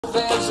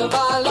Is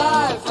my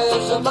life,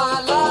 is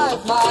my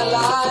life, my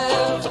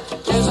life,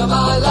 is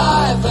my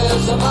life,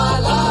 is my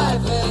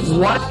life.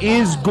 What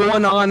is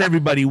going on,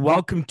 everybody?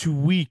 Welcome to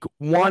week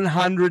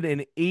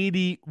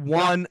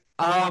 181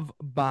 of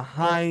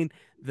Behind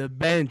the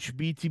Bench.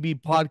 BTB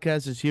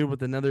Podcast is here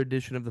with another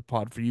edition of the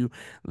pod for you,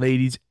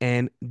 ladies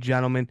and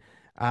gentlemen.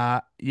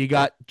 You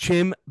got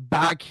Chim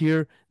back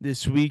here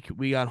this week.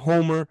 We got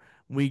Homer.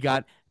 We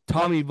got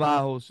Tommy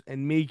Vlahos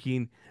and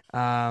making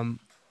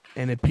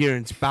an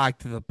appearance back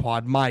to the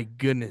pod. My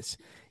goodness,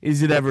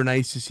 is it ever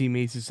nice to see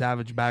Mason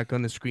Savage back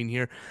on the screen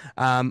here?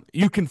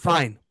 You can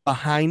find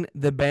Behind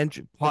the Bench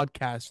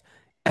podcast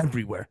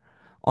everywhere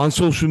on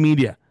social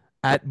media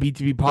at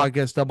BTV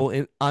Podcast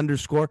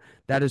 _.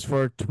 That is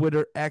for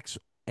Twitter, X,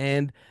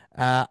 and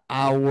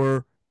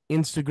our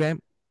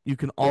Instagram. You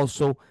can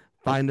also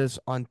find us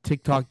on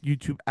TikTok,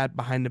 YouTube at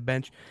Behind the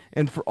Bench,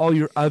 and for all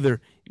your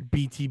other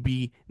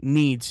BTB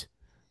needs,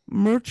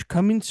 merch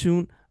coming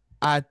soon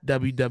at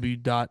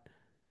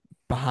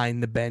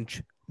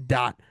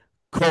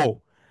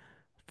www.behindthebench.co.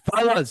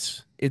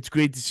 Fellas, it's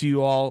great to see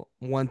you all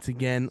once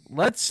again.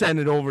 Let's send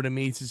it over to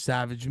Mason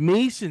Savage.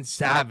 Mason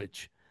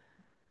Savage,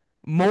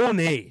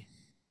 Monet,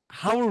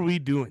 how are we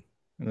doing?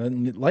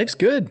 Life's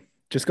good.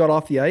 Just got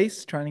off the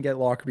ice, trying to get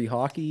Lockerbie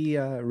hockey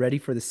ready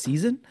for the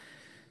season.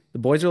 The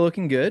boys are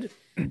looking good,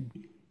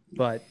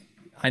 but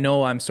I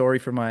know I'm sorry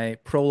for my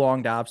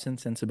prolonged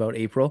absence since about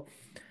April.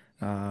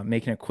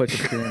 Making a quick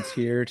appearance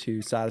here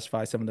to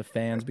satisfy some of the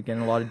fans, but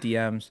getting a lot of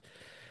DMs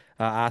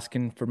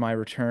asking for my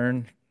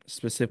return,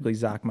 specifically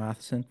Zach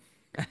Matheson.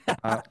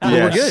 Yes.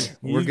 We're good.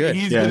 We're good.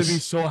 He's going to be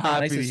so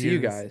happy nice to see you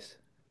guys.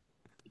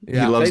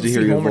 Yeah. He loves to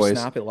hear your Homer voice.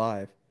 snap it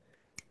live.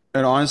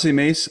 And honestly,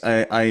 Mace,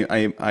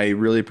 I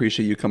really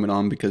appreciate you coming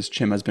on because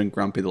Chim has been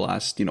grumpy the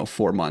last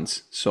 4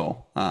 months.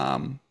 So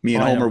me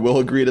and Homer will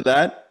agree to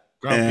that.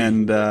 Grumpy,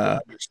 and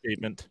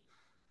understatement.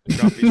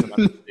 Grumpy's an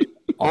understatement.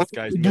 All This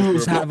guy's we do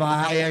is miserable.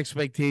 have high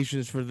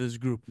expectations for this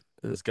group.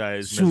 This guy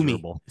is Sue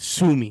miserable.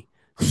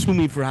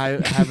 me for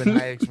having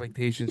high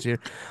expectations here.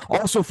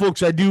 Also,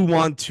 folks, I do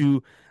want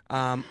to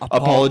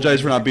apologize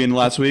for not being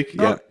last week.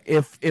 No,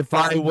 Yeah. If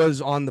I was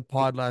on the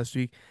pod last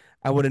week,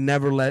 I would have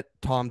never let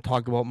Tom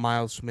talk about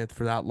Miles Smith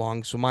for that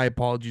long. So my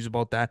apologies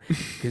about that,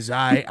 because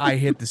I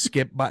hit the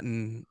skip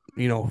button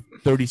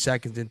 30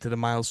 seconds into the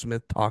Miles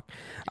Smith talk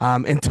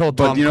until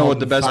Tom you know called what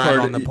the me best fat part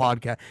on the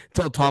podcast.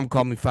 Until Tom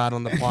called me fat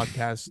on the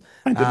podcast.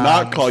 I did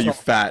not call you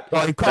fat.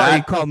 Well, he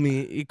called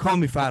me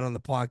fat on the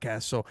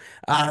podcast. So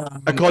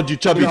I called you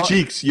chubby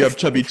cheeks. You have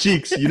chubby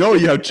cheeks. You know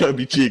you have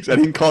chubby cheeks. I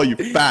didn't call you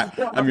fat.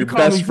 I'm your Call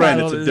me best friend.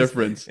 fat It's on a this.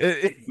 difference.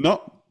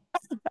 No.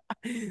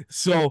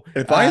 So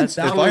If I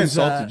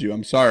insulted you,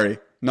 I'm sorry.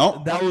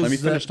 No. That was Let me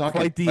finish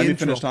talking. quite the Let me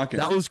intro. finish talking.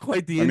 That was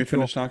quite the Let me intro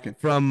finish talking.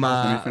 from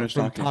Let me finish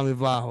from talking. Tommy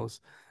Vlahos.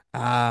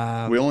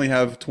 We only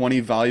have 20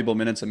 valuable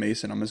minutes of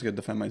Mason. I'm just going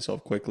to defend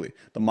myself quickly.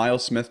 The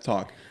Miles Smith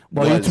talk.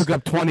 Well, you was- took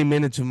up 20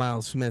 minutes of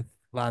Miles Smith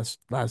last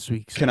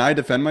week. So. Can I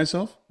defend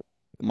myself?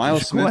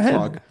 Miles Just go Smith ahead.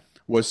 talk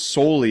was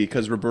solely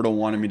because Roberto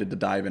wanted me to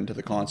dive into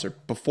the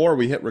concert. Before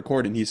we hit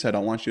recording, he said, I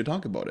want you to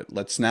talk about it.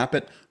 Let's snap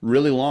it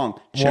really long.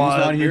 Chim's Well,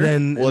 not here.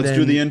 Let's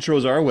do the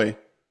intros our way.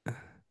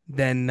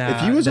 Then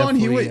If he was on,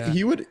 he would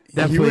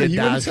definitely have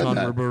dash said on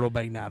that. Roberto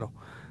Bagnato.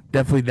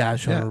 Definitely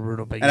dash on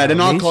Roberto Bagnato. And I did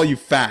not Mace? call you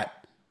fat.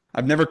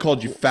 I've never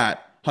called you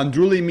fat.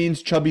 Handruli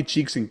means chubby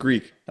cheeks in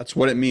Greek. That's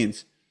what it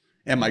means.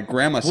 And my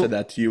grandma said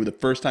that to you the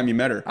first time you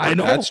met her. I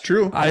know. That's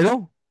true. I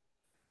know.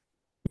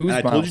 And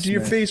I told you to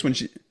your face when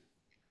she...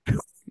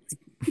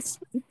 It's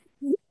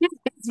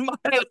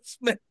Miles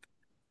Smith.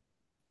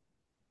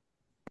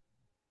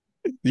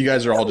 You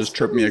guys are all just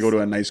chirping me. I go to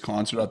a nice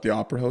concert at the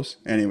Opera House.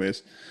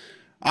 Anyways,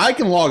 I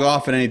can log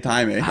off at any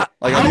time, eh?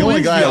 Like, I'm the How only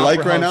is guy the I like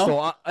Opera right House,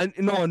 now. though?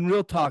 No, in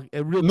real talk.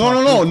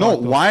 No.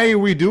 Why are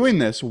we doing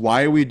this?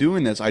 Why are we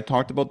doing this? I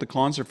talked about the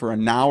concert for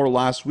an hour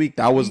last week.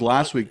 That was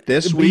last week.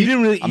 This But week, you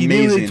didn't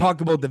amazing. really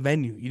talk about the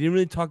venue. You didn't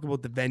really talk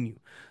about the venue.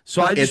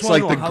 So I just It's wanna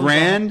like know the how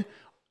grand.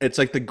 It's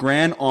like the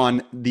grand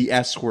on the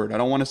S word. I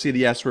don't want to say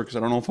the S word because I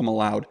don't know if I'm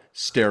allowed.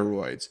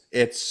 Steroids.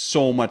 It's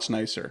so much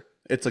nicer.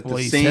 It's like Well,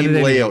 the you said same it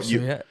anyway, layout. so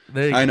yeah,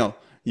 there you I go. know.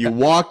 You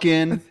walk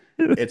in.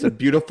 It's a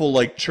beautiful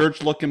like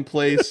church looking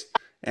place,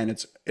 and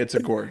it's a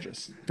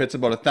gorgeous. Fits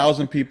about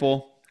 1,000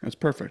 people. It's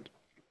perfect.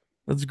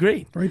 That's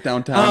great. Right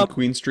downtown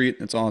Queen Street.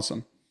 It's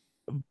awesome.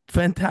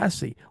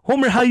 Fantastic.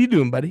 Homer, how you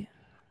doing, buddy?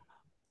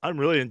 I'm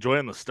really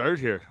enjoying the start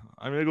here.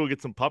 I'm gonna go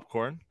get some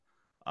popcorn,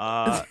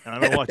 and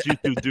I'm gonna watch you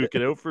two duke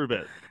it out for a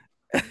bit.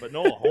 But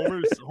no,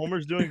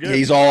 Homer's doing good.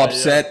 He's all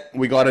upset.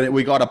 We got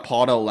a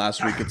pot out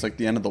last week. It's like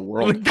the end of the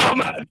world. Look how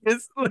mad he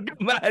is. Look how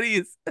mad he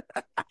is.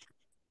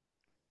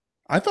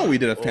 I thought we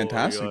did a my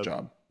fantastic God.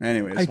 job.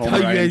 Anyways, I thought Homer,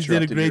 you guys did a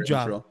interrupted great your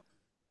job. intro.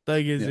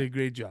 Thank you guys Yeah. did a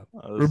great job.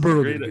 This is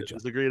Roberto a did a great, good it job.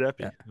 was a great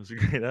epi. Yeah. It was a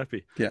great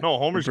epi. Yeah. No,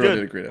 Homer's Roberto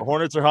good. did a great The epi.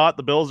 Hornets are hot.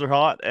 The Bills are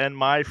hot, and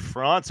my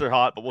fronts are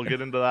hot. But we'll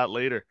get into that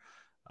later.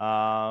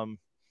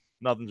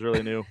 Nothing's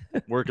really new.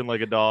 Working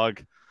like a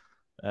dog,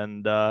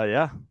 and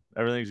yeah,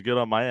 everything's good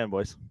on my end,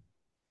 boys.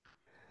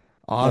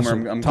 Awesome.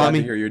 Homer, I'm glad Tommy,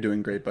 to hear you're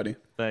doing great, buddy.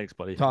 Thanks,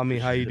 buddy. Tommy,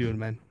 how you doing,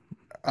 man?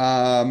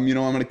 I'm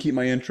gonna keep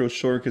my intro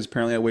short because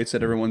apparently I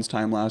wasted everyone's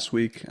time last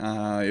week.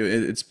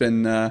 It's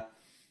been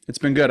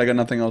good. I got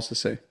nothing else to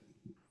say.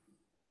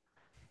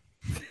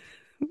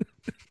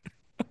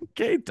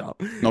 Okay, Tom.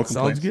 No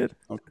Sounds complaints. good.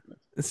 No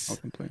complaints. No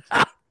complaints.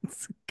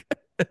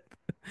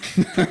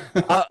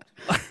 uh,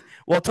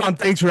 well, Tom,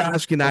 thanks for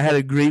asking. I had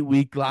a great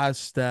week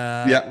last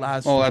Yeah.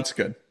 last Oh, week that's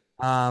good.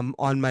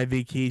 on my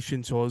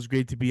vacation, so it was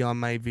great to be on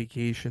my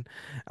vacation.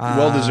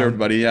 Well deserved, Um,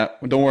 buddy. Yeah.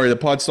 Don't worry. The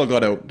pod still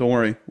got out. Don't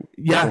worry.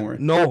 yeah, Don't worry.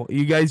 no,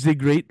 you guys did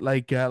great.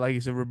 Like I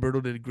said,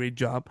 Roberto did a great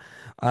job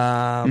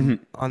Hmm.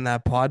 on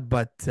that pod.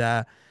 But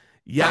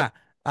yeah,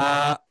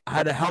 I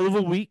had a hell of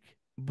a week,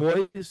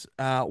 boys.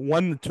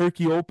 Won the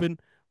Turkey Open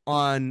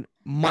on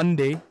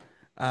Monday.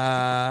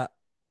 Uh,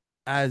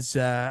 as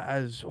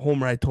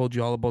Homer, I told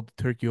you all about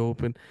the Turkey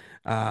Open.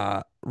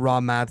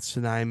 Raw Maths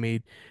and I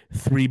made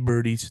three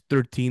birdies,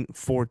 13,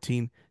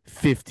 14,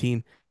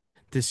 15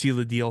 to seal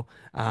the deal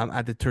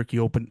at the Turkey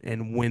Open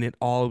and win it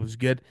all. It was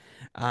good.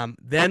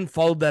 Then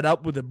followed that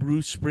up with a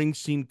Bruce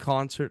Springsteen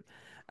concert.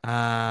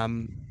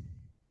 Um,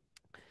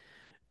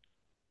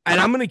 and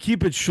I'm going to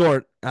keep it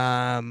short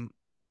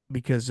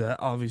because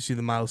obviously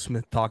the Miles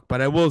Smith talk.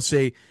 But I will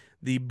say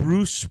the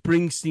Bruce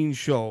Springsteen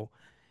show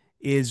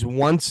is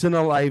once in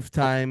a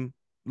lifetime.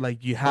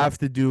 Like you have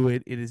to do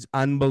it. It is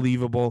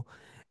unbelievable,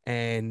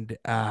 and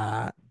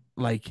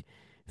like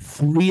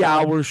 3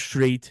 hours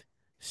straight,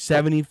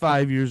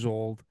 75 years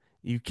old.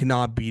 You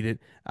cannot beat it.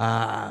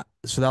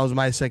 So that was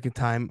my second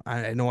time.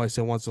 I know I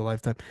said once in a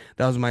lifetime.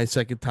 That was my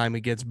second time.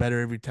 It gets better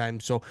every time.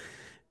 So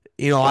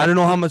I don't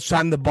know how much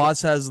time the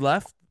boss has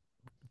left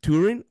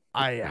touring.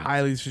 I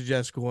highly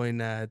suggest going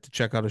to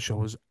check out a show.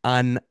 It was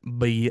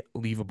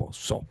unbelievable.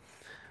 So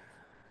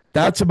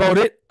that's about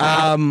it.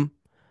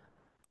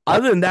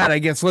 Other than that, I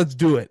guess let's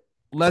do it.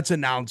 Let's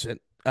announce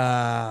it.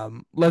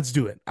 Let's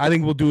do it. I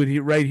think we'll do it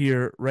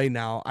here, right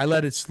now. I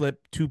let it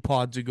slip 2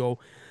 pods ago,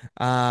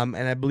 and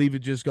I believe it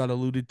just got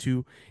alluded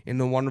to in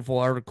the wonderful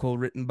article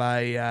written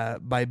by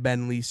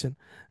Ben Leeson.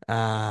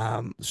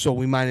 So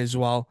we might as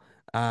well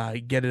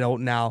get it out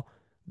now.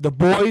 The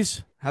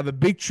boys have a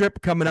big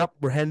trip coming up.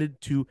 We're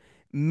headed to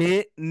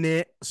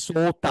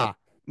Minnesota.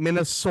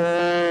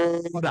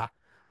 Minnesota.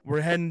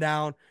 We're heading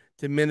down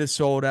to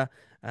Minnesota.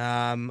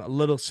 A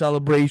little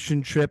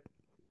celebration trip,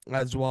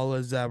 as well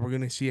as we're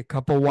gonna see a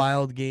couple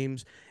wild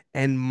games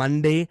and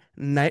Monday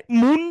night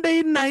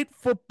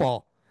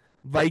football,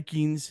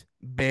 Vikings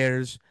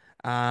Bears.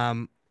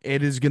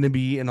 It is gonna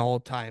be an all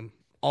time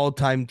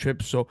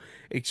trip. So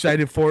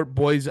excited for it,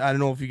 boys. I don't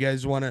know if you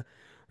guys want to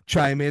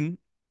chime in.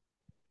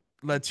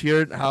 Let's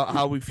hear it.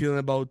 How we feeling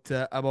about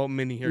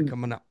Mini here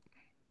coming up?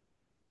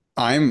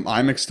 I'm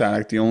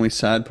ecstatic. The only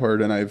sad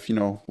part, and I've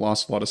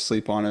lost a lot of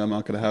sleep on it. I'm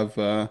not gonna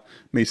have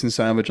Mason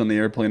Savage on the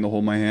airplane to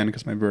hold my hand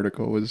because my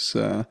vertigo is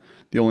the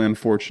only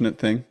unfortunate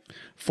thing.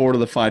 4 of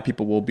the 5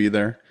 people will be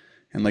there,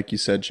 and like you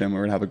said, Jim,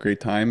 we're gonna have a great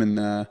time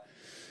and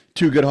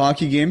 2 good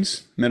hockey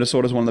games.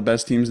 Minnesota's one of the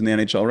best teams in the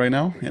NHL right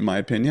now, in my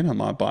opinion. I'm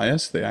not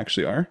biased. They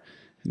actually are.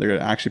 They're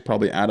gonna actually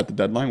probably add at the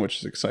deadline, which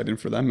is exciting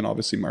for them, and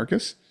obviously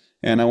Marcus.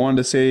 And I wanted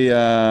to say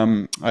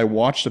I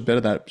watched a bit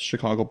of that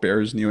Chicago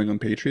Bears New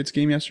England Patriots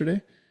game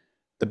yesterday.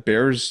 The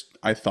Bears,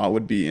 I thought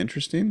would be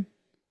interesting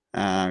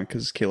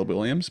because Caleb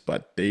Williams,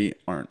 but they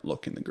aren't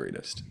looking the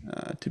greatest,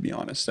 to be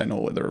honest. I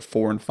know they're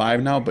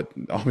 4-5 now, but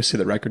obviously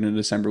the record in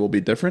December will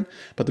be different.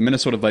 But the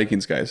Minnesota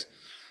Vikings guys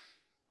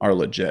are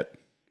legit.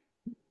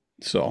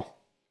 So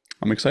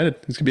I'm excited.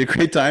 It's gonna be a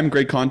great time,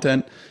 great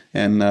content,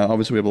 and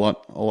obviously we have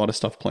a lot of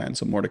stuff planned.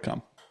 So more to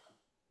come.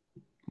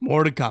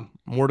 More to come.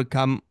 More to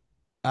come.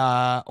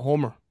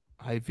 Homer,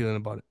 how you feeling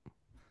about it?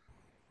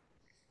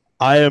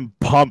 I am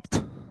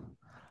pumped.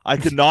 I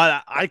could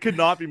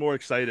not be more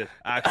excited,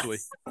 actually.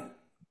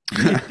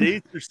 The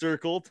dates are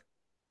circled.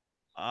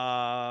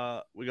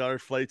 We got our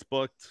flights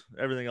booked.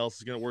 Everything else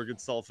is gonna work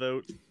itself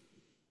out.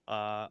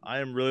 I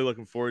am really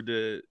looking forward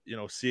to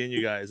seeing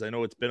you guys. I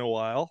know it's been a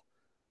while,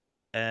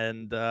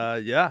 and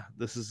yeah,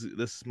 this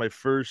is my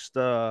first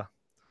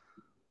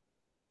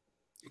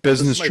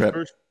Business trip.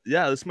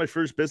 this is my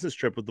first business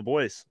trip with the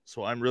boys.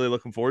 So I'm really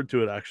looking forward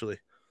to it, actually.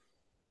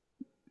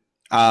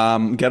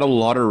 Get a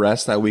lot of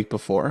rest that week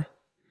before.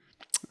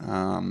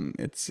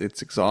 It's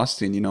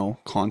exhausting,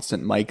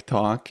 constant mic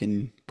talk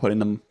and putting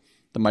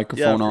the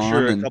microphone Yeah, for on.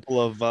 sure. And A couple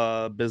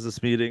of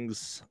business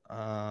meetings.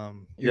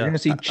 You're gonna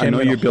see I Chim know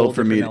in a you're built whole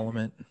for different me.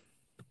 element.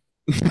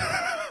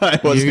 I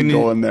wasn't gonna-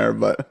 going there,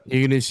 but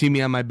You're gonna see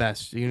me at my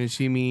best. You're gonna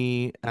see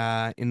me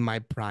in my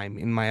prime,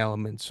 in my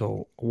element.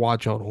 So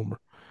watch out, Homer.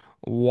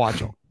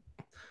 Watch out.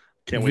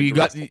 Can't We wait to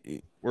got wrestle.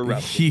 We're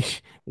wrestling.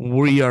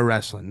 we are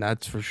wrestling.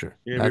 That's for sure.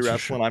 You're gonna be That's for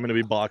wrestling. sure. I'm gonna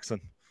be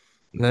boxing.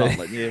 Not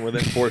letting you in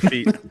within 4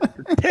 feet.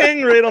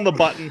 Ping right on the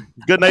button.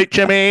 Good night,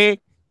 Jimmy.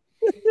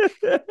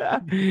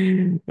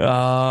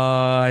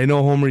 I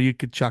know Homer. You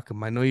could chuck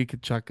him. I know you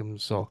could chuck him.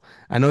 So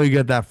I know you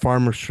got that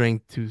farmer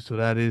strength too. So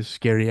that is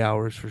scary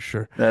hours for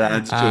sure. that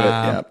adds to it.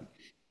 Um,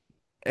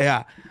 Yeah.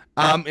 Yeah.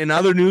 In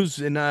other news,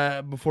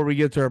 before we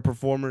get to our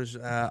performers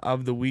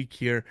of the week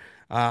here,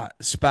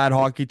 SPAD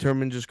hockey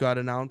tournament just got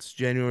announced,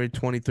 January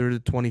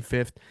 23rd to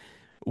 25th.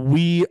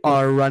 We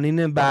are running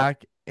it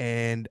back,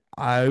 and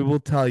I will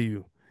tell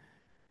you,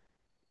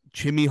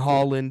 Jimmy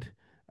Holland,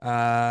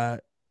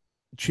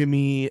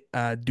 Jimmy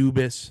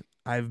Dubas.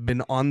 I've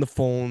been on the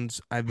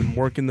phones. I've been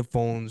working the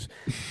phones.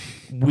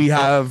 We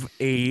have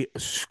a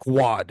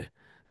squad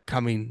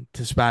coming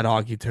to SPAD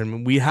Hockey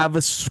Tournament. We have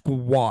a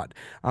squad.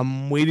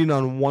 I'm waiting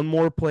on one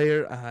more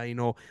player.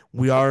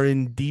 We are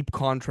in deep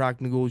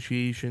contract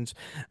negotiations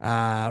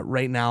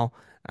right now.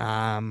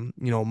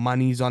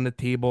 Money's on the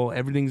table.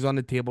 Everything's on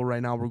the table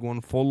right now. We're going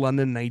full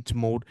London Knights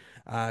mode,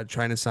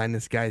 trying to sign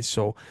this guy.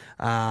 So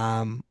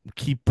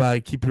keep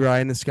your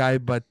eye on this guy.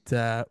 But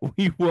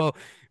we will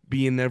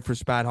be in there for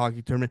SPAD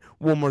Hockey Tournament.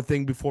 One more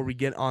thing before we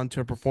get on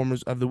to our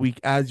performers of the week.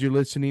 As you're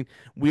listening,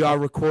 we are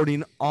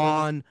recording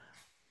on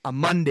a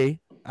Monday,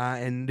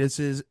 and this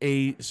is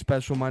a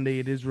special Monday.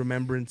 It is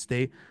Remembrance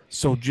Day.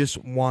 So just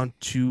want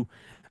to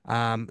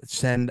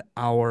send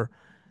our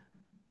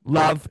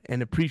love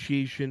and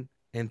appreciation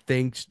and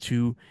thanks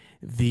to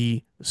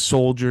the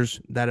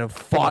soldiers that have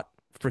fought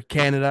for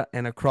Canada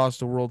and across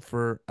the world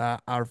for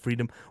our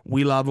freedom.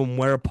 We love them.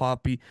 Wear a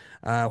poppy.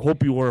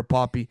 Hope you wear a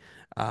poppy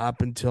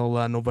up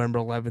until November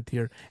 11th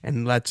here.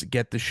 And let's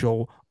get the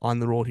show on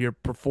the road here.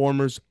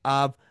 Performers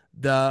of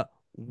the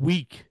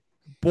week.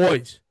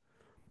 Boys,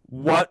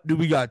 what do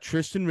we got?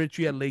 Tristan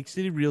Ritchie at Lake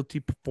City Realty,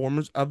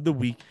 Performers of the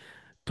Week.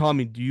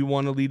 Tommy, do you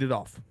want to lead it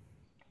off?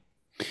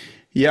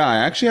 Yeah, I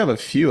actually have a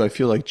few. I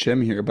feel like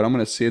Jim here, but I'm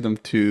going to save them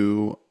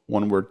to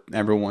one where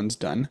everyone's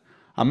done.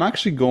 I'm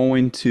actually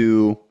going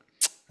to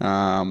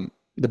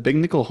the Big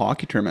Nickel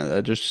Hockey Tournament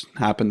that just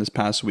happened this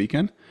past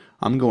weekend.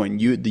 I'm going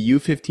the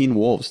U15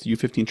 Wolves. The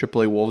U15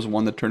 AAA Wolves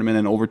won the tournament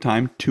in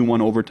overtime,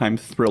 2-1 overtime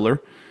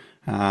thriller.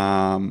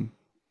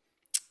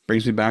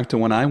 Brings me back to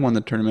when I won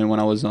the tournament when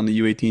I was on the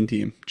U18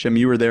 team. Jim,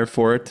 you were there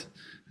for it.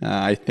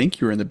 I think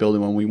you were in the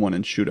building when we won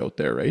in shootout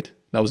there, right?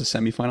 That was a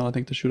semifinal, I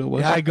think the shootout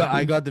was. Yeah,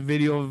 I got the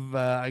video of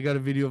a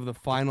video of the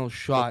final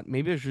shot.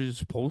 Maybe I should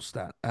just post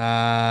that.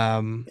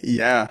 Yeah.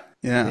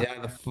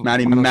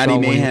 Matty final shot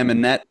Mayhem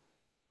and net.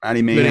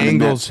 Matty Mayhem good and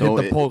net, angles, so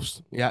hit the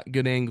post. Yeah,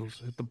 good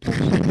angles, hit the post.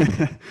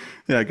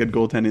 Yeah, good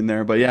goaltending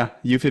there. But yeah,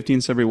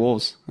 U15 Sudbury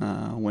Wolves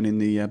winning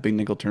the Big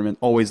Nickel tournament.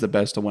 Always the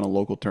best to win a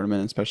local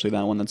tournament, especially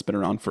that one that's been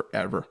around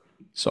forever.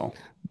 So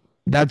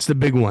that's the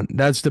big one.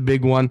 That's the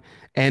big one.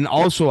 And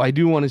also, I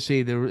do want to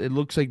say it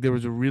looks like there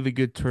was a really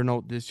good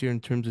turnout this year in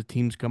terms of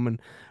teams coming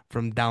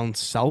from down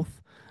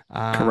south.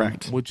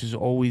 Correct. Which is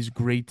always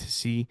great to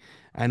see.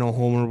 I know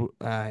Homer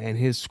and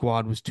his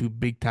squad was too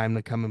big time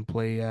to come and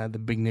play the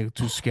Big Nickel,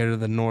 too scared of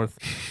the North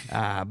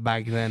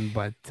back then.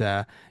 But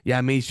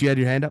yeah, Mace, you had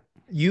your hand up?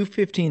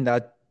 U15,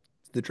 that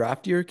the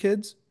draft year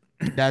kids?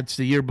 That's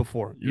the year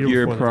before.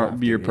 Year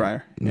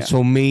prior. Yeah.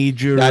 So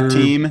major that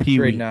team, Pee-wee.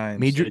 grade 9s.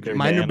 Major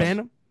minor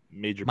Bantam?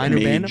 Major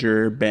Bantam?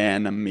 Major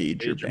Bantam.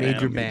 Major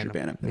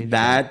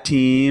That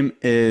team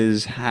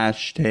is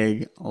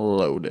hashtag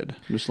loaded.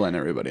 Just letting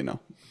everybody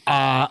know.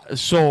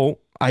 So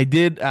I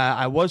did.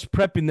 I was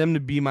prepping them to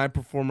be my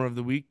performer of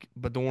the week,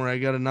 but don't worry, I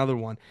got another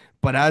one.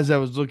 But as I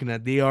was looking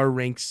at, they are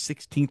ranked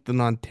 16th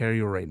in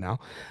Ontario right now.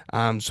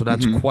 So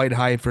that's quite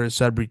high for a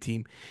Sudbury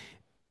team.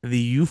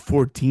 The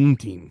U14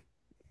 team,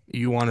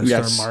 you want to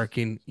start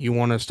marking. You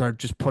want to start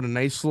just put a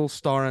nice little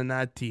star on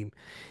that team.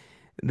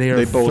 They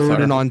are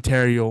third in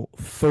Ontario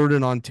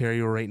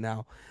right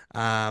now.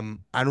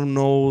 I don't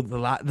know the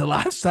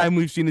last time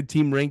we've seen a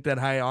team ranked that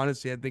high.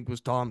 Honestly, I think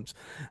was Tom's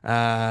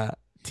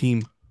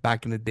team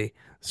back in the day.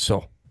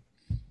 So,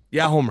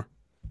 yeah, Homer.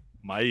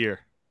 My year.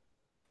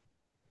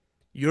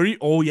 Yuri.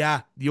 Oh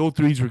yeah, the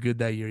 03s were good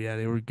that year. Yeah,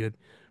 they were good,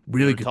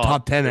 really good.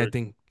 Top 10, I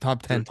think.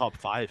 Top 10. Top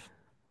 5.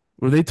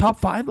 Were they top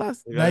 5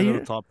 that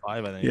year? Top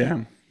 5, I think.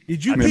 Yeah.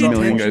 Did you pay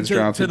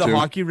attention to the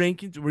hockey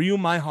rankings? Were you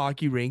my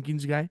hockey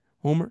rankings guy,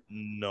 Homer?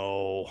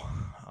 No,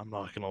 I'm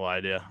not gonna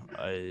lie to you.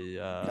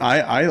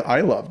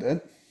 I loved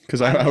it because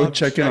I would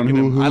check in on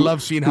who. I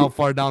love seeing how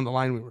far down the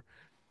line we were.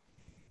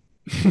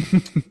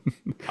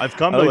 I've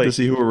come to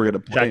see who we're gonna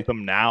play. Check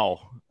them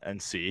now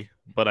and see,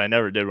 but I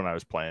never did when I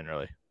was playing.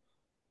 Really.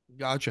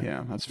 Gotcha.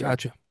 Yeah, that's fair.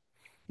 Gotcha.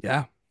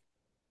 Yeah.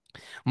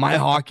 My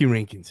hockey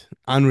rankings,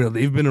 unreal.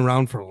 They've been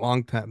around for a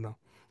long time now.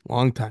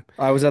 Long time.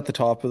 I was at the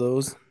top of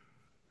those.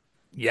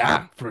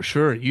 Yeah, for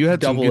sure. You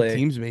had some good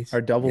teams, mate. Our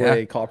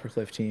AA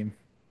Coppercliff team.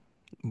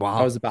 Wow.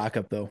 I was the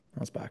backup, though. I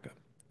was backup.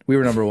 We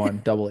were number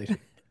 1, AA.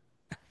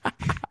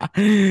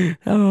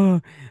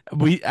 I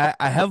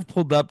have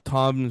pulled up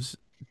Tom's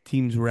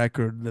team's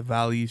record, the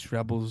Valley East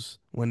Rebels,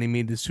 when they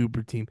made the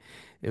super team.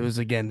 It was,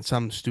 again,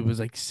 something stupid. It was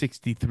like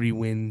 63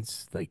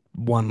 wins, like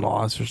 1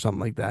 loss or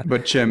something like that.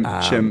 But Jim,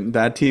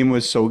 that team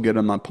was so good.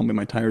 I'm not pumping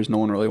my tires. No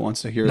one really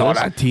wants to hear this. No,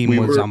 that team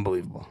was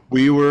unbelievable.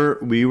 We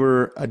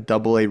were a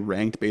AA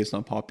ranked based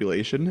on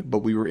population, but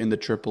we were in the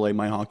AAA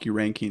My Hockey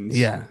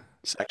rankings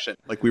section.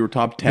 Like we were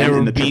top 10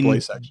 in the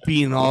AAA section.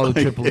 Being all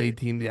the AAA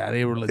teams. Yeah,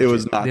 they were legit. It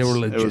was nuts. They were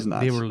legit. It was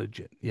nuts. They were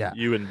legit. Yeah.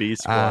 U and B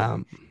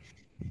squad.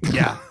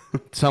 Yeah,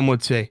 some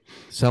would say.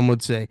 Some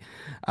would say.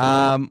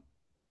 Um,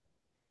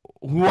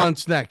 who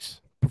wants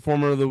next?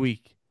 Performer of the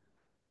week.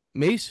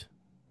 Mace?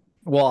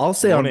 Well, I'll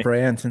say on Money.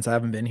 brand since I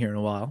haven't been here in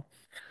a while.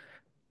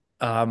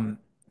 Um,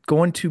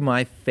 Going to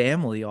my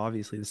family,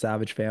 obviously the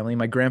Savage family.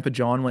 My grandpa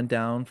John went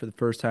down for the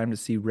first time to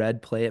see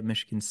Red play at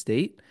Michigan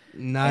State,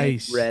 and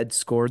Nice. Red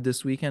scored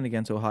this weekend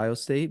against Ohio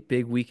State.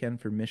 Big weekend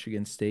for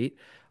Michigan State.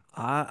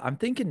 I'm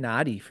thinking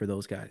Natty for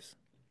those guys.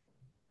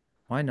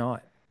 Why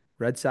not?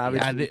 Red Savage,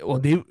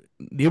 Yeah,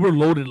 they were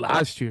loaded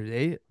last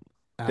year.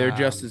 they're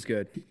just Um as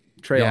good.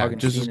 Trey yeah,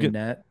 just as Augustine and good.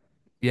 net,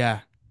 Yeah.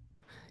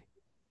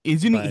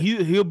 Isn't but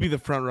he'll be the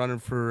front runner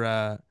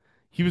for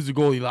he was the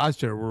goalie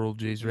last year at World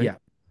Jays, right? yeah,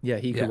 yeah,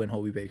 he could Yeah. win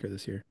Hobie Baker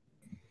this year.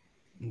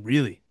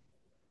 Really?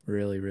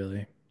 Really,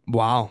 really.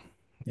 Wow.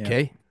 Yeah.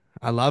 Okay.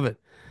 I love it.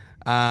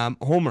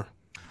 Homer.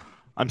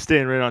 I'm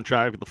staying right on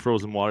track with the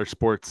frozen water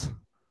sports.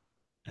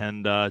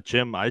 And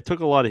Jim, I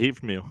took a lot of heat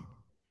from you.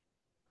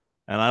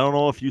 And I don't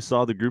know if you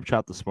saw the group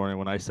chat this morning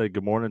when I said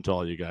good morning to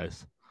all you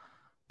guys.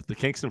 But the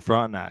Kingston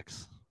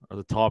Frontenacs are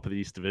the top of the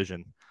East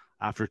Division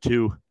after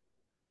two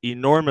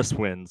enormous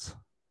wins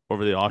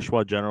over the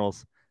Oshawa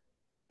Generals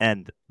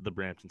and the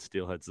Brampton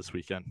Steelheads this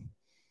weekend.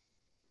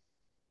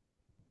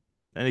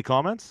 Any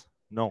comments?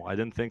 No, I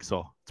didn't think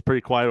so. It's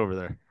pretty quiet over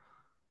there.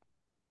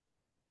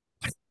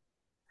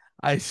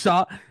 I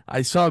saw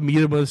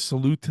Miraba's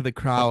salute to the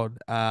crowd.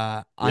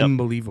 Yep.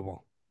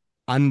 Unbelievable.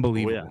 Oh yeah.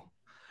 Unbelievable. Yep.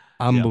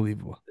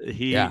 Unbelievable.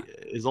 He Yeah.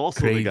 is also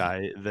the Crazy.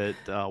 guy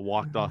that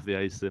walked off the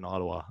ice in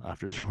Ottawa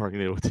after scoring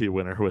the OT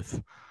winner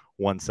with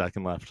 1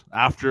 second left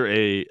after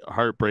a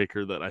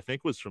heartbreaker that I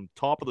think was from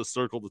top of the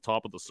circle to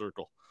top of the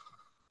circle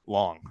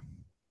long,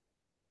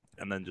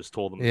 and then just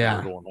told them that they were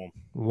Yeah. going home.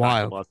 Back the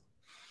Wild. bus.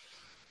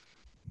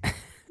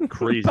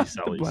 Crazy Back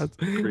the sellies. bus.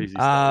 Crazy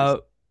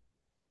sellies.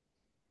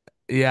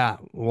 Yeah,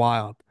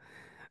 wild.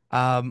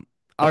 All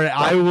right,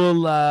 I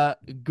will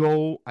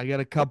go. I got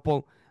a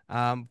couple.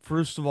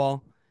 First of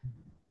all,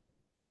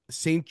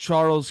 St.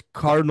 Charles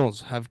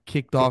Cardinals have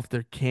kicked off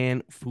their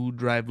canned food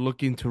drive,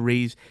 looking to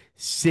raise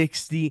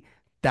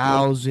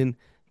 60,000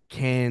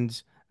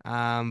 cans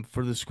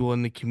for the school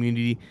and the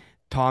community.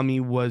 Tommy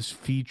was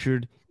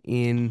featured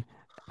in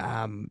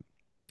um,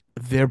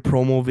 their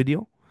promo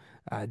video,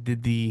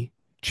 did the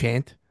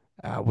chant,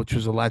 which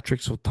was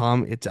electric. So,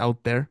 Tom, it's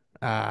out there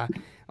on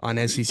Can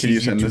you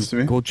SEC's send this YouTube. to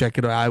me? Go check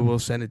it out. I will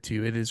send it to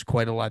you. It is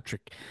quite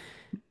electric.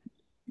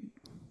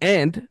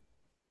 And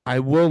I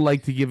will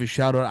like to give a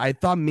shout out. I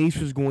thought Mace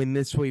was going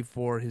this way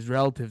for his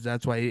relatives.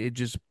 That's why it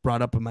just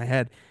brought up in my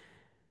head.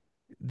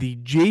 The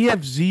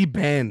JFZ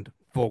band,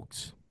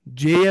 folks.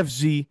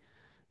 JFZ,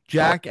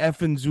 Jack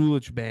F. and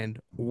Zulich band.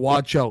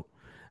 Watch out.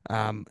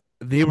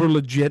 They were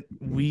legit.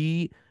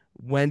 We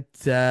went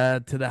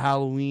to the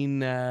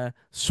Halloween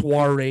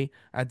soiree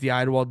at the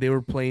Idlewild. They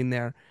were playing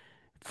there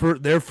for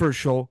their first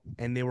show,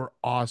 and they were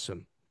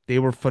awesome. They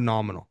were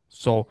phenomenal.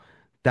 So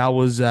that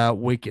was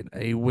wicked.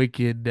 A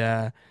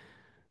wicked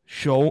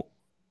show,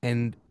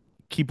 and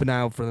keep an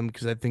eye out for them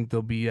because I think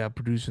they'll be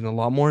producing a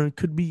lot more and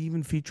could be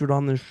even featured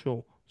on this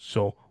show.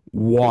 So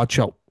watch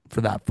out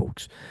for that,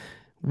 folks.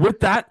 With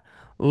that,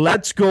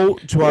 let's go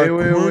to Wait, our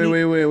wait, wait, corny.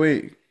 wait, wait,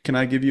 wait. Can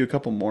I give you a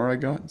couple more I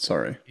got?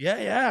 Sorry.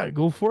 Yeah,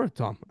 go for it,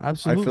 Tom. I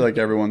Absolutely. feel like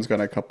everyone's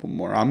got a couple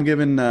more. I'm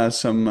giving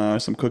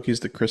some cookies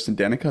to Kristen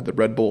Danica, the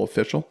Red Bull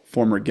official,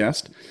 former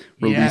guest,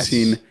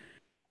 releasing Yes.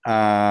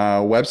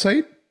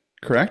 website,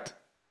 correct?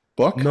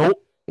 Book? No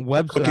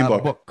web Cooking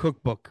book.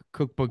 cookbook's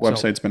out.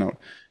 Website's been out.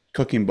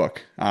 Cooking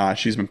book.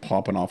 She's been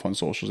popping off on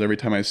socials. Every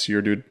time I see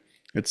her, dude,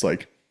 it's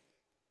like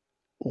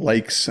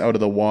likes out of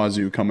the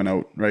wazoo coming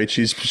out, right?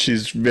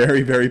 She's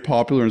very, very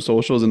popular in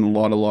socials, and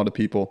a lot of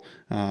people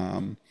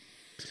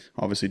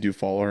obviously do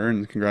follow her,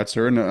 and congrats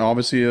to her, and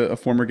obviously a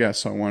former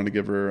guest, so I wanted to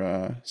give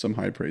her some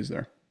high praise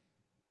there.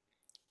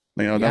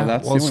 Yeah,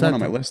 That's well the only said, one on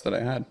my Tom. list that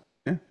I had.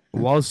 Yeah.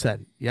 Well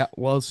said. Yeah,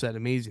 well said.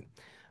 Amazing.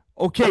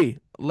 Okay,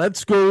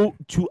 let's go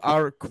to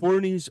our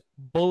Corny's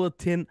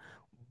bulletin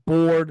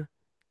board.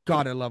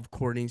 God, I love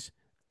Corny's.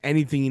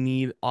 Anything you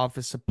need,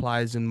 office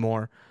supplies and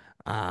more.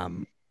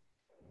 Um,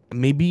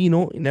 maybe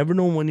you never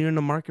know when you're in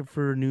the market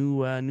for a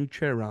new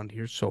chair around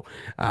here. So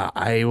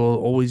I will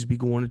always be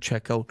going to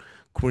check out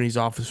Corny's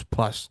Office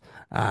Plus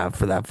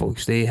for that,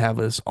 folks. They have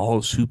us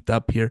all souped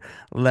up here.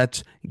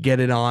 Let's get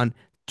it on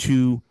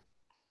to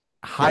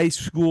high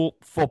school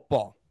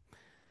football.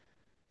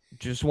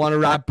 Just want to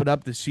wrap it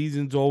up. The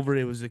season's over.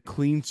 It was a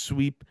clean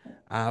sweep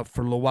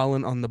for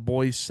Llewellyn on the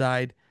boys'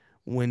 side,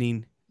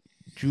 winning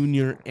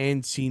junior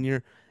and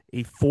senior.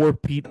 A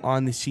four-peat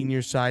on the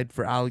senior side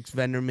for Alex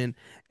Venderman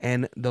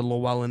and the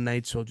Llewellyn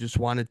Knights. So just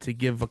wanted to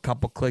give a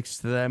couple clicks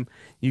to them.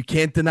 You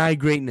can't deny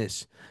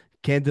greatness.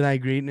 Can't deny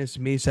greatness.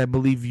 Mace, I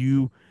believe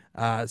you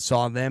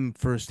saw them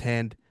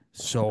firsthand.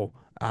 So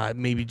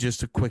maybe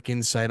just a quick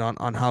insight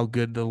on how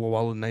good the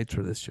Llewellyn Knights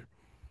were this year.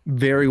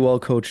 Very well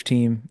coached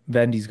team.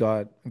 Vendy's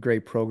got a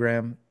great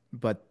program,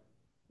 but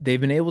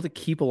they've been able to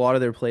keep a lot of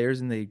their players,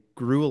 and they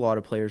grew a lot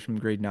of players from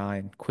grade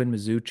 9. Quinn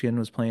Mizuchin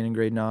was playing in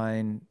grade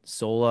 9.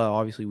 Sola,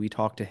 obviously, we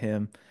talked to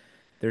him.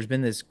 There's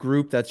been this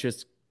group that's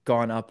just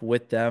gone up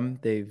with them.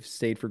 They've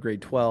stayed for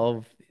grade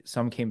 12.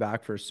 Some came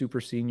back for a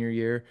super senior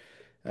year.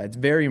 It's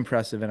very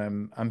impressive,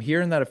 and I'm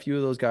hearing that a few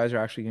of those guys are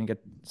actually going to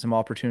get some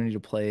opportunity to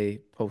play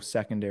post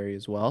secondary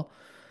as well.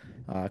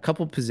 A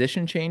couple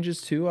position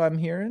changes too, I'm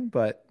hearing,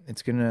 but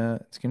it's gonna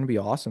be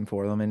awesome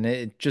for them, and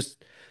it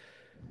just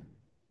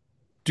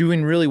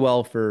doing really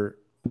well for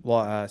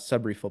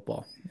Sudbury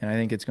football. And I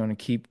think it's going to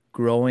keep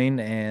growing,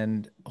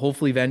 and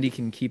hopefully Vendy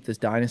can keep this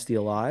dynasty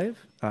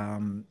alive.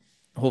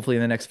 Hopefully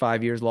in the next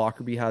 5 years,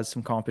 Lockerbie has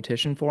some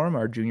competition for him.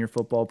 Our junior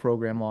football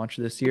program launched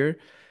this year.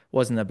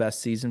 Wasn't the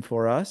best season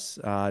for us,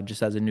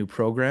 just as a new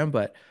program,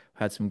 but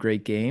had some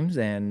great games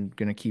and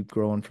going to keep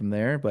growing from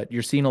there. But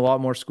you're seeing a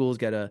lot more schools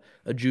get a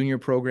junior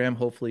program,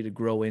 hopefully to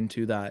grow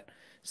into that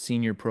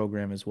senior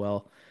program as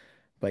well.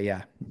 But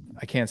yeah,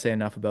 I can't say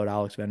enough about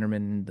Alex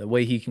Venderman, the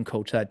way he can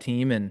coach that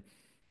team, and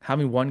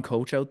having one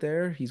coach out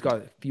there. He's got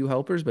a few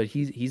helpers, but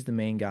he's the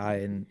main guy,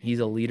 and he's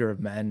a leader of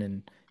men,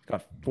 and he's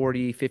got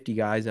 40, 50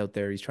 guys out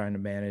there he's trying to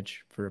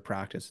manage for a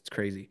practice. It's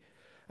crazy.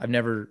 I've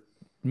never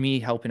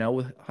me helping out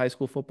with high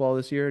school football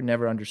this year,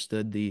 never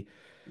understood the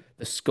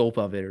scope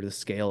of it or the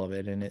scale of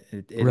it, and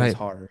it is Right.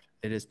 hard.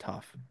 It is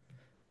tough.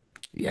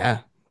 Yeah,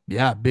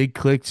 yeah, big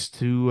clicks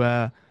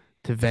to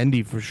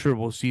Vendy for sure.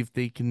 We'll see if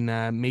they can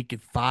make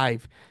it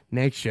 5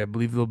 next year. I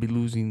believe they'll be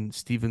losing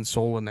Steven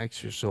Sola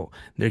next year, so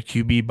they're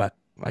QB. But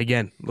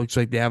again, looks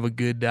like they have a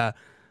good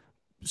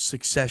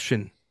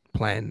succession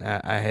plan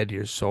ahead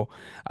here. So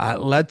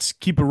let's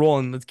keep it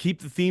rolling. Let's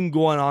keep the theme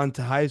going on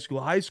to high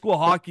school. High school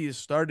hockey has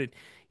started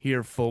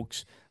here,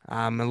 folks.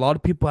 A lot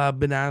of people have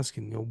been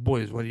asking,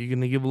 boys, when are you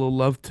going to give a little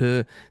love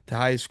to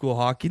high school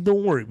hockey?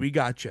 Don't worry, we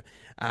got you.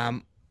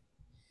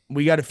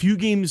 We got a few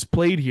games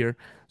played here.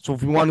 So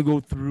if we want to go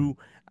through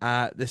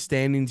the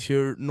standings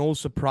here, no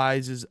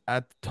surprises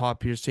at the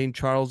top here. St.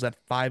 Charles at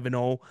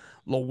 5-0,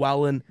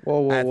 Llewellyn Whoa,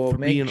 whoa, at whoa!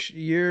 3 and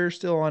You're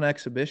still on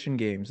exhibition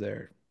games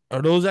there.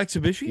 are those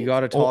exhibition You games?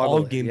 got to Oh, all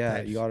toggle it. game Yeah,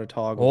 you types. got to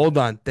toggle. Hold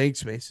on.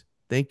 Thanks, Mace.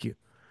 Thank you.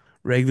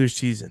 Regular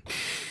season.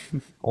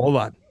 Hold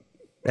on.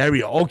 There we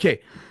go.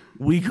 Okay.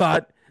 We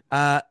got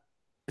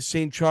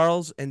St.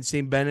 Charles and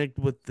St. Benedict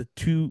with the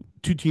two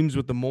teams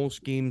with the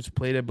most games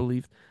played, I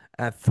believe,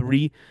 at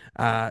 3.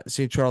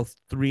 St. Charles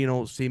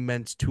 3-0, St.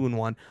 Ben's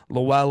 2-1.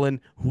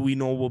 Llewellyn, who we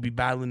know will be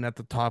battling at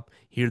the top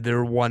here,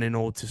 they're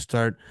 1-0 to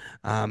start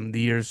the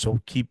year. So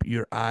keep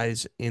your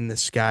eyes in the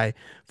sky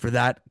for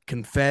that.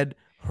 Confed,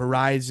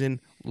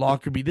 Horizon,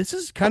 Lockerbie. This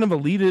is kind of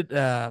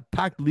a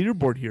packed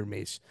leaderboard here,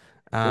 Mace.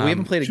 Well, we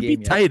haven't played a Should be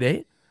game yet. tight,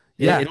 eh?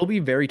 Yeah, Yeah. it'll be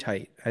very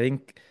tight. I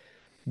think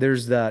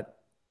there's that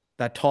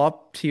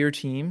top tier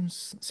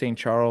teams, St.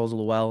 Charles,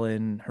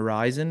 Llewellyn,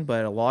 Horizon,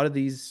 but a lot of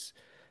these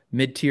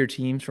mid tier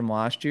teams from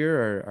last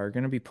year are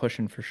going to be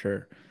pushing for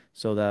sure.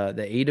 So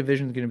the A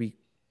division is going to be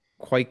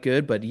quite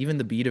good, but even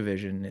the B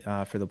division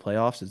for the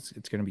playoffs,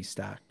 it's going to be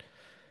stacked.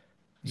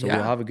 So we'll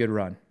Yeah. have a good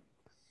run.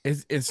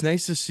 It's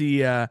nice to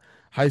see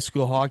high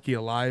school hockey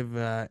alive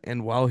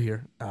and well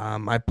here.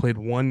 I played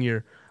 1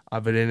 year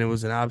of it, and it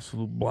was an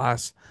absolute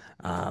blast.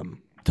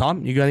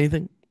 Tom, you got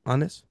anything on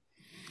this?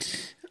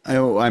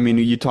 I mean,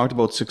 you talked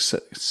about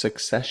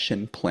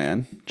succession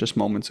plan just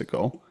moments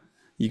ago.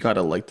 You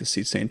gotta like to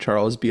see St.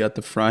 Charles be at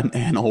the front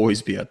and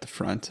always be at the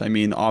front. I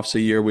mean, offs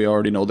a year, we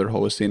already know they're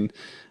hosting.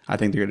 I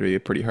think they're going to be a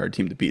pretty hard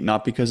team to beat.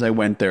 Not because I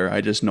went there.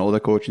 I just know the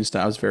coaching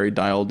staff is very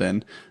dialed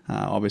in.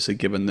 Obviously,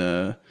 given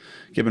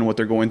what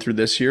they're going through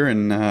this year,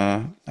 and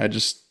I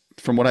just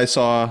from what I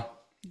saw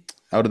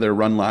out of their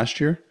run last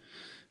year,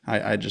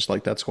 I just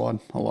like that squad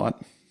a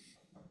lot.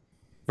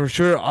 For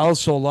sure.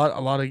 Also, a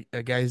lot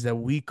of guys that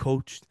we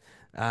coached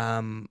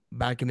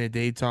back in the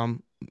day,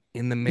 Tom,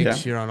 in the mix Yeah.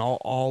 here on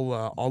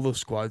all those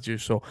squads here.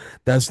 So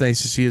that's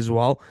nice to see as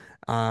well.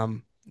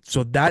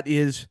 So that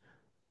is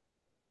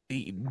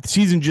the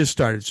season just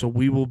started, so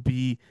we will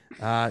be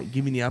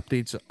giving you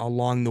updates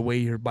along the way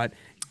here. But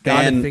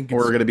gotta And think we're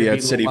it's going to be gonna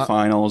at city Llewellyn.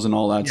 finals and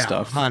all that Yeah,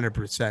 stuff.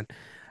 100%.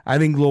 I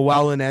think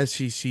Llewellyn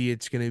SCC,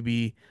 it's gonna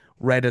be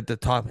right at the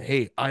top.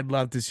 Hey, I'd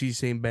love to see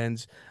St.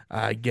 Ben's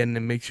get in the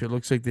mix here.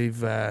 Looks like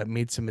they've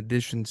made some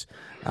additions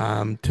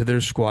to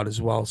their squad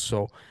as well.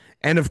 So,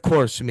 and of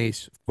course,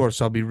 Mace. Of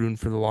course, I'll be rooting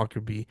for the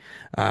Lockerbie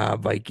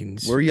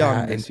Vikings. We're young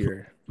And this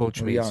year. Coach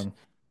We're Mace. young.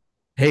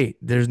 Hey,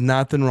 there's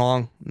nothing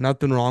wrong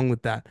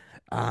with that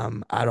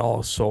at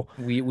all. So,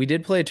 We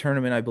did play a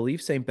tournament. I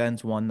believe St.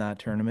 Ben's won that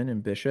tournament in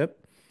Bishop.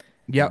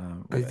 yep,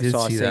 I I did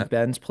saw see St. that.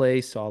 Ben's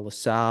play, saw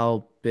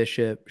LaSalle,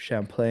 Bishop,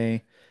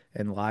 Champlain,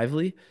 and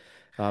Lively.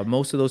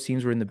 Most of those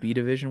teams were in the B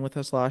division with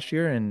us last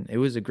year, and it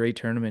was a great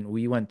tournament.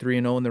 We went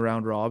 3-0 in the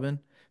round robin,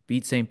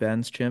 beat St.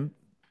 Ben's, Chimp,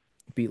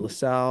 beat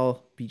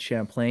LaSalle, beat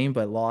Champlain,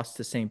 but lost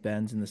to St.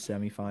 Ben's in the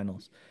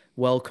semifinals.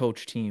 Well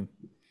coached team,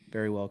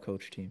 very well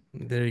coached team.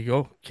 There you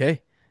go.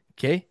 Okay.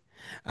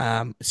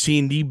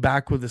 C&D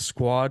back with the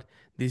squad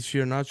this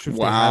year. Not sure if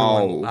they had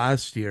one Wow.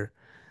 last year.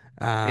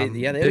 Yeah,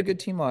 they had a good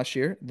team last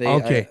year.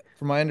 Okay.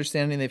 From my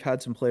understanding, they've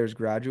had some players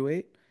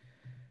graduate,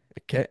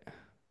 Okay.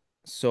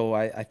 so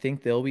I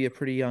think they'll be a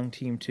pretty young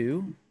team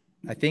too.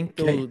 I think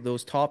Okay.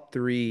 those top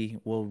three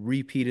will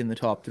repeat in the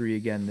top three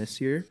again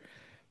this year.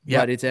 Yeah.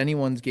 but it's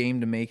anyone's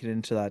game to make it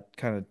into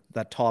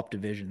that top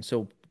division.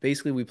 So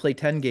basically, we play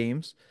 10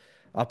 games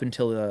up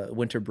until the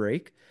winter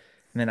break,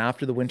 and then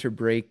after the winter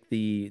break,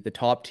 the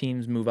top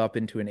teams move up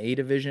into an A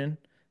division,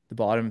 the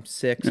bottom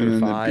six And or then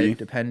the five, B.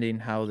 depending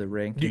how the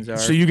rankings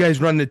So are. you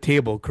guys run the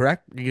table,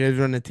 correct? You guys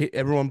run the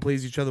everyone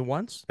plays each other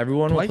once?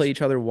 Everyone will Twice? play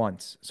each other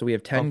once. So we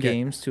have 10 Okay.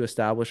 games to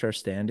establish our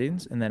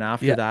standings, and then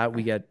after Yeah. that,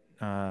 we get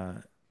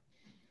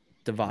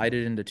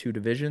divided into two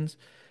divisions.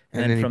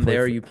 And And then then you from play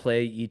there, for- you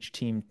play each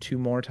team 2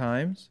 more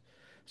times.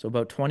 So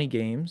about 20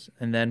 games.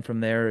 And then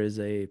from there is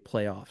a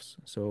playoffs.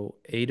 So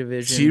A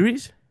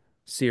division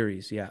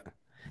Series? yeah.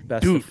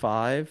 Best Dude. of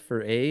 5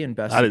 for A and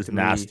best That of is 3.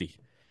 nasty.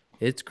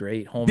 It's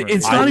great. Homer. It's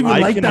It's not even I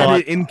like that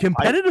cannot- in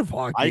competitive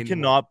hockey I anymore.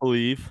 cannot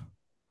believe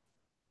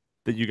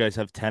that you guys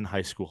have 10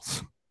 high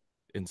schools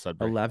in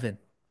Sudbury. 11.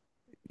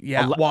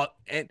 Yeah, well,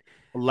 and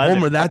 11.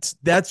 Homer, that's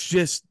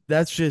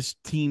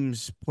just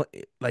teams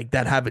like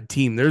that have a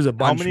team. There's a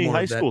bunch How many more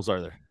high that- schools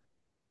are there?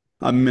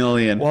 A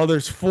million. Well,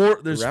 there's four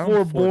Around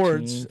 14,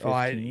 boards.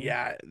 15.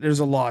 Yeah, there's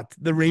a lot.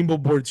 The rainbow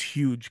board's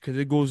huge because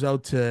it goes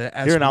out to Here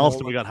in Eskimo.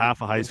 Alliston, we got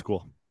half a high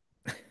school.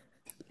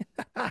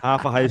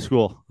 Half a high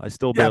school. I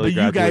still Yeah, barely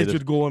but you guys graduated.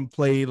 would go and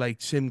play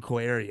like Simcoe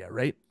area,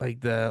 right?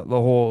 Like the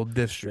whole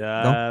district.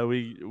 No?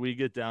 Yeah, we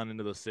get down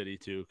into the city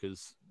too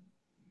because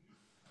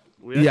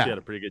we actually Yeah. had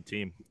a pretty good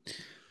team.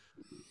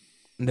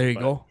 There you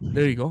But- go.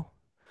 There you go.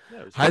 Yeah,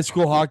 it was High fun.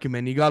 school hockey,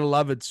 man. You gotta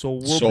love it. So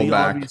we'll So be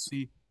back.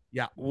 obviously,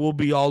 yeah, we'll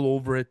be all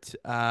over it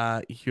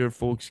here,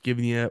 folks,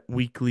 giving you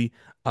weekly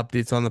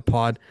updates on the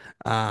pod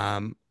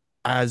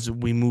as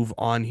we move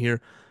on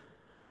here.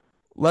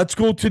 Let's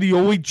go to the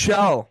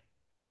OHL.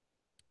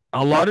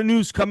 A lot of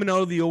news coming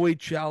out of the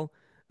OHL.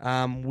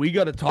 We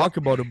got to talk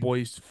about it,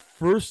 boys.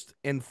 First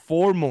and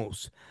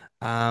foremost,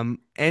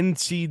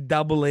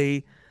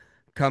 NCAA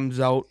comes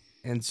out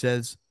and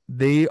says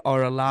they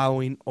are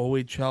allowing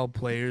OHL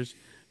players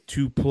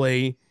to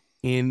play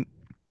in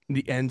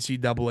the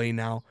NCAA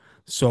now.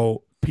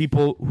 So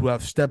people who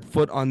have stepped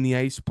foot on the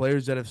ice,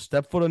 players that have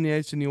stepped foot on the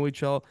ice in the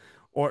OHL,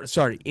 or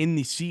sorry, in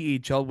the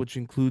CHL, which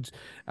includes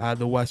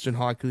the Western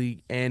Hockey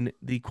League and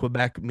the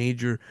Quebec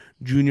Major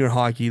Junior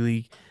Hockey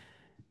League.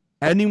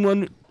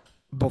 Anyone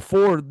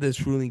before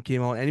this ruling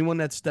came out, anyone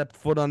that stepped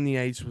foot on the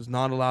ice was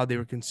not allowed. They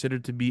were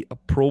considered to be a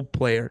pro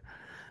player.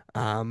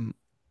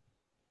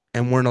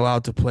 And weren't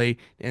allowed to play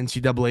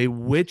NCAA,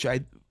 which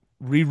I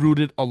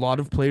rerouted a lot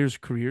of players'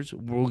 careers.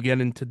 We'll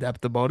get into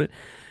depth about it,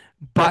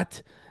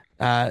 but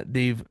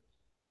they've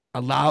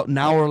are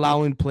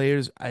allowing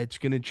players. It's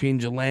going to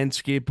change the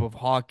landscape of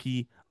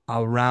hockey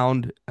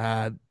around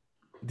the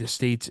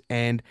States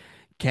and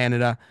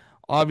Canada.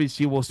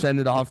 Obviously, we'll send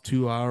it off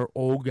to our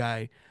old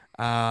guy,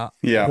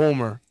 Yeah.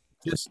 Homer.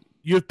 Just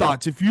your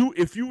thoughts. If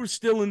you were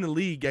still in the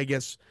league, I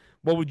guess,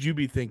 what would you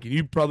be thinking?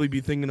 You'd probably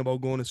be thinking about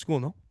going to school,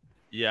 no?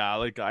 Yeah,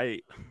 like I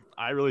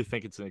really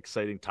think it's an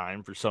exciting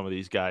time for some of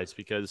these guys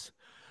because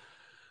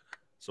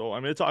so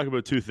I'm going to talk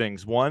about two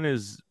things. One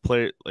is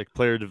player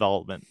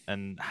development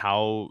and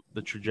how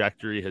the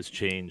trajectory has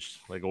changed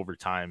like over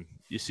time.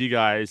 You see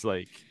guys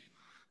like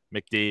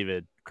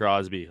McDavid,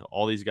 Crosby,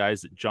 all these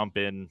guys that jump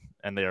in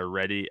and they are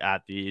ready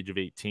at the age of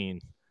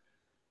 18.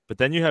 But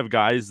then you have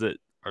guys that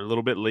are a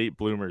little bit late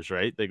bloomers,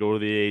 right? They go to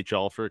the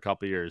AHL for a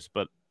couple of years,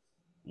 but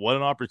what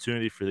an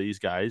opportunity for these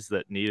guys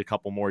that need a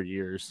couple more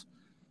years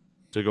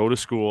to go to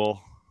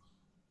school,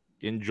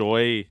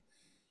 enjoy,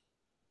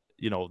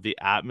 the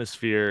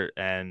atmosphere,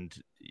 and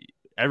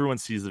everyone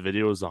sees the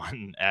videos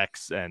on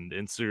X and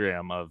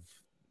Instagram of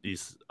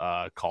these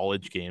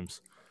college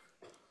games.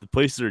 The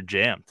places are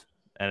jammed,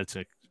 and it's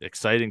an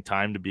exciting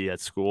time to be at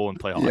school and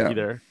play hockey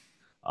there.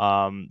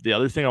 The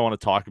other thing I want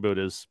to talk about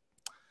is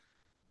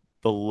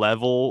the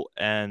level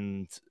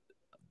and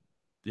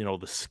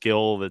the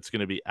skill that's going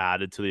to be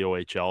added to the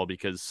OHL,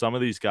 because some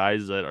of these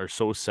guys that are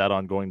so set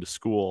on going to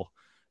school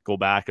go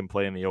back and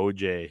play in the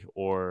OJ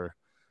or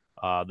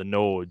the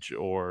Noj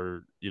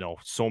or,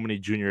 so many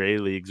junior A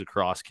leagues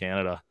across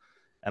Canada.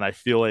 And I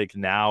feel like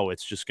now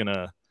it's just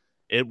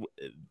the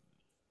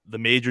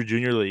major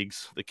junior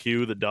leagues, the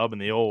Q, the Dub,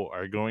 and the O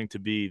are going to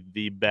be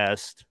the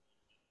best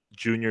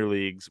junior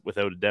leagues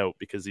without a doubt,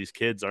 because these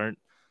kids aren't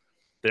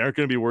going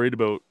to be worried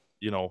about,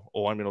 I'm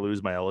going to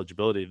lose my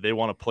eligibility. They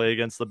want to play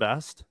against the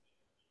best,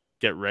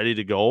 get ready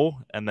to go,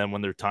 and then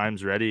when their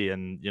time's ready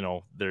and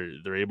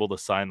they're able to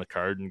sign the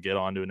card and get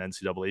onto an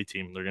NCAA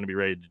team, they're going to be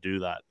ready to do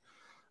that.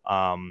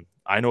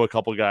 I know a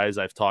couple guys.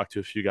 I've talked to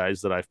a few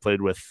guys that I've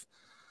played with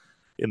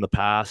in the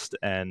past,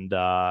 and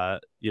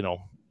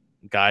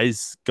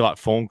guys got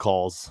phone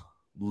calls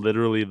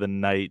literally the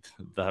night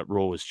that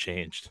rule was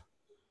changed,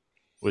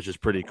 which is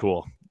pretty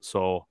cool.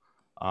 So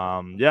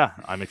I'm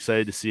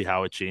excited to see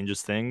how it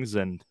changes things,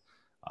 and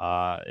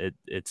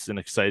it's an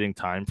exciting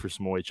time for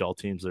some OHL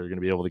teams that are going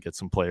to be able to get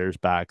some players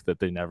back that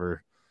they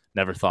never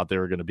thought they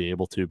were going to be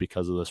able to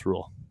because of this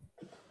rule.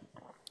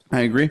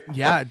 I agree.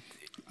 Yeah,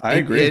 I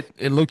agree.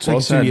 It looks Well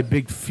like it's going to said. be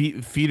a big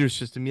feeder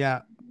system.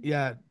 Yeah.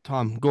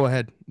 Tom, go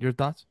ahead. Your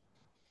thoughts?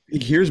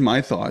 Here's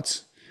my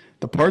thoughts.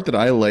 The part that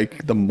I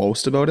like the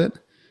most about it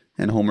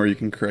and Homer, you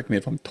can correct me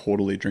if I'm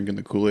totally drinking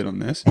the Kool-Aid on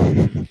this.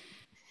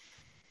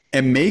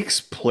 It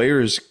makes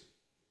players,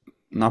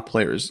 not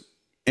players,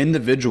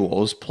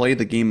 individuals play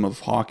the game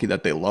of hockey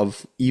that they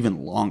love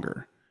even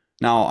longer.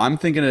 Now, I'm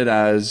thinking it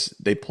as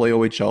they play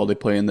OHL, they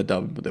play in the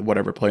dub,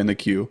 whatever, play in the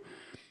Q,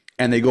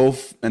 and they go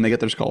and they get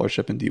their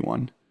scholarship in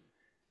D1.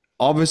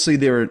 Obviously,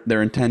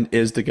 their intent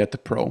is to get to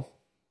pro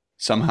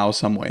somehow,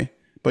 some way.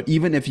 But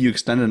even if you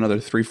extend another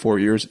 3-4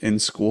 years in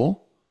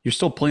school, you're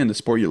still playing the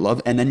sport you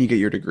love, and then you get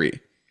your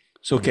degree.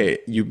 So okay,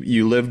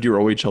 you lived your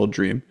OHL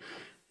dream,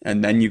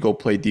 and then you go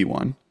play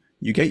D1.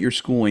 You get your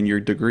schooling, your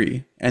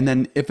degree, and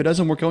then if it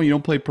doesn't work out, you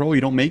don't play pro,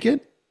 you don't make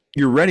it,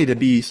 you're ready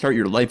to start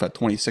your life at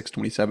 26,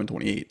 27,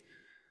 28.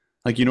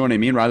 Like, you know what I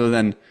mean? Rather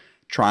than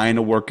trying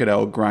to work it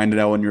out, grind it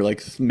out, and you're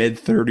like mid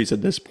 30s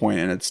at this point,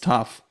 and it's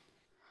tough.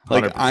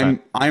 Like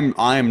 100%.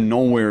 I'm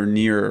nowhere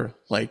near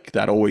like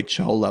that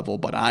OHL level,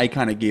 but I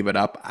kind of gave it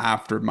up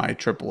after my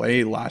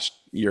AAA last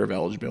year of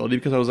eligibility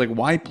because I was like,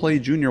 why play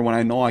junior when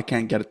I know I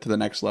can't get it to the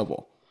next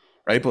level,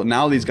 right? But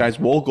now these guys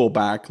will go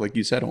back, like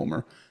you said,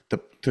 Homer,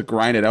 to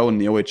grind it out in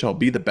the OHL,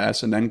 be the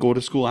best, and then go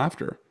to school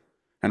after,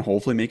 and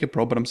hopefully make it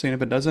pro. But I'm saying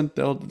if it doesn't,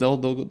 they'll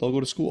go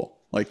to school.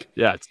 Like,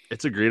 Yeah,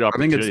 it's a great I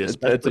think opportunity. it's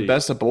the especially-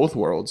 best of both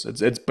worlds.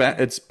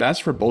 It's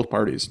best for both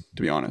parties,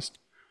 to be honest.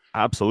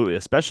 Absolutely,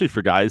 especially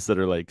for guys that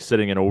are like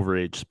sitting in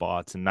overage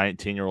spots and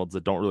 19-year-olds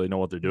that don't really know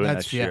what they're doing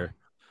That's- next yeah. year.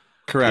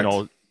 Correct.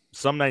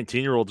 Some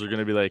 19-year-olds are going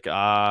to be like,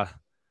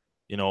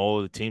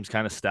 the team's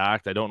kind of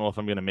stacked. I don't know if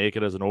I'm going to make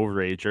it as an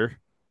overager.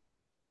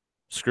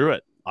 Screw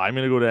it. I'm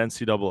going to go to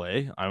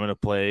NCAA. I'm going to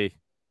play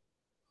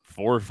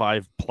 4 or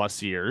 5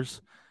 plus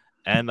years,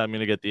 and I'm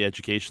going to get the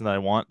education that I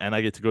want, and I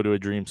get to go to a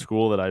dream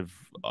school that I've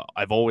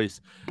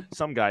always.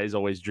 Some guys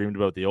always dreamed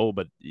about the O,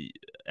 but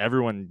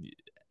everyone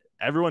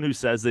who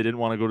says they didn't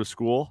want to go to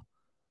school,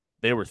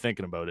 they were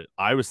thinking about it.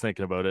 I was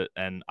thinking about it,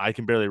 and I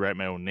can barely write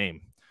my own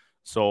name.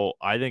 So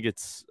I think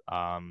it's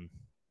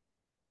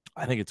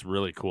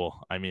really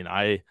cool. I mean,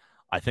 I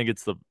think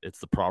it's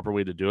the proper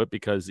way to do it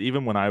because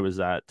even when I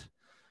was at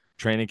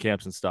training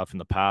camps and stuff in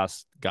the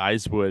past,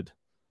 guys would,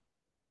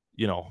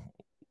 you'd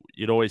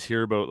always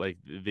hear about like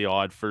the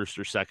odd first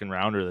or second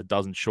rounder that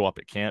doesn't show up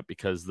at camp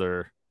because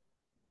they're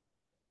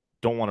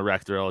don't want to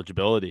wreck their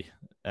eligibility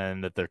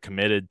and that they're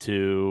committed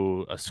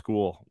to a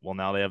school. Well,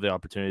 now they have the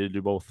opportunity to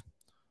do both.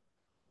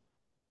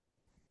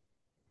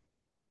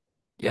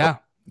 Yeah,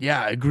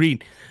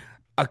 agreed.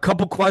 A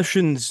couple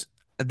questions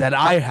that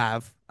I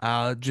have,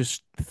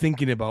 just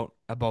thinking about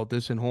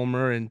this, and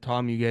Homer and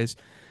Tom, you guys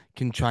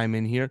can chime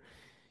in here.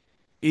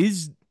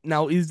 Is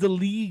the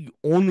league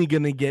only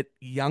gonna get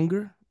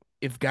younger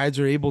if guys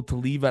are able to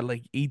leave at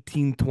like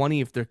 18,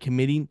 20 if they're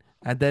committing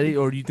at that age,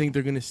 or do you think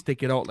they're gonna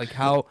stick it out? Like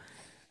how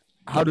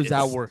does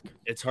that work?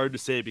 It's hard to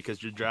say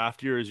because your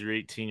draft year is your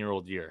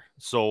 18-year-old year.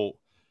 So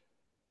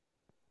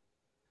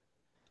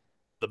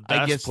the I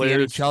best guess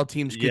players, the NHL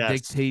teams could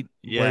dictate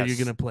where you're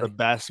gonna play. The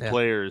best Yeah.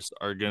 players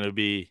are going to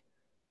be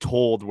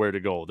told where to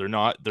go. They're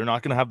not going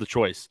to have the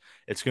choice.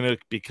 It's going to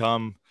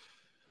become.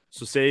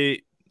 So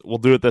say we'll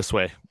do it this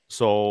way.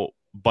 So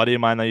buddy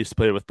of mine that used to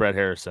play with Brett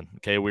Harrison.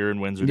 Okay, we were in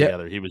Windsor Yep.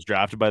 together. He was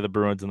drafted by the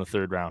Bruins in the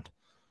 3rd round.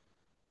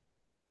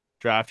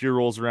 Draft year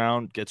rolls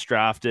around, gets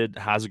drafted,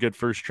 has a good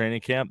first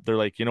training camp. They're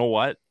like, you know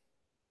what?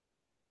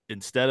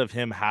 Instead of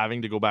him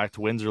having to go back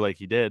to Windsor like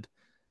he did,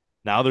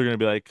 now they're going to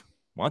be like,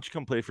 why don't you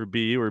come play for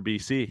BU or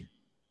BC?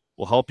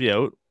 We'll help you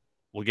out.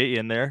 We'll get you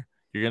in there.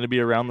 You're going to be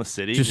around the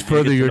city. Just You're gonna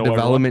further get to your know everyone.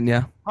 development,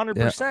 yeah.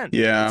 100%.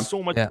 Yeah. It's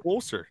so much Yeah.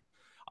 closer.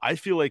 I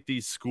feel like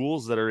these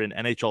schools that are in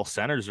NHL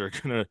centers are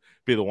going to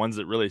be the ones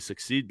that really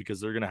succeed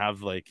because they're going to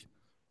have like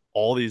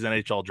all these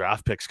NHL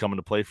draft picks coming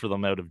to play for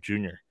them out of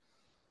junior.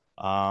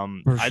 I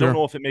sure. don't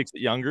know if it makes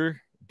it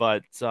younger,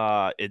 but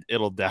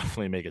it'll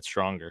definitely make it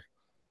stronger.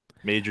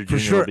 Major For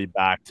junior sure. will be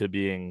back to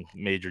being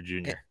major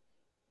junior.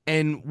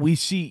 And we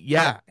see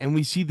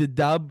the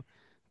Dub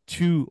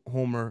too,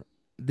 Homer.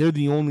 They're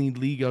the only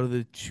league out of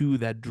the two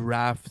that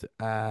draft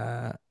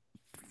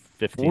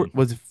 15.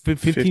 was it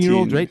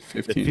 15-year-olds, right?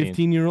 15.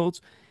 15-year-olds.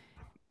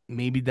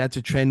 Maybe that's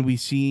a trend we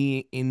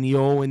see in the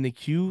O and the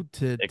Q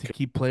to could-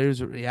 keep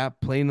players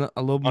playing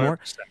a little more.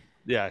 100%.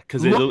 Yeah,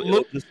 because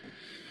Look-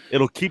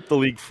 it'll keep the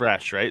league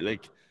fresh, right?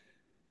 Like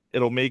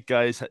it'll make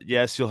guys.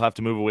 Yes, you'll have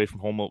to move away from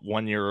home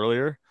 1 year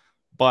earlier,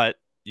 but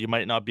you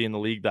might not be in the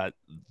league that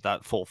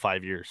full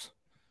 5 years,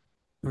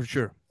 For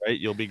sure. right?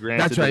 You'll be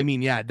granted. That's what I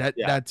mean. Yeah,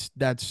 Yeah.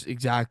 that's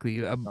exactly.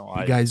 No,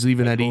 you guys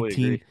leaving I at totally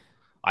 18. agree.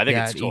 I think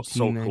Yeah, it's at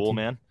so 18, cool, 19.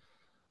 man.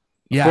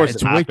 Yeah, Of course,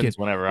 it's it happens wicked.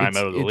 whenever I'm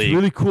out of the it's league.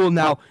 really cool.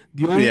 Now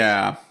the only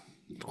Yeah,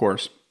 of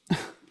course.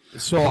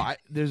 So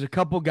there's a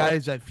couple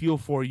guys I feel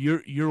for.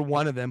 You're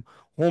one of them,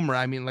 Homer.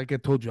 I mean, like I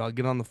told you, I'll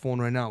get on the phone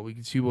right now. We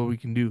can see what we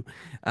can do.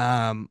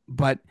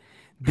 But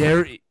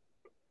there,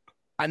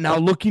 now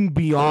looking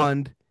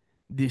beyond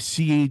the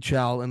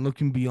CHL and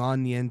looking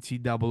beyond the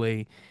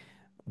NCAA,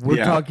 we're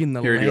Yeah, talking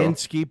the here you go.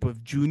 landscape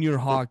of junior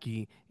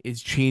hockey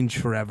is changed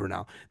forever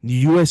now.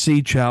 The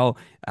USHL,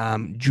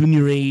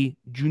 Junior A,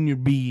 Junior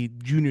B,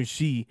 Junior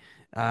C.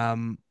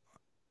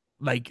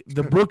 like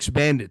the Brooks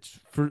Bandits,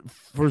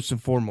 first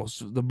and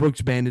foremost, the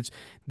Brooks Bandits,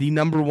 the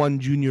number one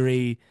junior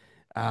A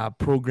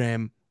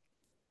program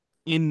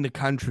in the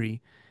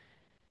country,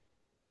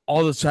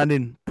 all of a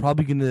sudden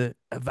probably going to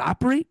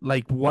evaporate.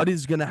 Like, what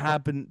is going to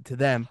happen to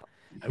them?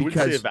 I wouldn't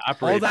say Because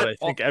all evaporate, that, but I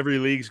think every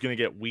league's going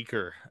to get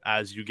weaker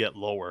as you get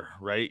lower,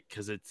 right?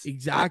 Because it's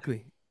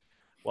exactly.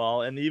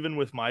 well, and even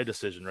with my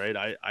decision,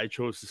 right? I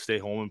chose to stay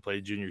home and play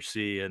junior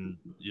C, and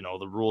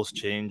the rules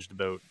changed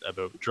about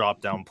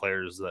drop down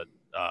players that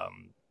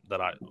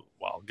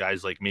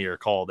guys like me are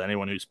called.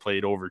 Anyone who's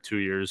played over 2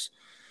 years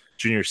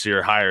junior C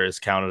or higher is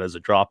counted as a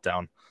drop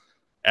down.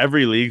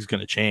 Every league's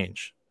going to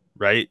change,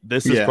 right?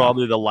 This is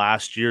probably the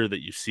last year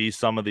that you see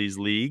some of these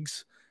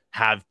leagues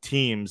have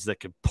teams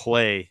that could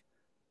play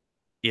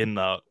in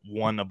the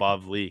one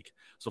above league.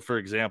 So, for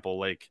example,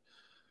 like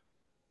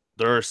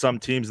there are some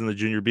teams in the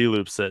junior B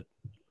loops that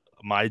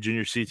my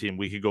junior C team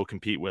we could go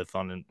compete with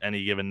on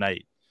any given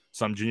night.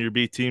 Some junior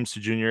B teams to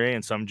junior A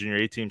and some junior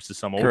A teams to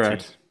some O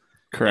teams.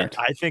 Correct.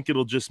 And I think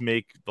it'll just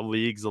make the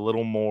leagues a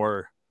little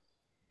more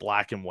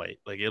black and white.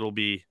 Like it'll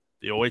be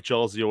the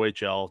OHL is the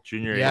OHL,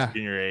 junior A is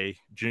junior A,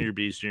 junior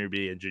B is junior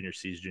B, and junior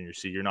C is junior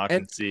C. You're not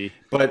going to see.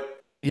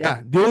 But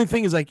yeah, the only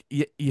thing is like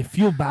you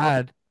feel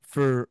bad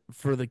for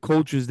the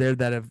coaches there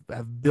that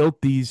have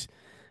built these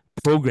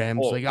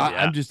programs.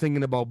 I'm just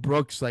thinking about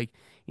Brooks, like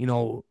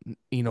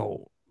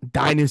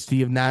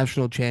dynasty of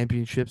national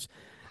championships.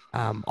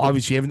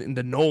 Obviously, everything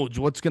the Noge.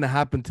 What's going to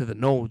happen to the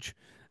Noge?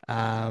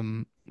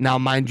 Now,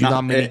 mind you,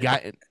 not many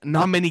guys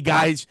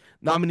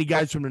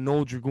from the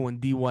Noge are going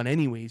D1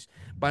 anyways.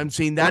 But I'm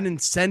saying that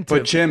incentive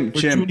but Jim,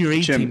 junior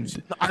A teams.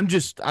 I'm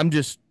just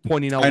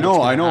pointing out. I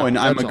know, and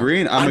I'm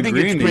agreeing. I'm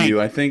agreeing to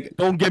you. I think.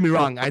 Don't get me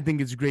wrong. I think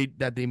it's great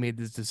that they made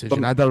this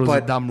decision. I thought it was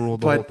a dumb rule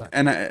the whole time.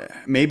 And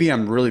maybe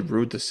I'm really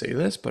rude to say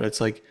this, but it's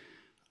like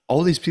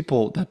all these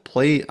people that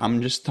play.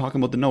 I'm just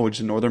talking about the Noge,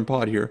 the Northern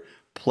Pod here.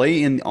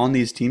 Play on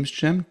these teams,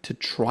 Jim, to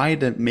try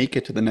to make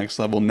it to the next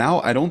level.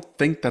 Now, I don't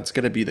think that's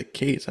going to be the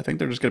case. I think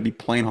they're just going to be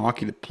playing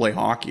hockey to play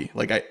hockey.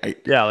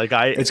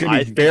 It's going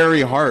to be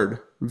very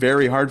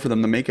hard for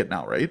them to make it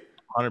now, right?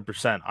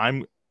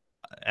 100%.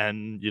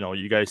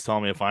 You guys tell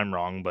me if I'm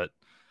wrong, but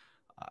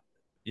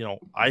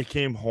I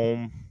came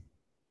home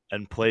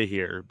and play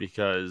here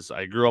because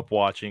I grew up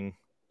watching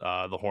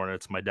the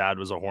Hornets. My dad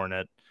was a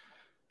Hornet.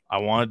 I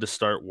wanted to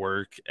start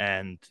work,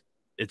 and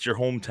it's your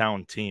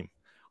hometown team.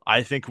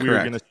 I think we were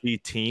going to see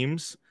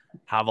teams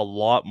have a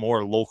lot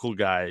more local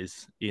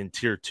guys in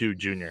Tier 2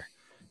 junior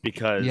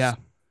because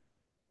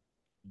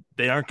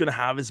they aren't going to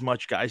have as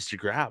much guys to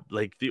grab.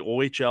 Like the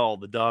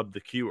OHL, the Dub, the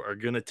Q are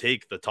going to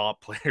take the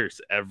top players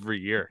every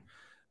year.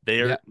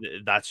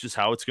 That's just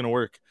how it's going to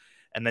work.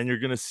 And then you're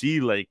going to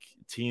see like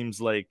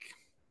teams like,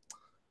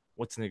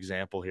 what's an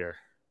example here?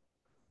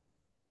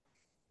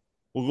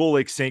 We'll go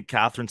like St.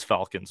 Catharines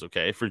Falcons,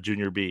 okay, for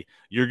junior B.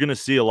 You're going to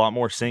see a lot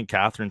more St.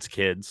 Catharines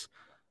kids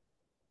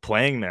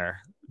playing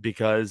there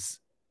because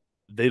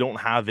they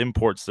don't have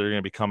imports that are going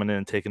to be coming in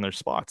and taking their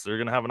spots. They're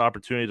going to have an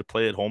opportunity to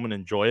play at home and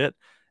enjoy it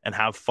and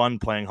have fun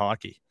playing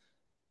hockey.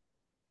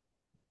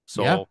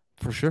 So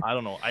for sure. I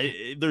don't know.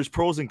 There's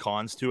pros and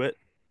cons to it.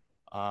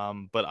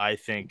 But I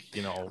think,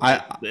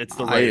 it's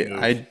the right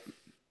move.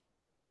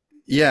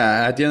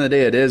 At the end of the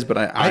day it is, but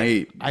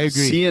I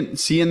agree.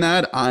 Seeing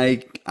that,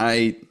 I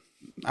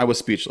was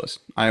speechless.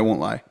 I won't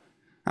lie.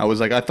 I was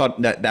like, I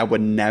thought that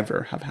would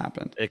never have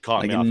happened. It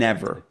caught me off.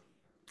 Never.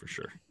 For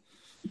sure.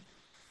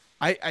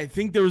 I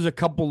think there was a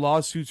couple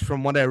lawsuits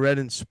from what I read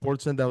in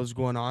Sportsnet that was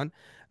going on.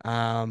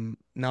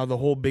 Now the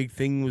whole big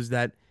thing was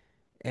that,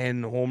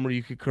 and Homer,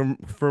 you could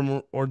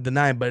confirm or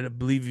deny, but I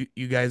believe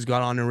you guys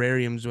got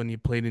honorariums when you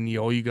played in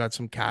EO. You got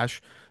some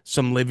cash,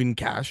 some living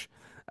cash,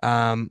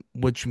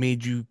 which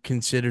made you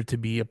considered to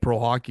be a pro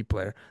hockey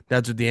player.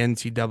 That's what the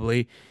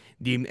NCAA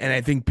deemed. And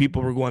I think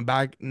people were going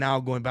back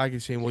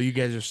and saying, well, you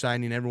guys are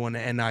signing everyone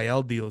to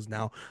NIL deals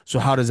now. So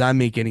how does that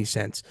make any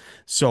sense?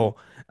 So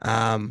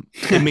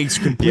it makes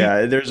complete.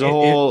 There's a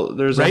whole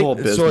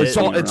business.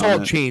 So it's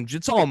all change.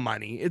 It's all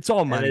money. It's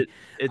all money.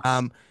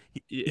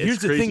 Here's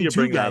the thing,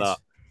 too, guys. That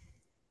up.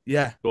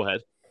 Yeah. Go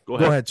ahead. Go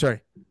ahead.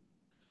 Sorry.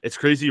 It's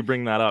crazy you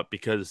bring that up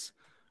because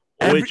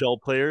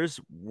OHL players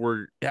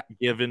were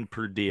given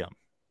per diem.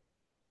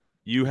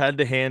 You had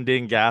to hand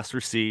in gas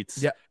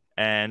receipts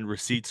and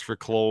receipts for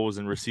clothes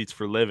and receipts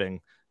for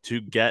living to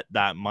get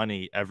that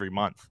money every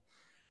month.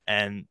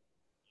 And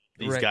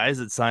these guys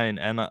that sign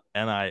NIL,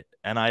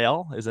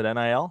 is it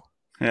NIL?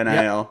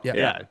 NIL.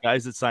 Yeah,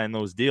 guys that sign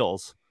those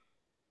deals,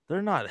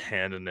 they're not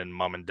handing in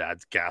mom and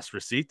dad's gas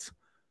receipts.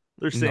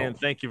 They're saying,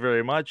 thank you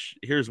very much.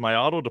 Here's my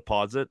auto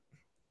deposit.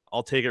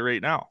 I'll take it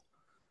right now.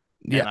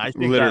 Yeah, and I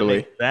think that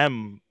makes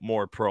them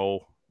more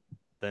pro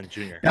than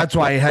junior. That's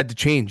why it had to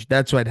change.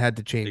 Exactly.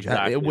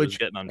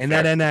 And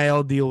that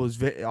NIL deal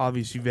was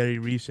obviously very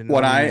recent.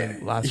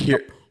 Last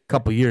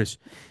couple years.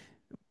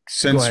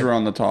 Since we're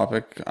on the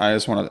topic, I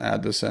just want to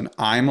add this in.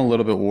 I'm a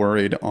little bit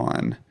worried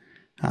on,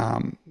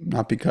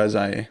 not because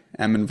I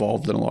am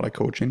involved in a lot of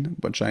coaching,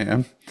 which I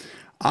am.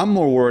 I'm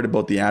more worried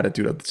about the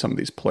attitude of some of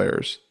these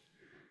players.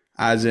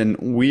 As in,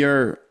 we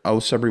are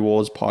Aus Sudbury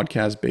Wolves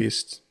podcast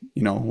based.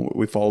 You know,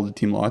 we follow the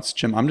team lots.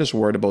 Jim, I'm just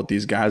worried about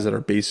these guys that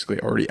are basically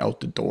already out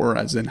the door,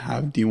 as in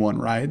have D1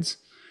 rides,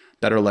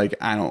 that are like,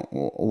 I don't,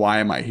 why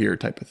am I here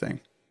type of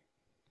thing.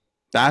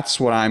 That's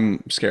what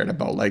I'm scared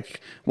about.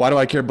 Like, why do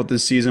I care about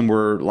this season?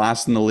 We're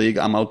last in the league.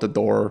 I'm out the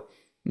door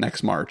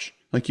next March.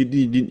 Like,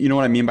 you know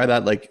what I mean by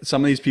that? Like,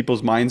 some of these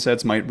people's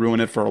mindsets might ruin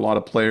it for a lot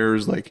of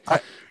players. Like,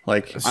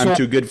 I'm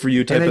too good for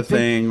you type of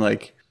thing.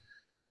 Like,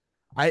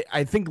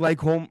 I think like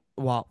home.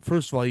 Well,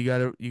 first of all, you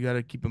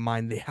gotta keep in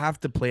mind they have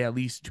to play at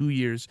least 2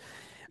 years,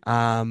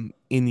 in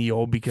the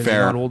O because they're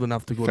fair, not old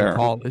enough to go to fair.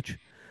 college.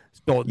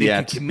 So they can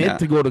Yet, commit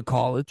to go to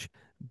college,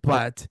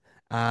 but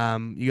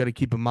you got to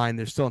keep in mind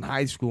they're still in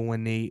high school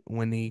when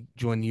they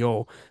join the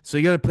O. So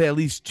you got to play at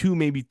least 2,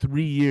 maybe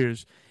 3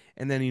 years,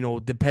 and then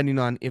depending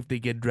on if they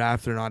get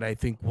drafted or not, I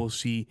think we'll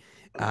see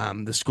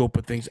the scope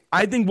of things.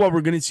 I think what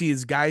we're gonna see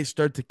is guys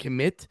start to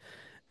commit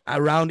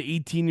around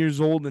 18 years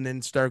old and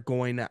then start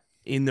going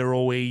in their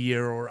OA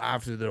year or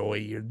after their OA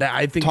year.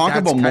 I think talk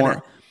that's about kind of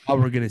more. how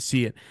we're gonna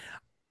see it.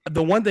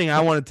 The one thing I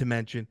wanted to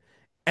mention,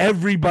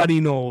 everybody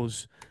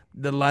knows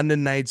the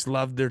London Knights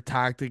love their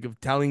tactic of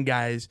telling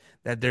guys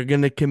that they're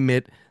going to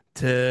commit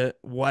to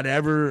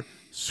whatever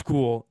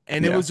school.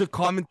 And it Yeah. was a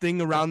common thing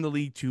around the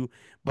league too,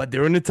 but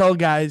they're going to tell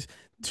guys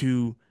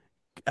to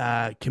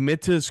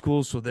commit to a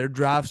school so their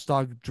draft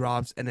stock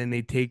drops and then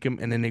they take them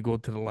and then they go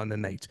to the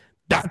London Knights.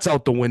 That's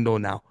out the window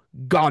now.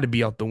 Got to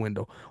be out the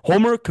window.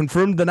 Homer,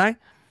 confirm, deny?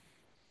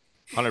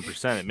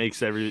 100%.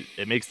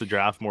 It makes the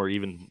draft more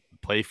even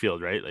play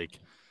field, right? Like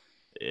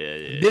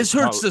This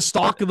hurts the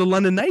stock of the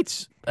London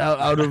Knights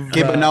out of.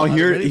 Okay, but now out of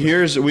anywhere.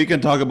 here's we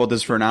can talk about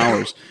this for an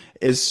hours.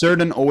 Is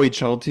certain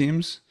OHL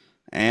teams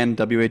and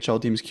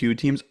WHL teams, Q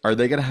teams, are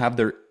they gonna have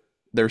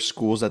their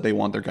schools that they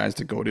want their guys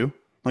to go to?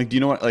 Like, do you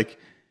know what? Like,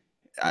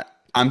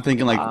 I'm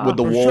thinking like would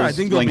the For sure. I Wolves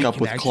think there'll link be up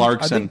with connections.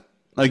 Clarkson?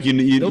 Like, you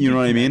there'll know be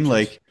what I mean? connections.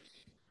 Like,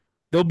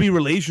 There'll be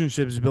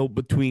relationships built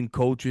between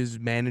coaches,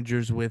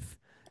 managers with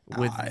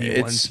D1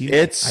 teams.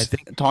 it's I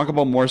think talk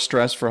about more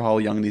stress for how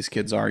young these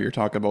kids are. You're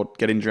talking about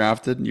getting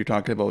drafted, and you're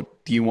talking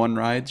about D1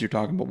 rides. You're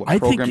talking about what I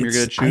think program you're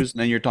going to it's- choose,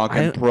 and then you're talking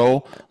I-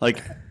 pro.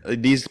 Like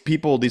these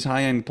people, these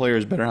high end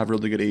players better have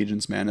really good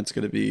agents, man. It's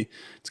gonna be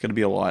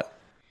a lot.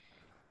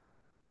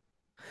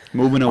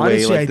 Moving away,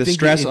 Honestly, I like the think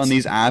stress it's- on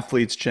these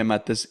athletes, Jim,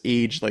 at this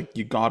age, like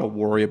you got to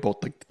worry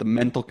about like the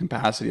mental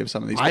capacity of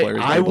some of these players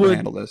to I be able to would-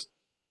 handle this.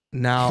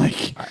 now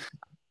Like,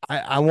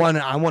 I want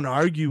to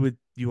argue with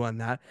you on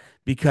that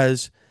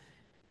because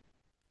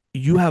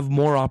you have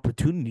more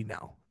opportunity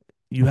now.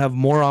 You have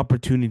more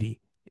opportunity.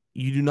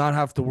 You do not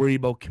have to worry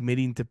about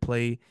committing to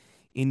play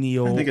in the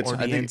O or the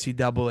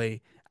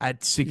NCAA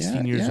at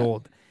 16 years yeah.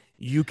 old.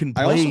 You can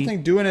play. I also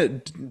think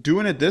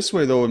doing it this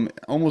way though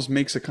almost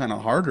makes it kind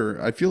of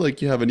harder. I feel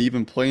like you have an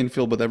even playing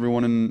field with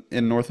everyone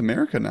in North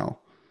America now.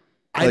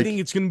 I think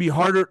it's going to be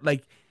harder.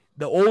 Like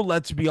the O,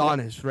 let's be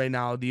honest, right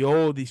now, the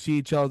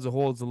CHL as a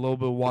whole is a little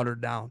bit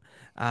watered down.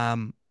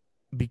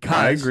 Because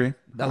I agree.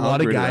 a I'll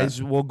lot of agree to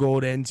guys will go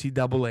to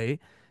NCAA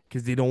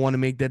because they don't want to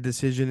make that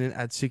decision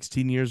at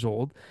 16 years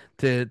old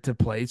to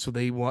play. So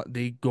they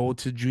go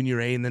to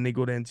junior A and then they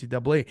go to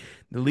NCAA.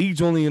 The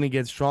league's only going to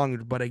get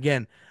stronger. But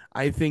again,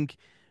 I think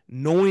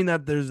knowing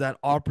that there's that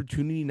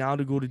opportunity now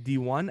to go to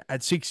D1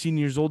 at 16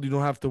 years old, you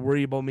don't have to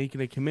worry about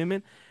making a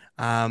commitment.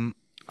 I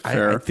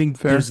think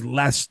fair. there's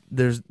less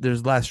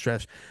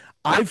stress.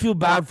 I feel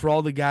bad for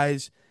all the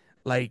guys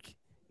like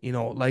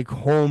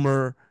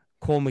Homer,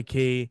 Cole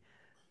McKay,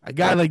 a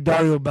guy like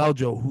Dario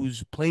Beljo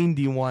who's playing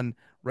D1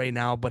 right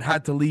now, but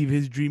had to leave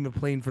his dream of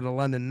playing for the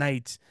London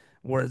Knights,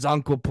 where his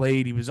uncle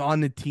played. He was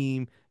on the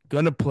team,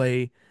 gonna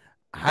play,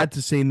 had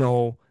to say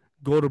no,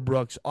 go to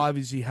Brooks.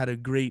 Obviously, had a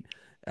great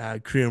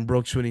career in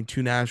Brooks, winning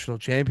 2 national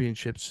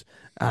championships.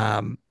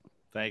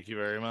 Thank you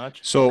very much.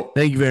 So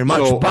Thank you very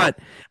much. So-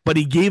 But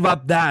he gave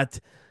up that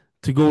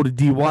to go to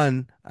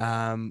D1.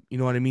 You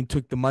know what I mean?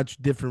 Took the much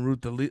different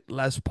route, the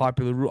less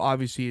popular route.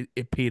 Obviously,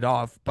 it paid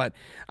off. But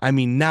I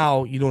mean,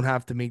 now you don't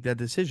have to make that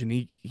decision.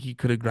 He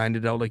could have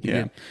grinded out like he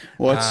yeah. did.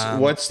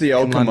 What's the in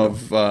outcome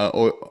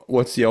London.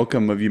 what's the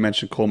outcome of, you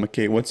mentioned Cole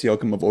McKay? What's the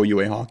outcome of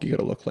OUA hockey going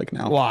to look like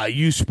now? Well,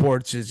 U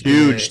Sports is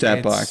Huge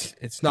step back.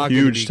 It's not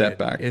Huge gonna be step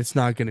good. back. It's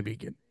not going to be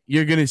good.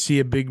 You're going to see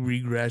a big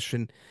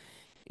regression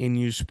in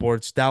U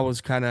Sports. That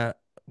was kind of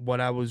what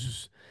that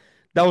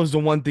was the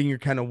one thing you're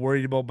kind of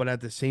worried about, but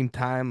at the same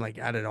time, like,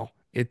 I don't know.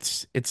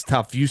 It's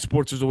tough. U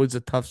Sports is always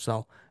a tough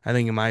sell, I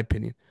think, in my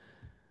opinion.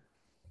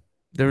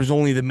 There was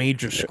only the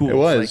major schools. It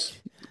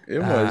was.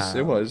 Like,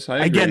 It was. I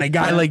again, agree. a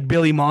guy like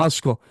Billy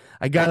Moskal.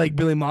 A guy like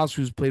Billy Moskal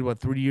who's played,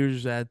 3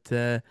 years at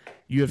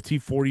U of T,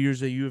 4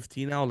 years at U of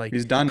T now. Like,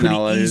 He's done could he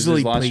now. His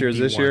easily last play year is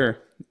this D1? year.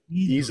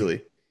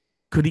 Easily.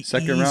 Could he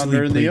Second easily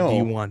rounder in play the O.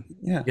 D1?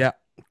 Yeah.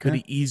 Could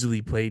he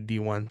easily play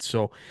D1?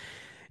 So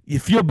you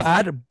feel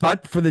bad,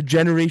 but for the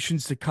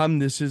generations to come,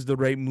 this is the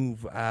right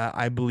move,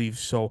 I believe.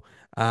 So,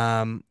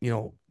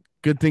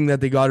 good thing that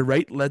they got it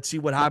right. Let's see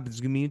what happens.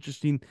 It's gonna be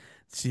interesting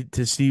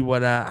to see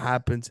what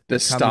happens. The coming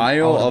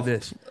style out of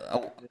this.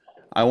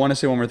 I want to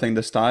say one more thing.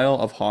 The style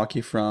of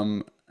hockey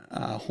from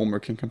Homer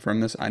can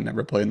confirm this. I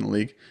never played in the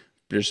league.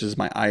 This is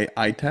my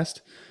eye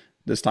test.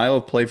 The style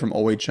of play from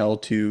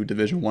OHL to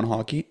Division One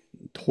hockey,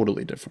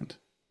 totally different.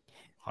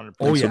 100%.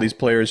 Oh, So yeah. these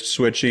players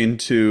switching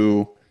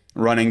to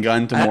running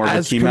gun to more of a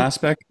As team com-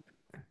 aspect.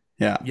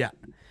 Yeah. Yeah.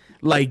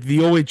 Like the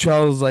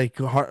OHL is like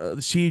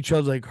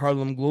CHL is like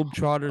Harlem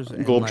Globetrotters,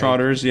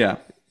 Globetrotters, yeah.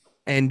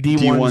 and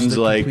D1's D1's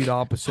the complete like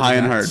opposite of high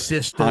and that. hard. High and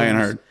Systems,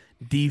 hard.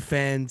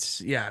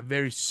 defense, yeah,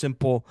 very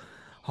simple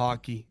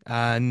hockey.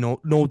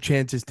 No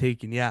chances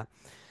taken. Yeah,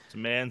 It's a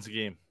man's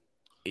game.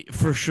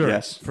 for sure,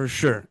 Yes. for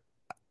sure.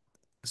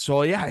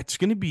 So yeah, it's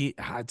gonna be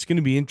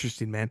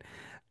interesting, man.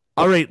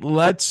 All right,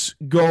 let's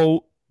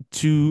go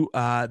to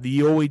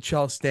the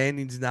OHL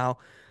standings now.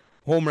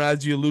 Homer,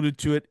 as you alluded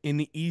to it, in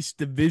the East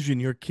Division,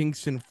 your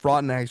Kingston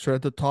Frontenacs are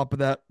at the top of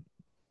that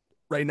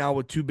right now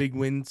with 2 big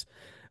wins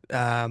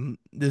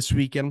this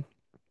weekend.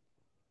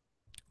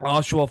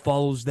 Oshawa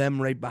follows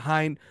them right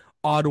behind.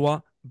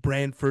 Ottawa,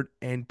 Brantford,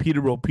 and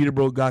Peterborough.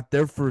 Peterborough got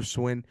their first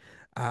win,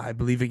 I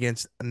believe,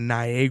 against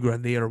Niagara.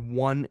 They are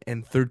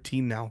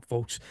 1-13 now,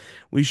 folks.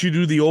 We should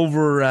do the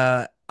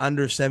over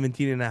under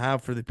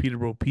 17.5 for the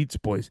Peterborough Pete's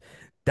boys.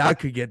 That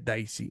could get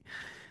dicey.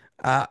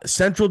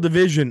 Central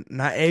Division,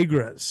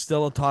 Niagara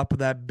still atop of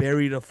that.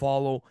 Barrie to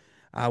follow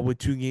with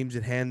 2 games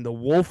at hand. The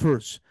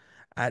Wolfers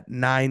at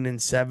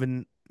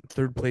 9-7,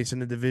 third place in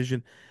the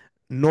division.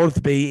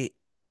 North Bay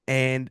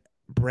and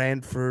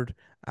Brantford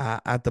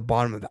at the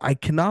bottom of it. I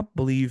cannot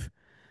believe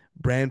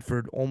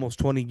Brantford, almost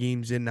 20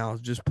 games in now, is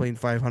just playing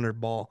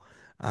 500 ball.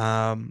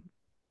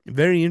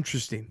 Very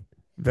interesting.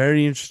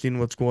 Very interesting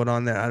what's going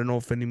on there. I don't know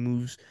if any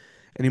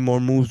more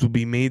moves will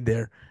be made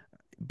there.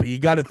 But you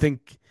got to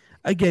think,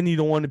 again, you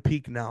don't want to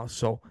peak now.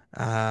 So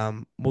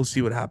we'll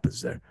see what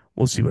happens there.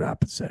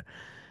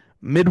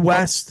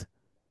 Midwest,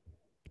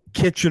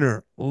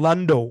 Kitchener,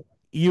 Lundo,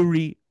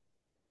 Erie,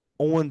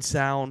 Owen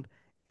Sound,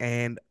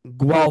 and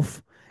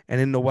Guelph.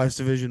 And in the West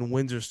Division,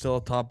 Windsor still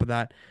atop of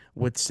that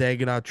with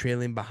Saginaw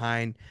trailing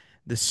behind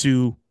the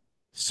Sioux,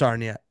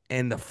 Sarnia,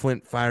 and the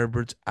Flint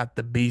Firebirds at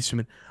the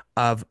basement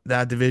of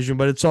that division.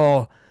 But it's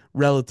all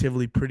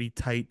relatively pretty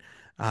tight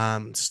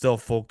still,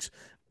 folks.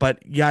 But,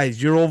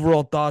 guys, your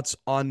overall thoughts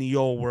on the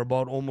O? We're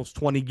about almost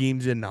 20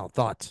 games in now.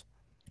 Thoughts?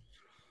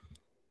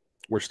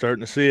 We're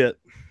starting to see it.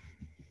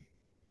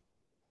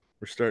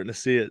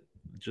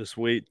 Just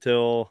wait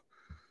till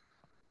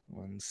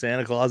when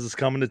Santa Claus is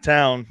coming to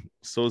town.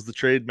 So is the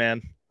trade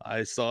man.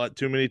 I saw it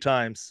too many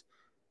times.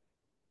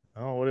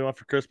 Oh, what do you want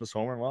for Christmas,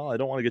 Homer? Well, I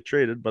don't want to get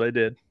traded, but I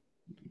did.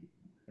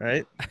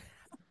 Right?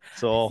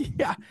 So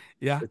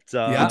Yeah. It's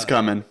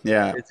coming.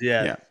 Yeah.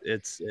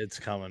 It's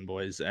coming,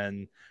 boys.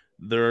 And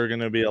there are going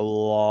to be a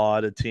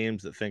lot of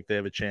teams that think they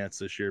have a chance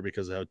this year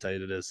because of how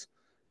tight it is.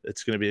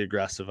 It's going to be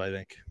aggressive, I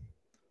think.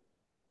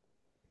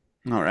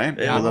 All right.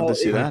 Yeah, I'd love to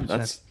see 100%.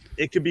 that.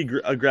 It could be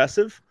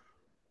aggressive,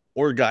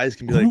 or guys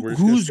can be like, we're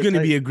just who's going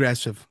to be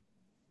aggressive?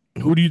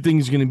 Who do you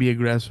think is going to be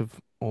aggressive,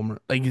 Homer?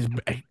 Like,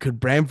 could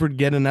Brantford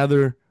get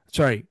another?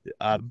 Sorry,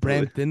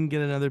 Brampton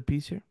get another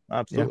piece here?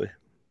 Absolutely. Yeah.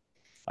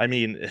 I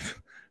mean,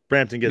 if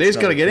Brampton gets, they just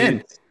got to get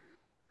in.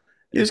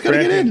 You just got to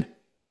get in.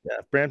 Yeah,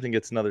 if Brampton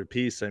gets another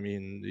piece, I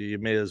mean, you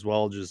may as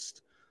well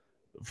just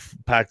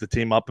pack the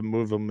team up and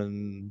move them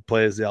and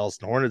play as the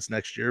Allison Hornets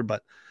next year.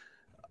 But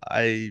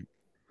it's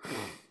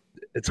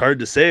hard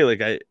to say.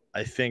 Like I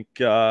think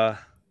we're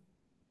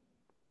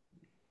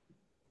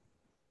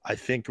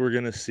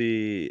gonna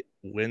see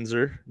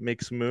Windsor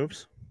make some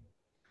moves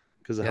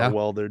because of how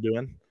well they're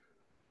doing.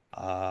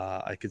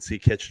 I could see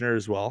Kitchener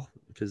as well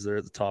because they're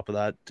at the top of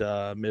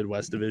that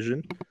Midwest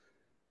division.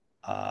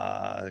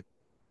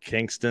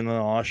 Kingston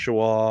and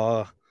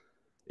Oshawa,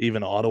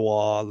 even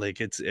Ottawa, like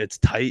it's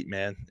tight,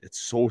 man. It's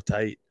so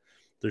tight.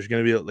 There's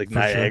gonna be like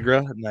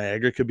Niagara. Sure.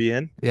 Niagara could be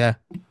in. Yeah.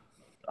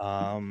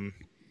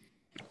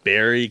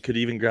 Barrie could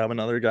even grab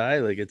another guy.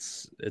 Like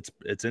it's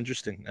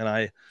interesting. And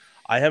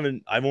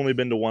I've only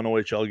been to one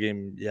OHL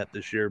game yet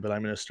this year, but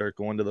I'm gonna start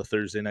going to the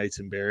Thursday nights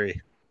in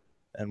Barrie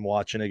and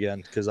watching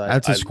again because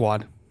that's a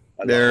squad.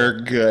 They're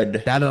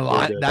good. That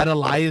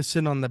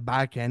Eliason on the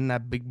back end,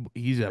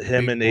 he's a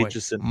him big and boy.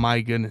 Aitchison.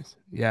 My goodness,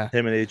 yeah.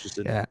 Him and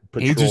Aitchison. Yeah,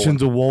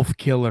 Aitchison's a wolf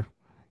killer.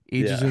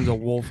 Aitchison's a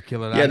wolf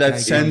killer. That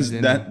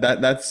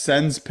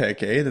Sens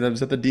pick, eh?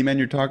 Is that the D-man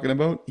you're talking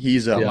about?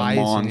 He's a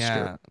monster.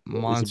 Yeah,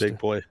 monster. He's a big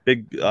boy.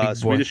 Big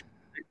Swedish.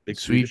 Big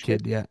sweet Swedish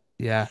kid.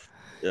 Yeah.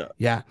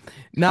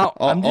 Now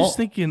I'm just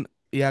thinking.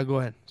 Yeah, go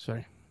ahead.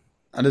 Sorry.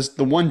 Just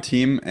the one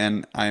team,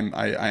 and I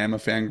am a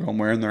fan. I'm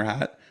wearing their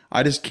hat.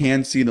 I just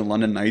can't see the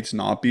London Knights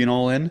not being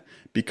all in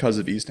because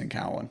of Easton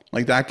Cowan.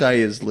 Like that guy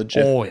is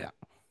legit. Oh yeah.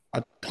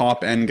 A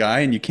top end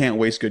guy, and you can't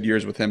waste good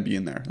years with him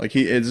being there. Like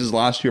it's his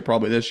last year,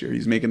 probably this year.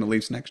 He's making the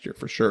Leafs next year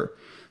for sure.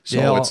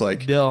 So it's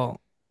like that'll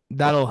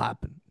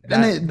happen.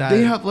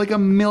 They have like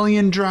 1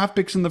 million draft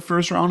picks in the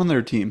first round on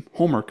their team.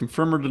 Homer,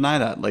 confirm or deny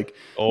that? Like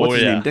what's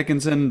his name?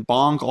 Dickinson,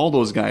 Bonk, all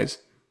those guys.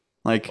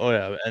 Like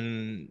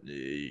and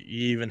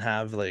you even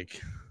have like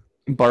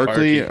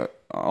Barkley. Barkley.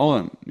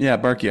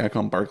 I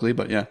call him Barkley,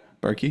 but yeah,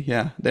 Barkley.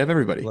 Yeah, they have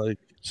everybody. Like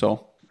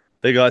so.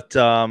 They got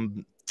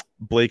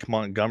Blake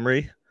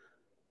Montgomery.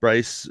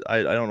 Bryce,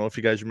 I don't know if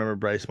you guys remember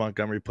Bryce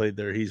Montgomery played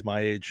there. He's my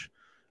age.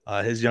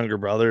 His younger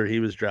brother, he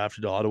was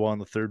drafted to Ottawa in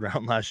the 3rd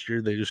round last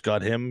year. They just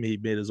got him. He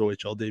made his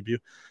OHL debut.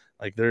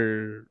 Like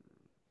they're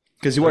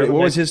Because what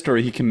was his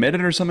story? He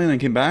committed or something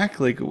and came back?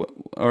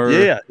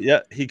 Yeah.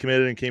 He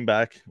committed and came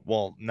back.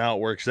 Well, now it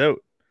works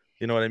out.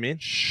 You know what I mean?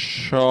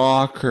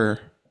 Shocker.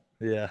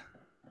 Yeah.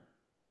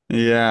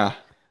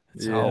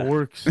 That's how it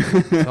works.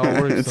 That's how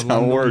it works. That's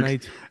how it works.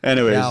 Knights.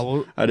 Anyways,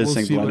 Yeah, I just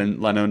think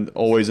Lennon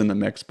always in the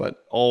mix,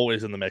 but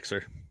always in the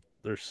mixer.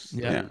 There's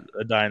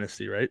a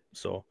dynasty, right?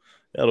 So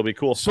that'll be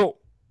cool. So,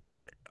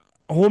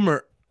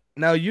 Homer,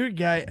 now you're a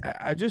guy.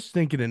 I just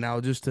thinking it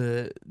now, just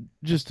to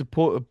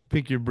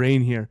pick your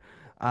brain here,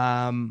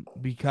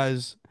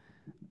 because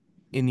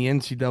in the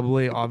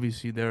NCAA,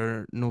 obviously there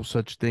are no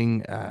such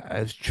thing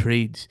as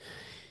trades.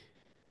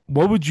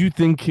 What would you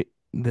think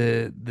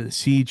the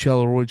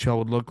CHL or OHL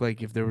would look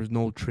like if there was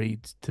no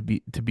trades to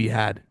be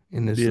had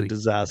in this It'd be league? a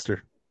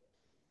disaster.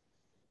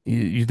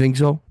 You think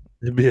so?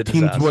 It'd be a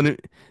disaster.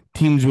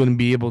 Teams wouldn't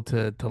be able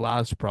to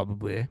last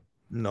probably. Eh?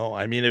 No,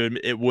 I mean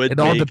it would. It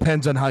all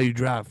depends on how you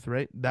draft,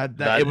 right? That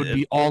it would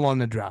be all on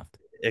the draft.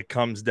 It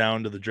comes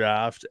down to the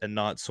draft and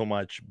not so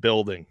much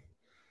building,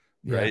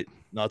 right?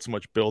 Not so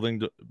much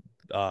building to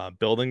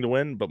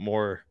win, but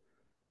more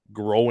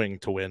growing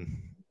to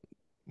win.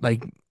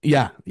 Right?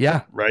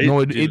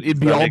 No, it'd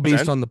be all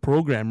based on the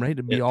program, right?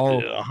 It'd be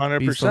all 100%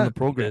 based on the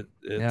program.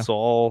 It's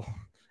all,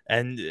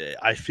 and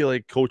I feel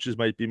like coaches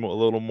might be a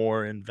little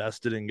more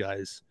invested in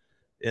guys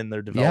in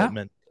their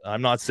development.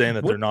 I'm not saying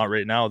that they're not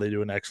right now. They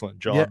do an excellent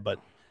job, but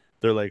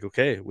they're like,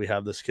 okay, we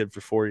have this kid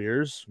for 4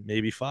 years,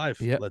 maybe 5.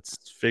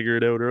 Let's figure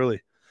it out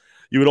early.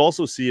 You would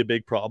also see a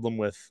big problem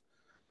with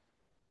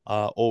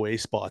OA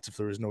spots if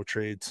there was no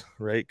trades,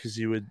 right? Because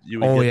you would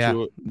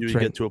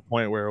get to a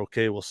point where,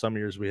 okay, well, some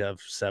years we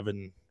have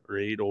 7 or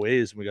 8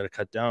 OAs and we got to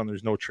cut down.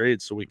 There's no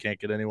trades, so we can't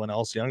get anyone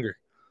else younger.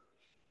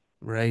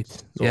 Right.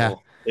 So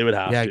they would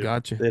have to.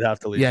 Gotcha. They'd have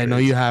to leave. Yeah, no,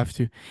 you have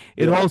to.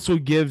 It also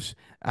gives,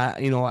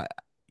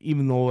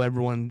 even though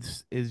everyone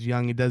is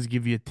young, it does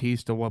give you a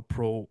taste of what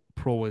pro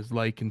is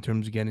like in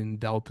terms of getting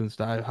dealt and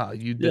stuff. How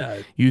you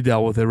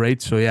dealt with it,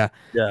 right? So it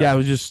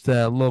was just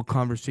a little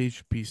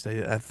conversation piece.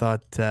 I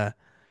thought that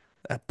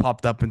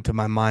popped up into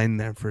my mind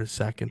there for a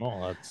second.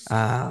 Oh,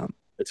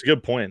 it's a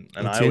good point,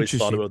 and I always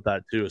thought about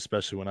that too,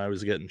 especially when I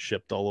was getting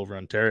shipped all over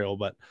Ontario.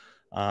 But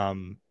I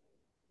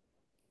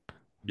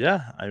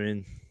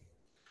mean,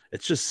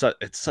 it's just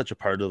it's such a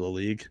part of the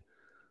league.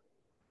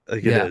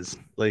 Like it is.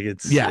 Like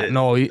it's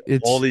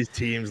all these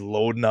teams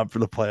loading up for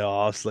the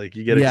playoffs. Like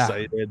you get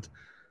excited.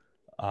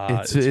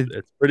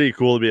 It's pretty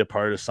cool to be a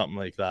part of something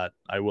like that.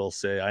 I will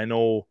say. I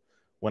know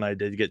when I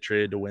did get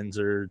traded to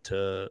Windsor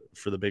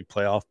for the big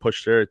playoff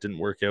push there, it didn't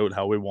work out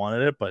how we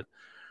wanted it. But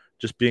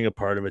just being a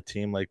part of a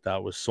team like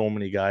that with so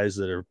many guys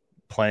that are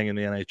playing in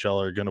the NHL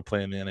or going to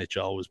play in the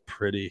NHL was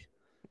pretty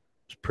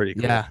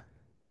cool.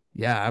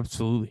 Yeah,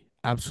 absolutely.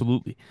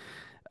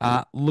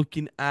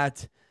 Looking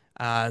at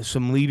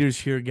some leaders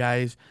here,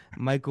 guys.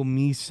 Michael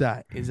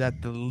Misa is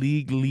at the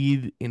league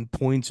lead in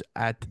points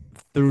at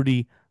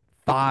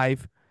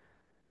 35.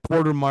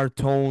 Porter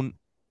Martone,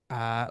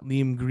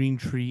 Liam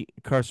Greentree,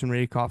 Carson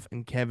Rakoff,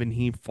 and Kevin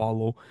Heap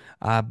follow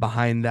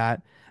behind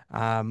that.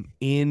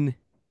 In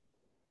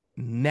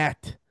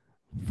net,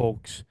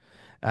 folks,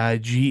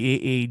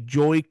 GAA,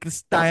 Joey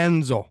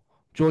Costanzo,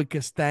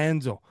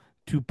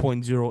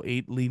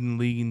 2.08, leading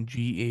league in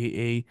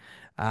GAA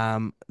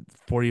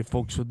for you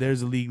folks. So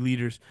there's the league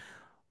leaders.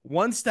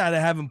 One stat I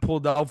haven't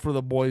pulled out for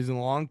the boys in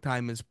a long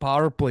time is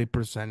power play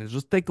percentage.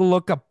 Let's take a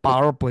look at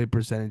power play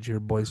percentage here,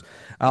 boys.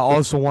 I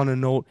also want to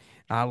note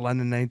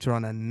London Knights are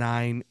on a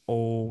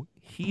 9-0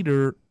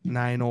 heater.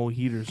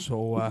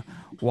 So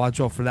watch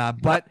out for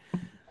that. But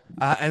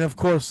and of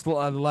course, the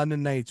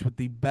London Knights with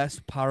the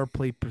best power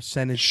play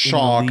percentage in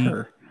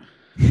the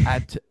league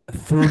at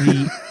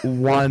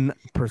 31%.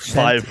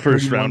 5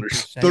 first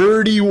rounders.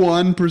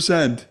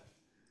 31%.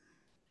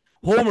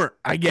 Homer,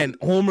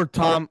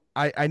 Tom,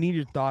 I need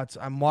your thoughts.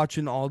 I'm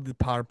watching all the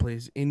power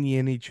plays in the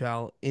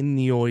NHL, in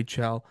the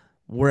OHL,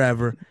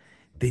 wherever.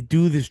 They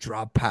do this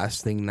drop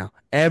pass thing now.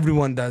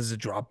 Everyone does the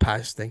drop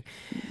pass thing.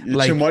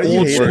 Like why do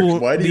you hate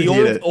it? Why do you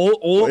hate it?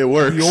 It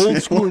works. The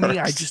old school me,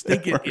 I just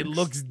think it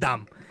looks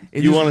dumb.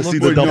 You want to see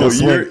the double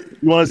swing?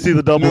 You want to see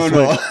the double swing?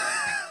 No.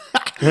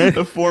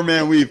 The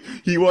 4-man weave.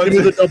 He wants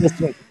the double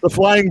swing. The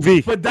flying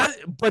V.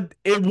 But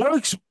it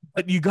works.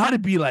 But you gotta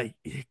be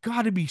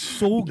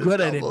so good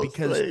at it,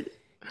 because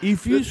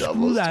if you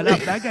screw that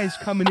up, that guy's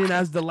coming in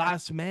as the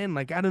last man.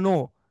 Like, I don't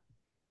know.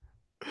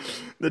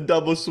 The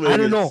double swing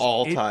is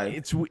all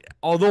time.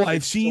 Although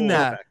I've seen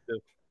that.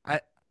 I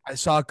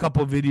saw a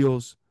couple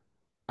videos.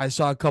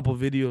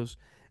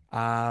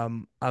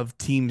 Of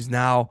teams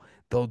now.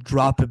 They'll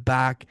drop it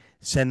back,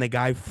 send the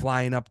guy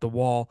flying up the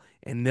wall,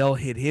 and they'll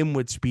hit him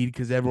with speed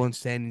because everyone's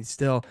standing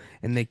still,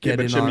 and they Yeah, get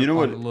but in Jim, on, you know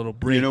on what? a little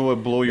break. You know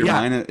what blow your Yeah.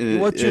 mind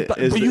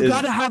But you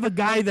got to have a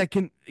guy that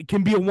can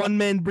be a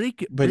one-man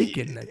break but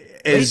in.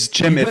 is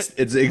Jim? You got-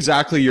 It's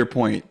exactly your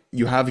point.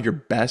 You have your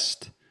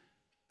best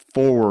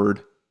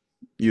forward,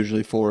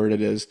 usually forward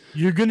it is,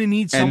 You're gonna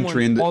need someone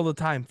entering the all the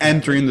time. for that.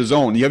 entering the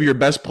zone. You have your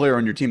best player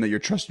on your team that you're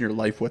trusting your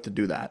life with to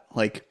do that.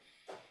 Like,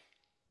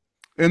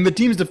 and the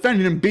team's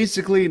defending him.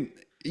 Basically,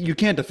 you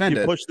can't defend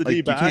You it. push the Like, D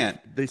you back.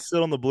 can't. They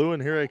sit on the blue,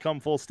 and here I come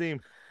full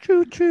steam.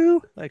 Choo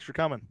choo. Thanks for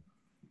coming.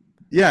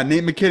 Yeah,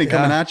 Nate McKinnon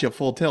coming Yeah. at you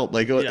full tilt.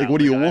 Like, Yeah, what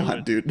do you like, I want,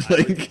 would- dude? I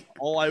would- Like,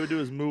 all I would do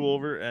is move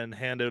over and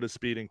hand out a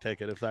speeding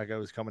ticket if that guy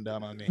was coming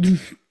down on me.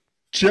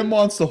 Jim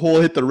wants the whole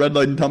hit the red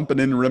line, dumping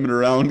in, rimming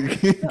around.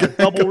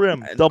 Double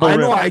rim. Double I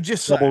rim. know.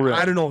 Double rim.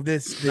 I don't know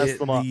this. Mess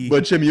them up.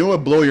 But Jim, you know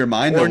what blow your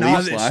mind? Or The now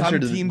Leafs that last some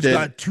year teams did.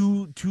 got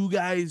two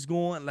guys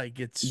going, like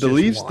it's The just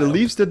Leafs, wild. the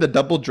Leafs did the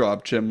double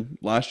drop, Jim,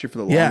 last year for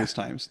the Yeah. longest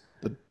times.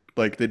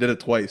 Like they did it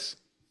twice.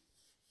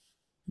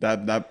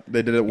 That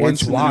they did it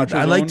once It's in the wild.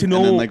 neutral I'd like to zone, know.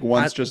 and then like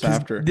once just 'cause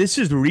after. This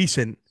is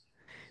recent.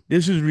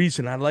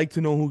 I'd like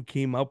to know who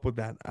came up with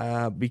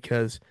that,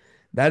 because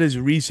that is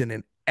recent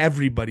and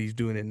everybody's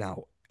doing it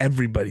now.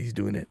 Everybody's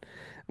doing it,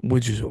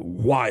 which is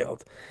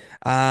wild.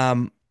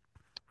 On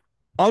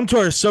to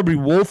our Sudbury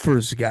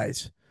Wolfers,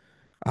 guys.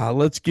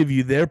 Let's give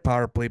you their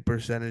power play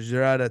percentage.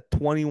 They're at a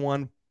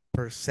 21%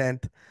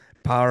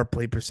 power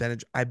play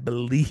percentage. I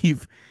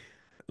believe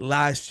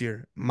last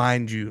year,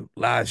 mind you,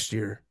 last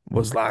year.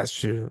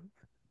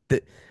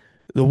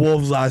 The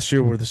Wolves last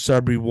year were the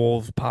Sudbury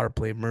Wolves power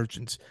play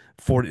merchants.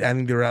 I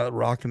think they're out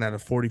rocking at a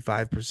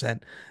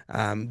 45%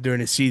 during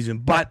the season.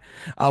 But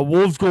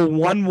Wolves go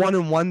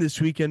 1-1-1 this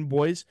weekend,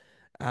 boys.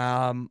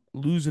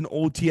 Lose an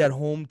OT at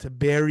home to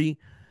Barrie,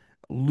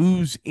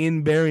 lose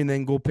in Barrie, and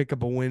then go pick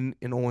up a win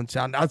in Owen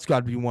Sound. That's got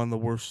to be one of the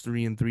worst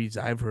 3-3s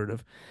I've heard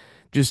of.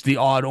 Just the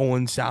odd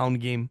Owen Sound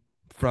game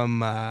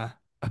from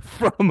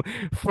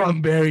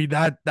from Barrie.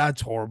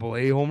 That's horrible,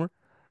 eh, Homer?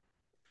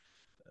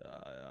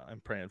 I'm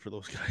praying for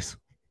those guys.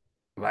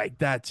 Like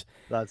that's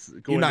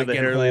going not to the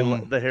getting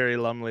home. Harry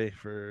Lumley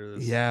for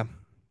this. Yeah.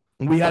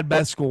 We had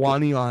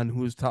Bescawani on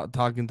who was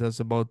talking to us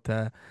about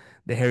the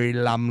Harry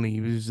Lumley.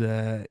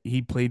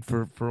 He played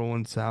for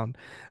Owen Sound.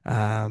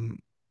 And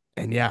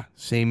yeah,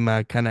 same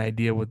kind of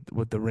idea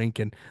with the rink,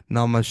 and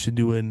not much to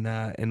do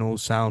in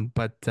Old Sound.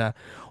 But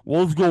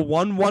Wolves go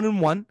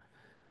 1-1-1.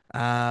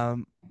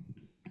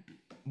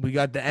 We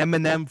got the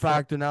M&M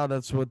factor now.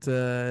 That's what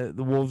the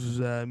Wolves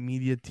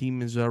media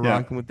team is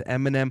rocking with, the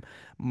M&M,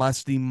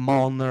 Musty,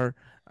 Malner.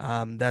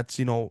 That's,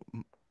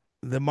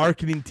 the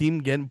marketing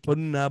team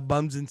putting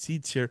bums in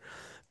seats here.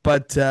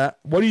 But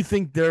what do you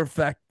think their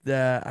effect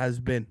has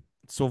been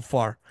so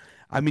far?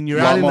 I mean, you're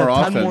adding a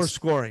ton more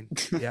scoring.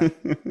 Yeah.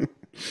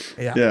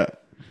 Yeah.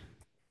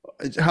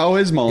 How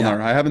is Molnar?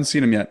 Yeah. I haven't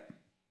seen him yet.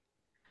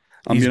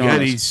 He's being good.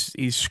 honest.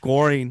 He's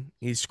scoring.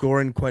 He's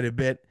scoring quite a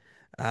bit.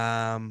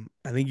 I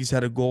think he's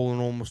had a goal in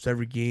almost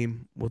every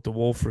game with the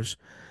Wolfers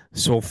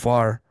so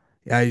far.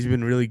 Yeah, he's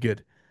been really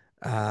good.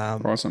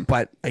 Awesome.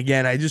 But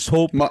again, I just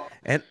hope,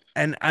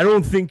 and I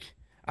don't think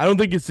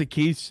it's the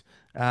case.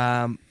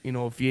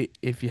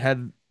 If you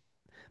had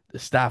the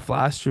staff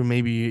last year,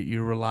 maybe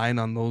you're relying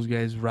on those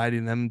guys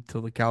riding them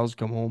till the cows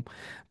come home.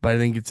 But I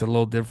think it's a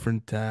little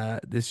different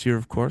this year,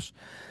 of course.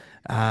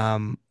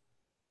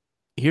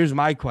 Here's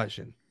my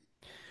question: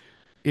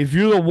 if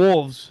you're the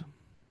Wolves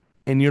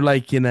and you're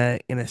like in a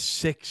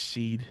 6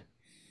 seed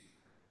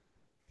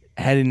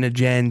heading to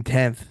Jan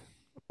 10th,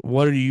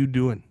 what are you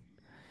doing?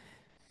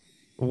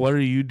 What are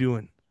you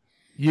doing?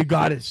 You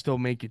got to still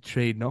make a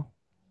trade, no?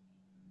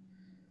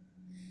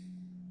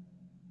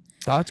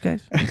 Thoughts,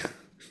 guys?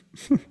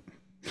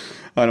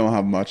 I don't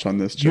have much on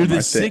this. You're Jim.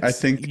 the sixth. I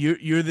think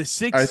you're the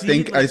sixth. I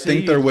think seed, I let's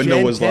think say their it's window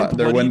Jan was 10th,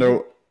 their what do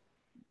you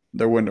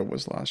do? window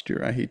was last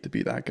year. I hate to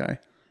be that guy.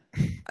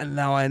 And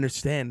now I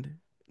understand,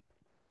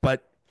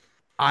 but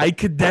I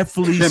could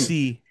definitely Jim,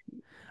 see.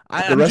 The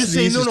I'm rest just of the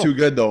saying, East is no, too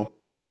good though.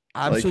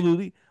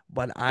 absolutely.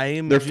 But I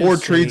am. They're just 4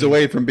 trades saying-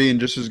 away from being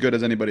just as good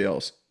as anybody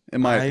else,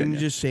 in my I'm opinion.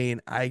 just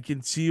saying I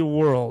can see a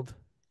world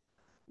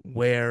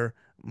where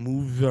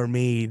moves are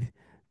made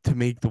to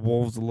make the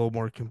Wolves a little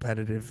more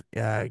competitive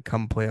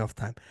come playoff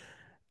time.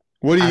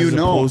 What do you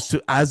know?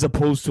 As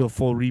opposed to a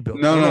full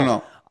rebuild.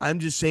 No. I'm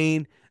just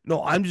saying.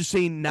 No, I'm just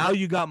saying. Now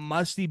you got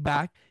Musty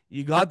back.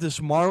 You got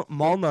this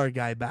Molnar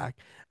guy back.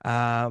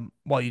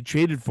 Well, you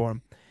traded for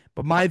him.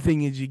 But my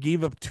thing is, you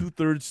gave up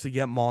 2/3 to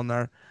get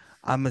Molnar.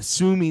 I'm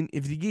assuming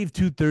if you gave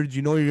 2/3,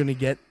 you're going to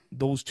get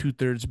those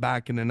 2/3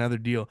 back in another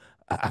deal,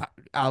 a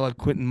la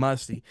Quentin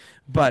Musty.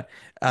 But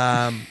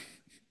I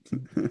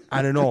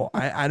don't know.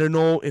 I don't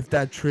know if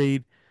that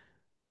trade.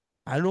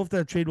 I don't know if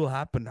that trade will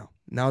happen now.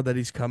 Now that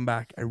he's come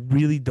back, I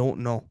really don't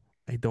know.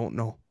 I don't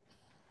know.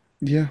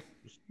 Yeah,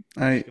 Just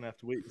gonna have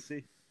to wait and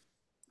see.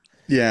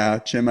 yeah,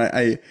 Jim.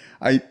 I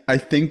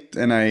think,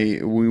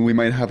 and we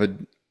might have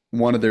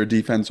one of their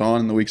defense on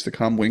in the weeks to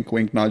come. Wink,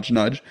 wink, nudge,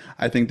 nudge.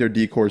 I think their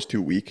decor is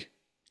too weak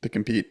to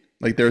compete.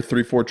 Like they're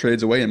 3-4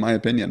 trades away, in my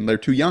opinion. They're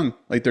too young.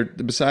 Like they're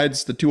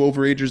besides the two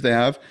overagers they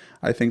have,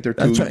 I think they're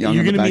too That's right. young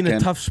You're on the gonna be in back a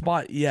end. tough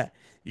spot. Yeah,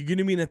 you're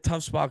gonna be in a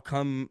tough spot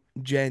come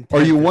Jan 10th.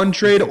 Are you one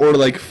trade or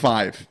like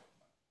 5?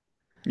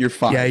 You're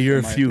 5. Yeah, you're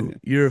in a my few. opinion.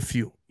 You're a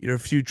few. You're a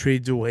few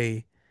trades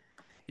away.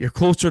 You're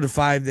closer to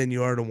 5 than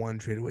you are to 1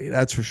 trade away.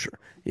 That's for sure.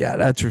 Yeah,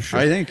 that's for sure.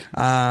 I think.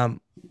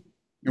 Um,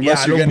 Unless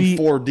yeah, you're it'll getting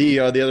be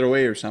 4D the other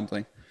way or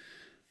something.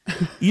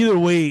 either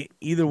way.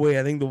 Either way,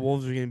 I think the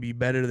Wolves are gonna be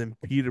better than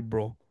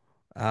Peterborough.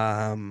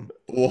 Well,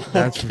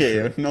 That's for okay,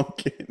 sure. no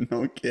kidding,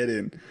 no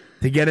kidding.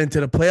 To get into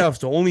the playoffs,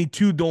 so only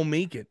 2 don't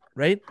make it.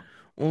 Right?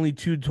 Only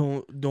 2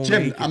 don't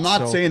Jim, make it. I'm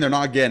not so saying they're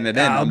not getting it in.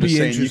 that'll I'm just be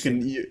saying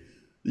interesting.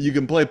 you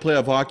can play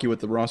playoff hockey with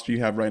the roster you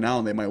have right now,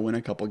 and they might win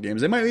a couple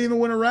games. They might even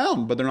win a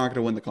round, but they're not going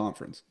to win the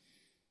conference.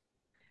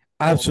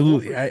 Well, the Wolves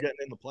Absolutely. are getting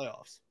in the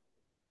playoffs.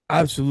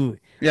 Absolutely.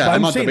 Yeah, But I'm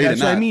I'm not saying debating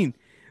that's what I that. mean.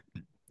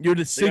 You're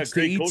the They got 6 to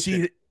great 8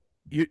 coaching.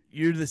 seed.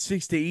 You're the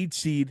 6 to 8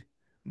 seed,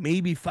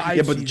 maybe 5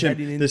 Yeah, but seed Jim,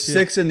 heading the into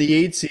 6 and the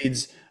 8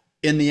 seeds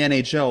in the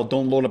NHL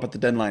don't load up at the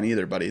deadline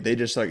either, buddy. They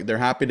just like they're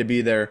happy to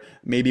be there,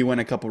 maybe win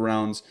a couple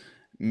rounds,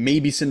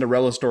 maybe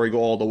Cinderella story go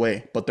all the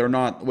way, but they're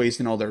not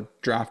wasting all their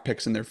draft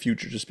picks in their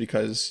future just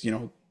because,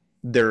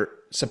 they're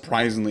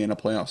surprisingly in a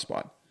playoff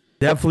spot.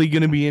 Definitely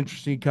going to be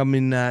interesting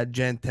coming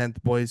Jan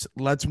 10th, boys.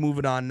 Let's move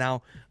it on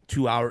now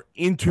to our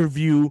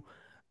interview.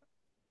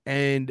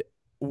 And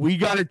we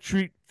got a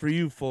treat for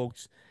you,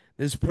 folks.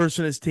 This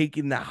person has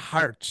taken the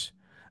hearts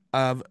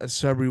of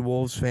Sudbury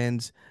Wolves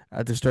fans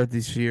to start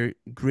this year.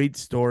 Great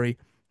story.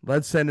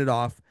 Let's send it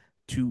off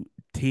to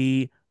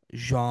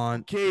Tayjon.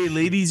 Okay,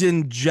 ladies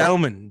and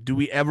gentlemen, do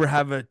we ever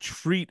have a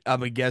treat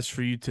of a guest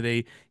for you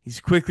today? He's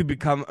quickly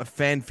become a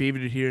fan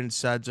favorite here in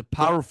Suds, a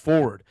power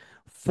forward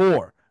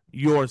for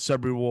your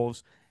Sudbury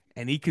Wolves,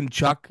 and he can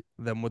chuck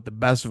them with the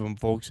best of them,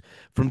 folks.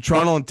 From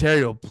Toronto,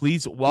 Ontario,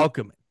 please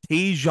welcome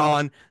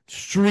Tayjon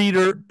Street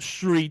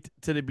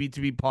to the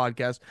B2B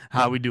podcast.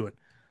 How we doing?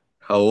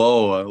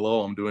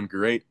 Hello. I'm doing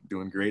great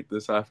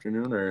this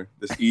afternoon or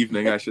this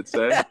evening, I should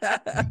say.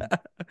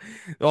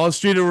 All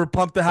Streeter, we're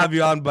pumped to have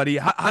you on, buddy.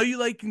 How you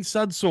liking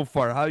Suds so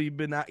far? How you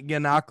been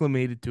getting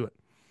acclimated to it?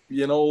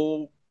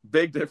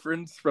 Big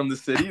difference from the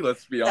city,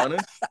 let's be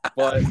honest.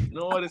 But you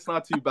know what? It's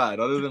not too bad.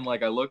 Other than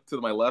like I look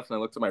to my left and I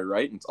look to my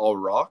right and it's all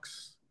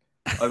rocks.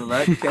 Other than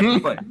that, can't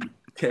complain.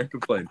 Can't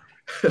complain.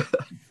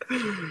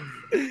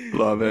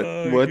 Love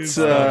it.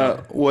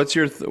 What's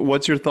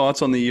your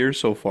thoughts on the year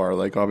so far?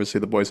 Like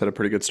obviously the boys had a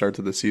pretty good start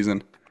to the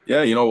season.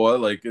 Yeah, you know what?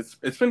 Like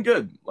it's been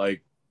good.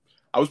 Like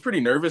I was pretty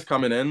nervous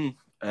coming in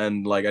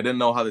and like I didn't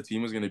know how the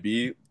team was gonna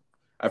be.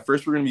 At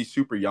first we're gonna be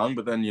super young,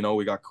 but then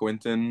we got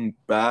Quentin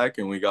back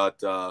and we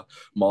got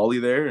Molly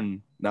there,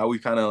 and now we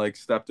kind of like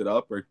stepped it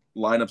up. Our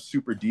lineup's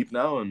super deep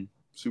now, and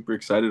super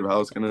excited about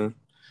how it's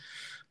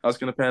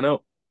gonna pan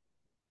out.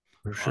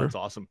 For Oh, that's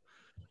awesome.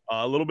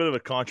 A little bit of a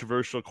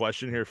controversial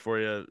question here for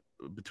you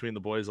between the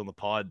boys on the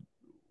pod.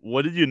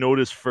 What did you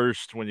notice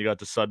first when you got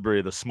to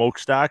Sudbury, the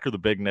smokestack or the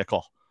big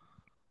nickel?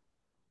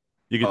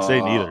 You could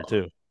say neither,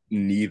 too.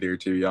 Neither,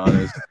 to be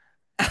honest.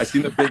 I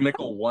seen the big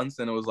nickel once,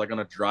 and it was like on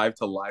a drive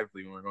to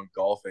Lively when we were going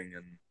golfing,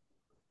 and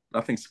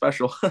nothing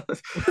special.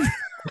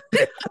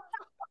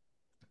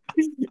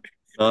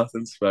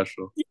 Nothing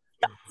special.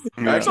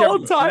 That's all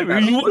time.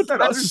 You want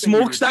a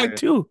smokestack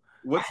too?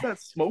 What's that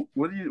smoke?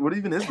 What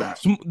even is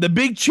that? The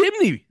big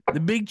chimney.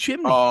 The big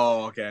chimney.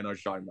 Oh, okay. I know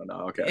what you're talking about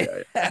now.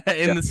 Okay, yeah.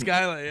 In the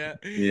skyline, yeah.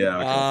 Yeah.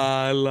 Okay.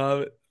 I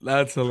love it.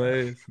 That's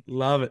hilarious.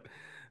 Love it.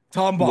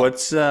 Tom Ball.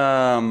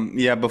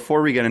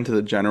 Before we get into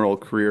the general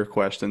career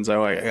questions,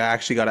 I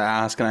actually got to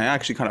ask, and I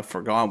actually kind of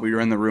forgot, we were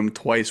in the room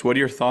twice. What are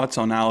your thoughts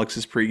on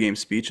Alex's pregame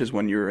speeches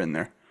when you were in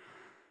there?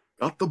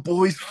 Got the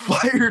boys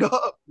fired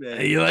up, man.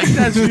 Hey, you like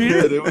that,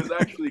 Streeter? It was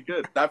actually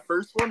good. That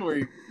first one where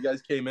you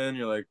guys came in,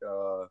 you're like,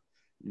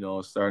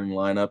 starting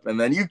lineup, and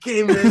then you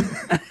came in,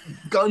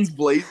 guns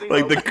blazing,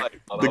 like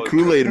the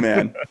Kool-Aid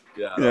man.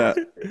 Yeah.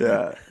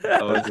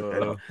 That was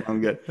good.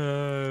 I'm good.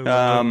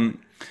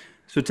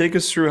 So take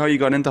us through how you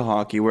got into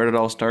hockey. Where did it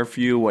all start for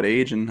you? What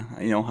age? And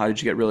how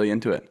did you get really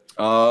into it?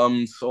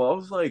 So I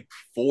was like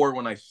 4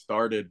 when I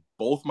started.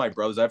 Both my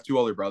brothers, I have 2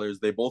 older brothers.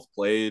 They both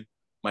played.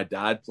 My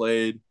dad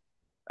played.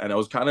 And I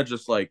was kind of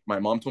just like, my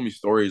mom told me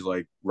stories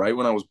like right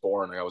when I was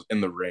born, like I was in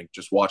the rink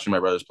just watching my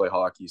brothers play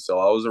hockey. So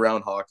I was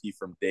around hockey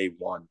from day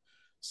one.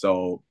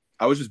 So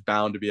I was just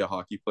bound to be a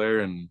hockey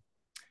player. And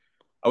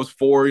I was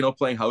 4,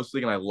 playing house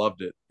league, and I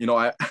loved it.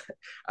 I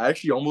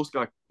actually almost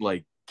got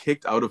like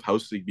kicked out of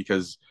house league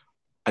because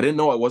I didn't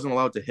know I wasn't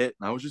allowed to hit.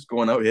 And I was just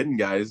going out hitting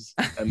guys.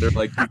 And they're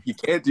like, you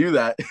can't do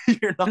that.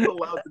 You're not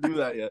allowed to do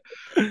that yet.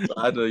 So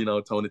I had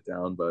to, tone it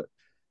down. But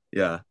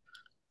yeah,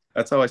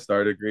 that's how I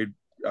started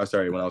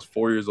when I was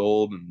 4 years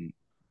old and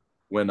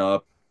went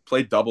up,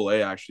 played double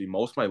A actually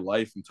most of my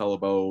life until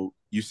about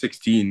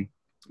U16.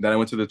 Then I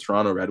went to the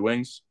Toronto Red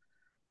Wings,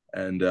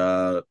 and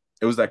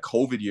it was that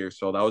COVID year.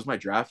 So that was my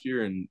draft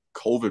year, and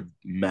COVID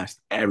messed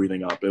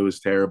everything up. It was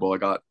terrible. I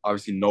got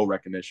obviously no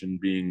recognition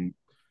being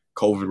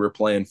COVID. We're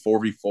playing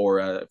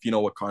 4v4. If you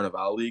know what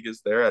Carnival League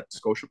is there at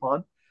Scotia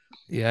Pond.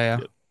 Yeah.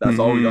 That's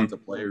all we got to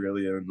play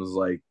really. And it was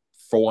like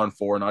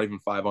 4-on-4, not even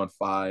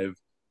 5-on-5.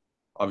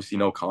 Obviously,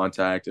 no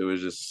contact. It was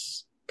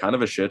just kind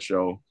of a shit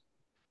show.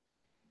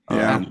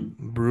 Yeah.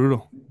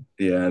 Brutal.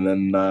 Yeah, and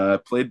then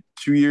played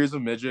 2 years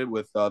of midget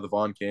with the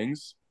Vaughan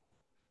Kings.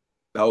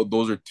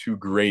 Those are 2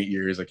 great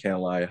years. I can't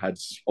lie. I had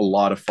a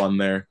lot of fun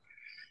there.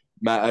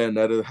 Matt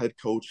Ionetta, head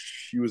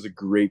coach, he was a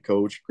great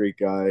coach, great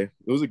guy. It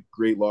was a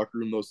great locker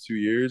room those 2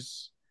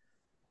 years.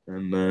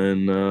 And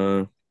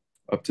then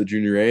up to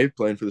junior A,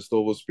 playing for the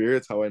Stovall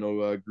Spirits, how I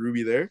know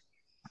Groovy there.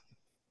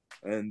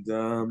 And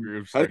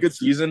had a good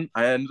season.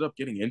 I ended up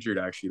getting injured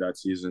actually that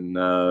season.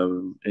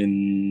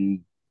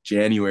 In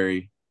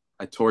January,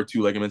 I tore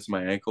 2 ligaments in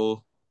my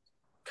ankle.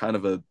 Kind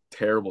of a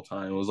terrible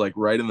time. It was like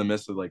right in the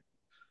midst of like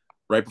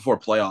right before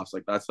playoffs.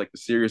 Like that's like the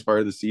serious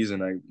part of the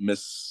season. I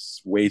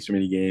missed way too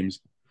many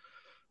games.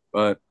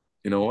 But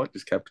you know what?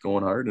 Just kept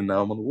going hard, and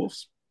now I'm on the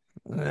Wolves.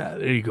 Yeah,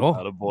 there you go.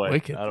 Attaboy.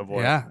 Wicked.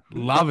 Attaboy. Yeah,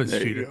 love it, There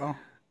you Streeter. go.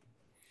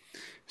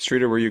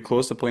 Streeter, were you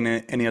close to playing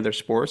any other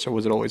sports, or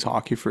was it always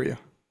hockey for you?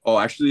 Oh,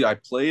 actually, I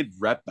played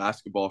rep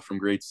basketball from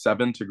grade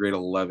 7 to grade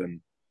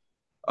 11.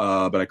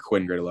 But I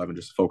quit in grade 11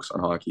 just to focus on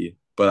hockey.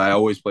 But I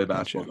always played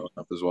basketball growing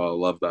up as well. I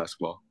love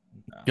basketball.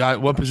 Yeah,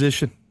 what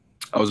position?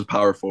 I was a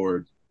power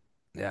forward.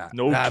 Yeah,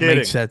 No that kidding.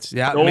 makes sense.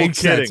 Yeah, No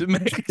makes kidding. sense. It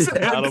makes sense.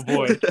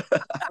 Attaboy.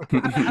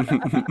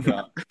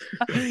 Yeah.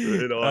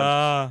 Right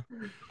on.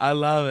 I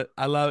love it.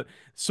 I love it.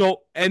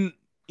 So, and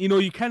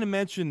you kind of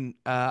mentioned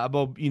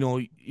about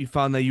you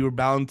found that you were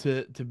bound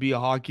to be a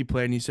hockey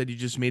player, and you said you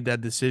just made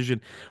that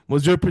decision.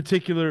 Was there a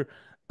particular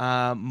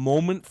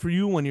moment for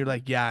you when you're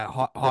like, yeah,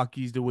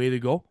 hockey's the way to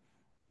go?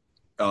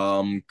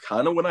 Kind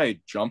of when I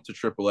jumped to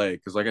AAA,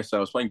 because like I said,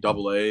 I was playing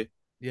AA,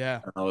 Yeah.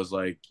 and I was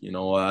like, you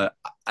know what,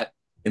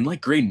 in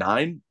like grade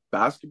 9,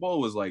 basketball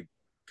was like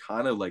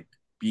kind of like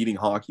beating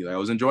hockey. Like I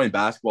was enjoying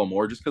basketball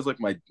more just because like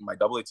my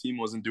AA team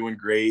wasn't doing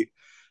great,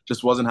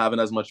 just wasn't having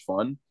as much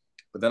fun.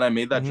 But then I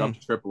made that jump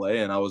to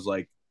AAA, and I was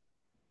like,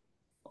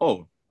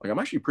 oh, like I'm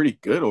actually pretty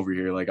good over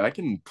here. Like I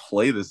can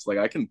play this, like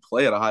I can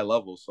play at a high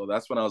level. So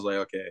that's when I was like,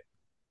 okay,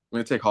 I'm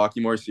gonna take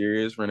hockey more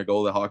serious. We're gonna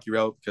go the hockey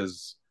route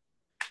because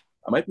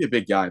I might be a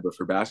big guy, but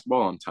for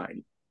basketball, I'm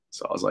tiny.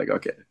 So I was like,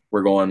 okay,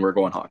 we're going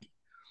hockey.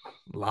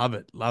 Love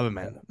it,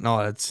 man.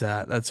 No,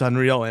 that's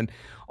unreal, and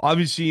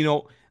obviously,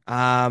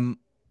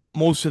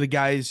 most of the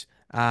guys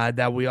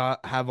that we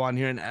have on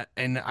here,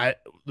 and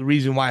the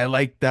reason why I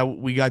like that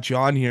we got you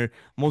on here,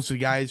 most of the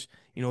guys,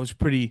 it's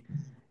pretty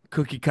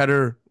cookie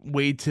cutter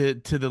way to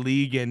the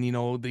league, and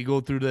they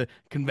go through the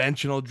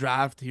conventional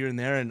draft here and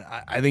there, and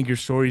I think your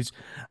story's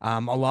a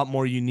lot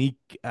more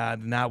unique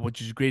than that,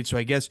 which is great. So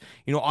I guess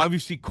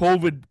obviously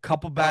COVID,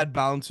 couple bad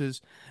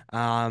bounces,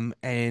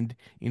 and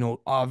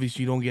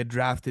obviously you don't get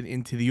drafted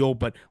into the O,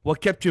 but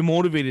what kept you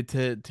motivated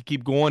to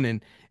keep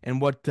going,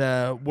 and what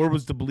where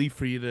was the belief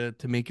for you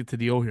to make it to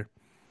the O here?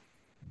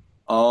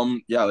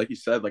 Yeah, like you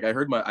said, like I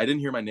didn't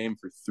hear my name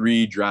for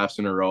 3 drafts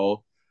in a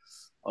row.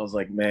 I was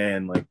like,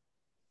 man, like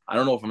I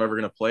don't know if I'm ever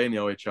gonna play in the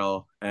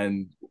OHL.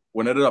 And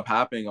what ended up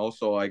happening,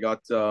 also, I got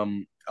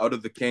out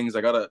of the Kings,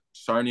 I got a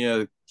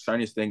Sarnia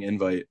Sting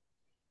invite,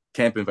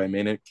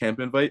 main camp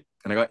invite,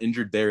 and I got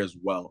injured there as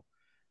well.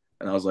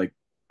 And I was like,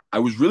 I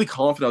was really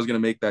confident I was gonna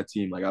make that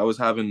team. Like I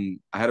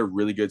had a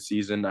really good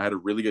season, I had a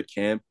really good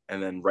camp,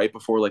 and then right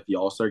before like the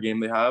All-Star game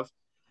they have,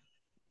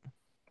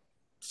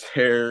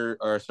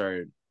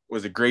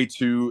 was a grade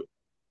 2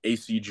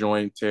 AC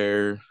joint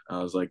tear.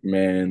 I was like,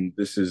 man,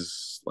 this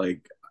is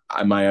like,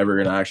 am I ever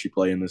gonna actually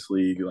play in this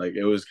league? Like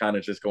it was kind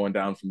of just going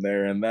down from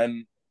there. And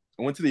then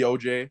I went to the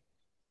OJ,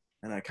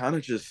 and I kind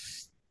of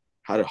just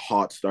had a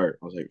hot start.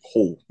 I was like,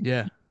 oh,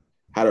 Yeah.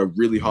 had a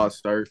really hot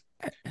start.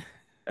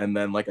 And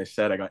then, like I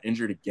said, I got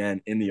injured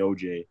again in the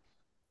OJ.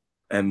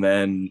 And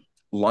then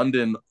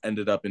London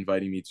ended up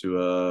inviting me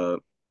to a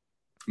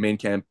main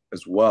camp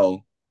as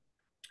well.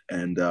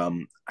 And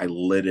I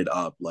lit it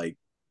up, like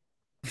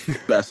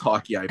best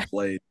hockey I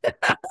played.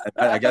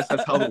 I guess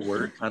that's how the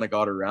word kind of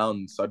got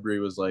around. Sudbury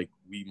was like,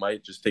 we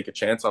might just take a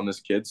chance on this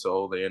kid.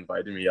 So they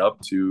invited me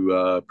up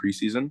to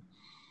preseason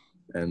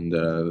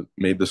and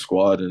made the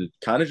squad. And it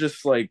kind of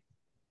just like,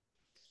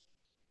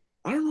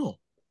 I don't know.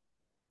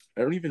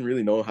 I don't even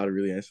really know how to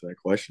really answer that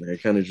question. I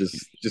kind of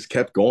just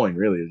kept going,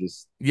 really.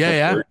 Just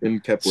kept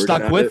working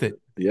Stuck at with it.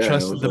 Yeah,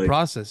 Trusted the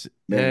process.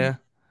 Man,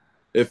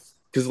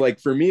 because like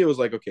for me, it was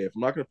like, okay, if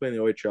I'm not going to play in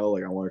the OHL,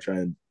 like I want to try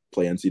and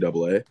play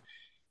NCAA.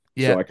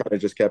 Yeah. So I kind of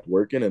just kept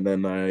working, and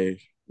then I,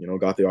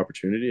 got the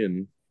opportunity,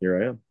 and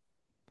here I am.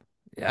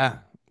 Yeah.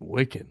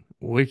 Wicked,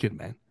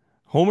 man.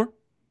 Homer?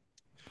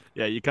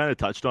 Yeah, you kind of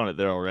touched on it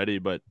there already,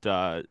 but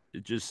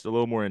just a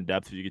little more in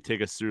depth. If you could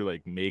take us through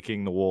like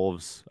making the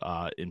Wolves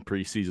in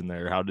preseason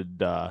there, how'd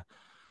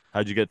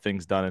you get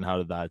things done, and how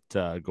did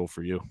that go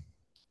for you?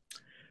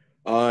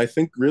 I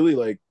think really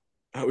like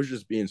I was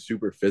just being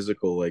super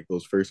physical like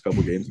those first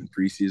couple games in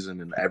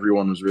preseason, and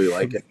everyone was really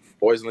liking it.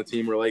 Boys on the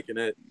team were liking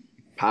it.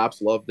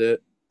 Paps loved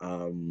it.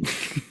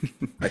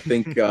 I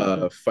think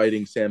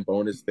fighting Sam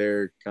Bonus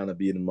there kind of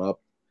beat him up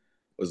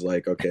was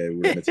like, okay,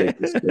 we're gonna take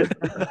this kid.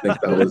 I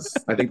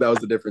think that was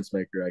the difference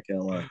maker. I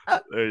can't lie.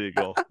 There you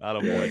go.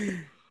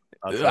 Attaboy.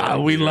 That's what I like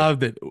to We hear.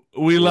 loved it.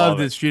 We Love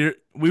loved it. it, Streeter.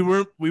 We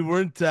weren't. We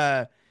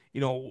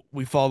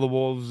follow the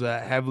Wolves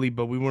heavily,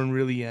 but we weren't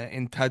really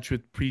in touch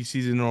with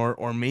preseason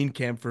or main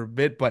camp for a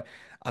bit. But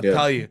I'll Yeah.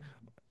 tell you,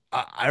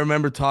 I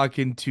remember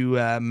talking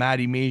to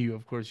Matty Mayhew,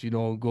 of course,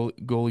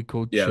 goalie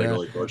coach, Yeah, the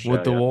goalie coach.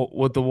 with Yeah, yeah.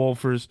 with the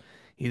Wolfers.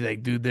 He's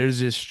like, dude, there's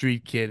this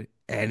street kid,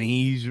 and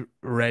he's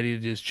ready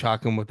to just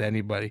chuck him with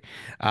anybody.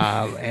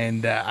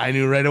 And I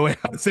knew right away.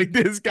 I was like,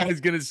 this guy's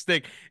gonna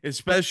stick,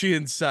 especially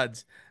in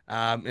suds,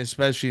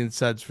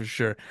 for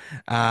sure.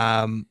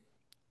 Um,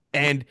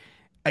 and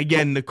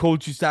again, the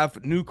coaching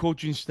staff, new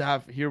coaching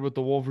staff here with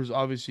the Wolfers.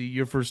 Obviously,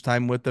 your first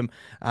time with them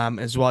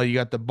as well. You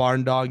got the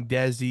Barn Dog,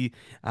 Desi,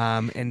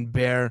 and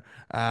Bear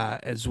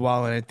as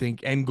well. And I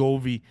think and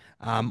Govey.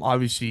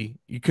 Obviously,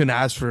 you couldn't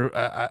ask for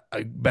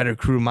a better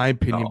crew, in my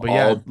opinion. But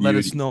yeah, All let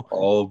us beauties, know.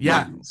 all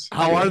Yeah, beauties.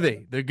 how Yeah. are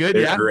they? They're good.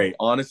 They're Yeah, great.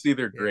 Honestly,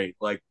 they're great.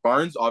 Like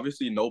Barnes,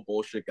 obviously no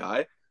bullshit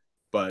guy,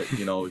 but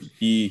he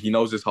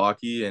knows his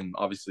hockey, and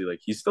obviously like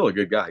he's still a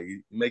good guy.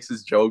 He makes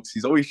his jokes.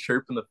 He's always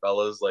chirping the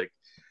fellas. Like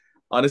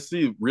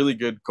honestly, really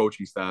good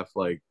coaching staff.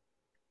 Like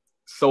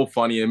so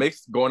funny. It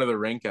makes going to the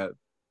rink at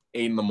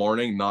 8 in the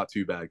morning not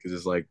too bad because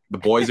it's like the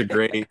boys are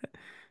great,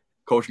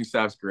 coaching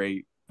staff's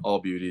great, all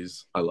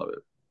beauties. I love it.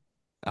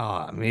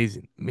 Oh,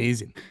 amazing,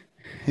 amazing.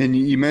 And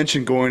you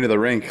mentioned going to the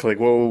rink. Like,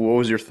 what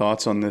was your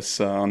thoughts on this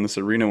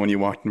arena when you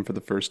walked in for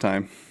the first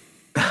time?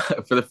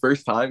 For the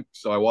first time,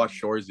 so I watched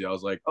Shoresy. I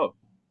was like, oh,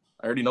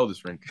 I already know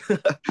this rink.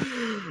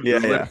 Yeah,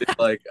 It's literally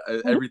like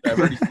I've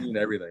already seen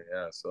everything.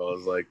 Yeah, so I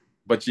was like,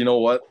 but you know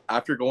what?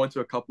 After going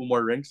to a couple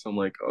more rinks, I'm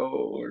like,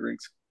 oh,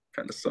 rinks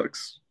kind of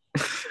sucks.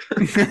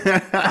 Hey,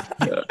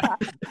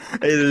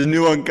 there's a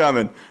new one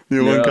coming.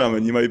 New one Yeah.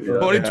 coming. You might be. Yeah.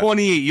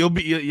 2028, you'll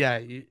be. Yeah,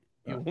 you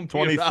won't be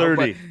around,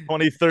 2030.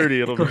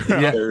 2030. It'll be. but-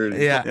 Yeah, 30.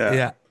 yeah, Yeah.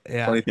 yeah,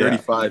 yeah.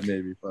 2035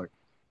 maybe. Fuck.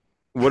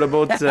 What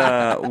about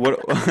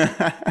what?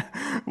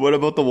 What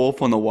about the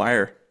Wolf on the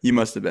Wire? You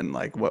must have been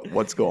like,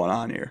 what's going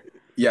on here?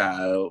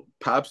 Yeah,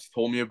 Paps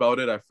told me about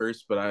it at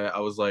first, but I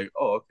was like,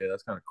 oh, okay,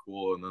 that's kind of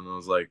cool. And then I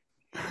was like,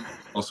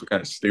 also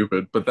kind of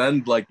stupid. But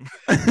then like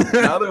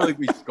now they're like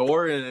we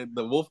score and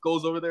the Wolf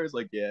goes over there. It's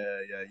like, yeah,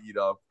 eat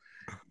up.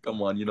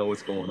 Come on, you know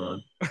what's going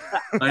on.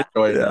 I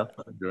enjoy it now.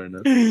 I'm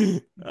enjoying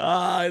it.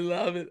 I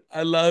love it.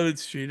 I love it,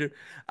 Streeter.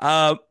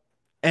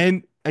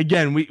 And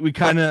again, we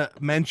kind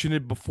of mentioned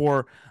it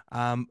before,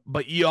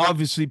 but you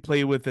obviously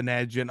play with an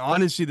edge. And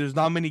honestly, there's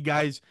not many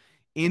guys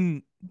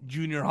in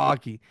junior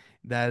hockey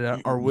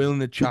that are willing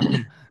to chuck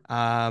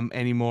them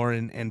anymore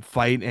and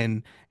fight.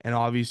 And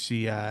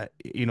obviously,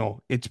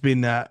 it's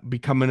been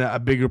becoming a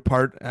bigger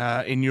part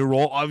in your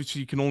role.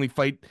 Obviously, you can only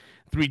fight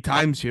 3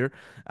 times here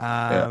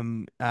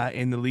in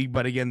the league.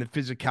 But again, the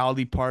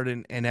physicality part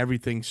and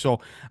everything.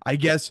 So I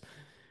guess,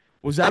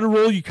 was that a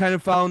role you kind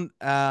of found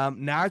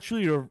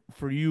naturally, or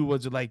for you,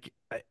 was it like,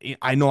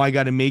 I know I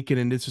got to make it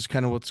and this is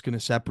kind of what's going to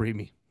separate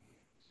me?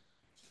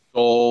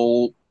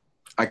 So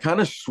I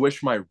kind of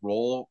switched my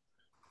role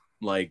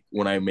like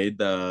when I made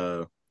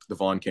the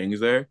Vaughan Kings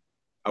there.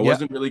 I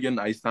wasn't really getting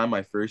ice time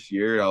my first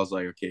year. I was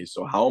like, okay,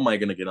 so how am I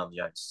gonna get on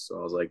the ice? So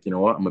I was like, you know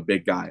what? I'm a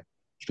big guy. I'm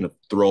just gonna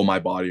throw my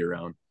body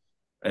around.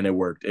 And it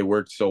worked. It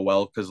worked so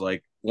well because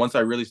like once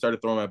I really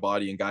started throwing my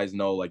body and guys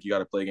know like you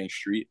gotta play against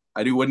street,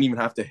 wouldn't even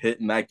have to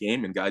hit in that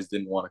game and guys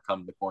didn't want to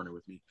come in the corner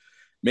with me.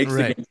 Makes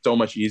the game so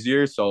much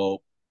easier.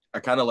 So I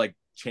kind of like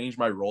changed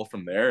my role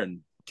from there and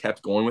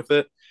kept going with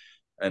it.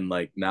 And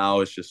like now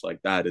it's just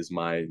like that is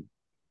my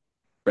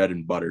bread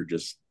and butter.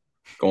 Just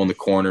go in the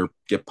corner,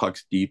 get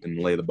pucks deep, and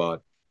lay the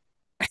bod.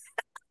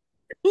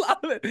 Love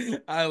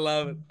it. I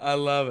love it. I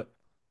love it.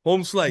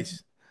 Home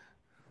slice.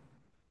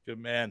 Good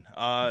man.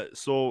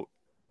 So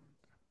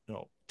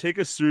take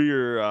us through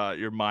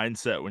your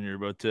mindset when you're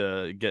about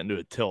to get into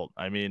a tilt.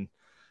 I mean,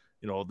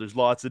 there's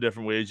lots of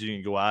different ways you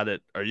can go at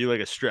it. Are you like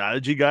a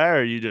strategy guy, or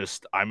are you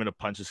just, I'm gonna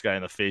punch this guy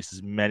in the face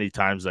as many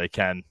times as I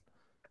can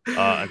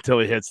until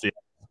he hits the.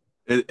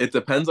 It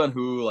depends on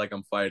who like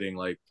I'm fighting.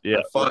 Like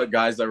I fought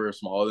guys that were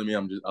smaller than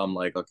me. I'm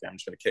like, okay, I'm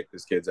just gonna kick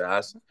this kid's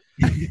ass.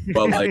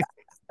 But like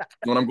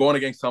when I'm going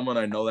against someone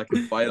I know that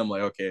can fight, I'm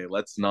like, okay,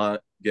 let's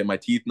not get my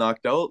teeth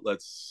knocked out.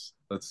 Let's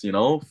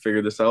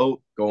figure this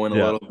out. Go in a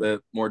little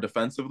bit more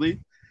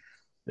defensively.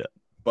 Yeah.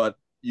 But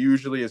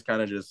usually it's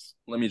kind of just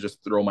let me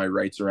just throw my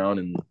rights around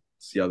and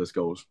see how this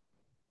goes.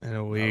 And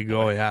away you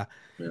go. Yeah.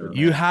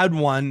 You had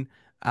one.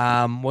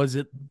 Was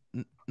it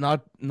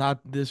not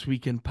this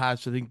weekend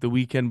past? I think the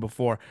weekend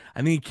before.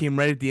 I think it came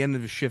right at the end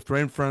of the shift,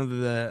 right in front of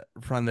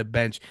the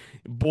bench.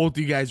 Both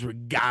you guys were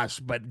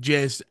gassed, but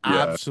just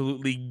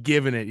absolutely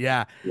giving it.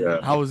 Yeah.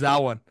 How was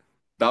that one?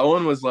 That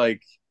one was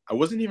like I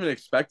wasn't even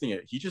expecting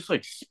it. He just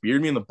like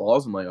speared me in the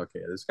balls. I'm like,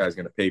 okay, this guy's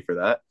gonna pay for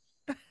that.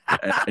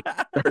 And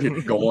I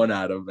started going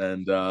at him,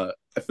 and I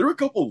threw a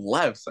couple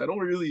lefts. I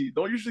don't usually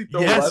throw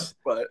lefts,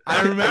 but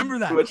I remember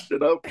that. Switched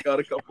it up, got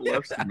a couple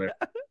lefts in there.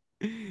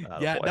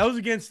 Yeah, that was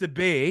against the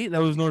Bay. That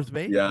was North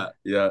Bay. Yeah.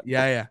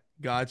 Yeah.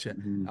 Gotcha.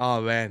 Mhm.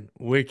 Oh man,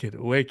 wicked,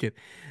 wicked.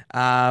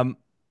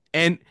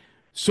 And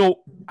so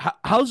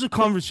how's the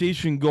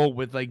conversation go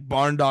with like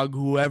Barn Dog,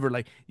 whoever?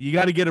 Like, you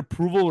got to get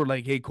approval, or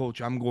like, hey,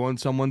 coach, I'm going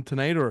someone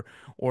tonight,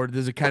 or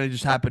does it kind of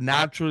just happen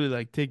naturally?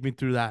 Like, take me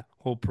through that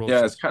whole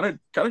Yeah, it's process.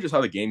 kind of just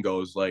how the game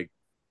goes. Like,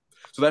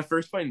 so that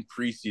first fight in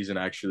preseason,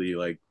 actually,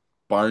 like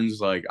Barnes,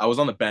 like I was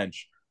on the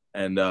bench,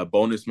 and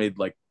Bonus made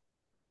like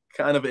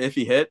kind of an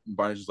iffy hit, and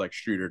Barnes was like,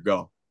 "Streeter,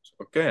 go." So,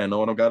 okay, I know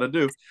what I've got to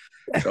do.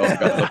 So I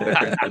got up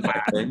there and did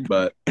my thing.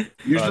 But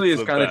usually, That's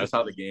it's the kind of just best.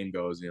 how the game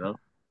goes, you know.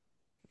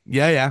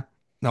 Yeah, yeah.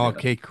 No, Yeah.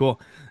 okay,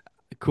 cool,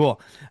 cool.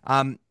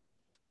 Um,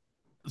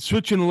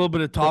 Switching a little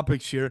bit of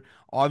topics here.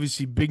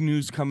 Obviously, big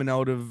news coming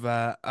out of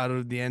the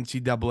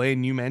NCAA,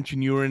 and you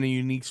mentioned you were in a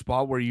unique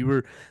spot where you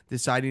were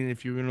deciding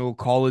if you were going to go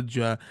college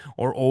or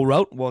O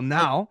route. Well,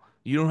 now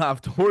you don't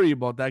have to worry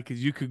about that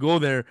because you could go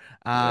there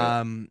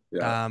Yeah.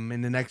 Yeah.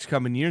 in the next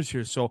coming years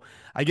here. So,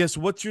 I guess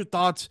what's your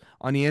thoughts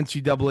on the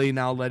NCAA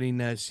now letting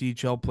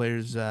CHL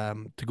players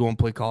to go and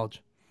play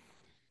college?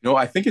 No,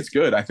 I think it's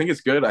good. I think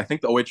it's good. I think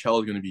the OHL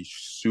is going to be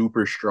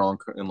super strong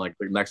in like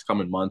the next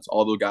coming months.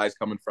 All the guys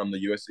coming from the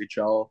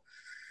USHL,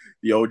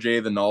 the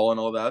OJ, the Null, and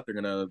all that, they're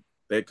gonna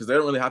because they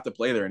don't really have to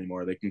play there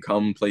anymore. They can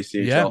come play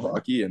Yeah, CHL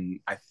hockey, and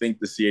I think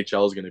the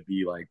CHL is gonna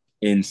be like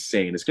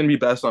insane. It's gonna be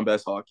best on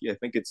best hockey. I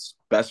think it's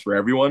best for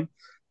everyone.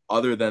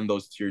 Other than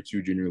those tier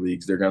 2 junior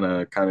leagues, they're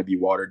gonna kind of be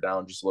watered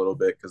down just a little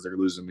bit because they're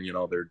losing,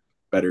 their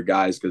better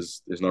guys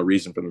because there's no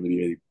reason for them to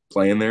be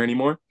playing there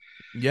anymore.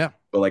 yeah.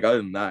 But like other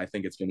than that, I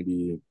think it's going to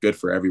be good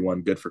for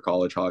everyone, good for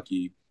college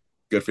hockey,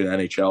 good for the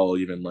NHL.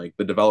 Even like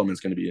the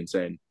development's going to be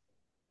insane.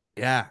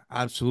 Yeah,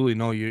 absolutely.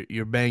 No,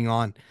 you're bang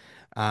on,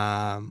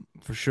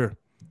 for sure.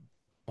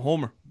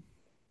 Homer.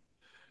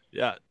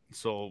 Yeah.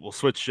 So we'll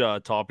switch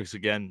topics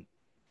again.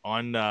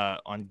 On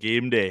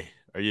game day,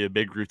 are you a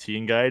big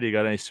routine guy? Do you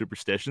got any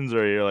superstitions,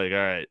 or are you like, all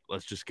right,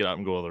 let's just get up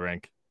and go to the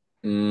rink?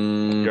 You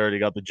Mm, already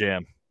got the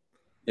jam.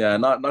 yeah,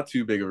 not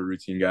too big of a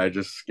routine guy.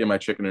 Just get my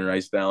chicken and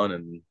rice down,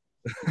 and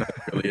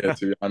that's really it.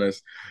 To be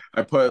honest,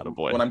 I put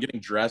Attaboy. when I'm getting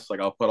dressed, like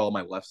I'll put all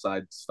my left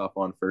side stuff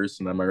on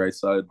first, and then my right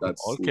side.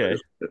 That's Okay.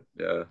 literally it.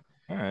 Yeah.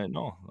 All right.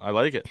 No, I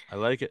like it. I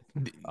like it.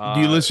 Do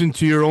you Uh, listen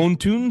to your own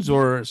tunes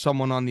or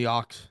someone on the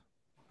aux?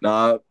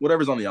 Nah,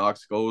 whatever's on the aux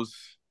goes.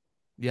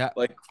 Yeah,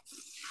 Like,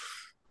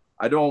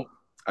 I don't.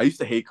 I used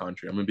to hate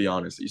country. I'm gonna be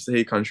honest. I used to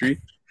hate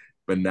country,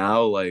 but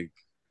now like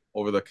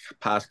over the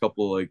past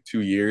couple like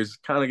 2 years,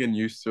 kind of getting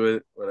used to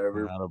it.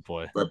 Whatever.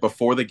 attaboy. But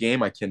before the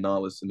game, I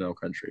cannot listen to no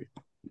country.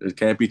 There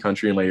can't be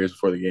country in my ears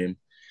before the game.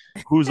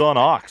 Who's on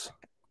Ox?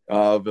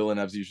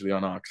 Villeneuve's usually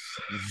on Ox.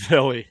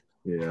 Philly.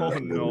 Yeah. Oh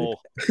really. no.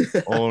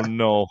 Oh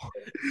no.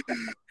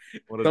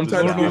 What a Sometimes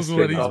Lord he knows gets disaster.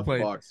 what kicked he's off the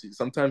played. box.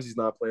 Sometimes he's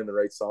not playing the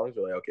right songs.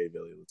 We're like, okay,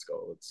 Billy, let's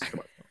go. Let's come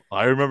on.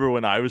 I remember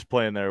when I was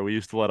playing there, we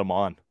used to let him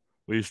on.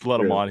 We used to let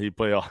him Really? on. He'd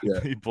play on. Yeah.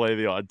 He'd play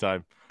the odd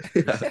time.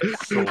 Yeah.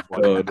 So funny.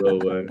 Oh no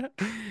way.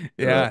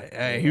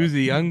 yeah. He was a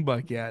young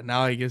buck. Yeah,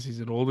 now I guess he's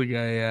an older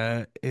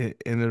guy.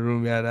 In the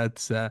room. Yeah,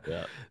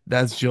 Yeah.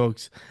 that's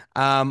jokes.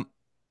 Um,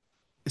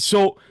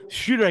 so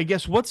shooter, I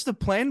guess what's the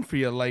plan for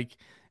you? Like,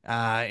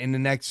 in the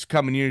next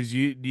coming years,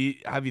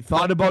 have you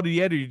thought about it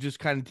yet, or you just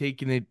kind of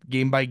taking it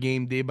game by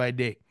game, day by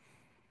day?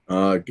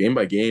 Game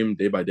by game,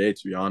 day by day.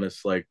 To be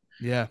honest, like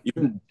Yeah,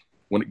 even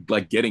when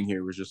like getting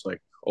here was just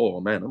like, oh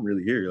man, I'm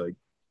really here. Like,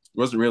 it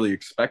wasn't really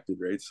expected,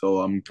 right? So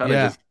I'm kind of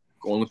yeah. just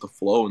going with the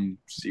flow and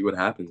see what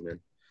happens, man.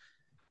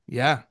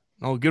 Yeah.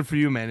 Oh, good for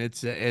you, man.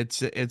 It's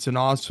an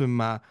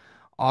awesome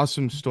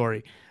awesome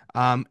story.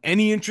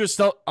 Any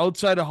interest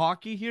outside of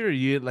hockey here? Are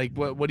you like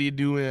what do you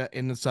do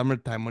in the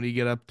summertime? What do you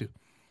get up to?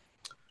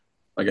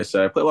 Like I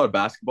said, I play a lot of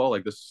basketball.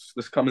 Like this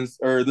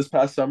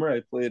past summer,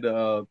 I played.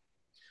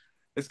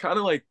 It's kind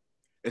of like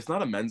it's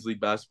not a men's league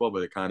basketball,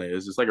 but it kind of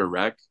is. It's like a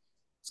rec.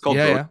 It's called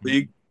Yeah, Village yeah.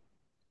 League.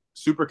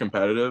 Super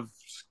competitive.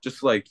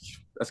 Just like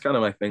that's kind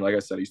of my thing. Like I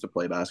said, I used to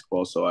play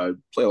basketball, so I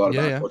play a lot of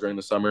Yeah, yeah. basketball during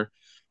the summer.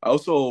 I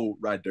also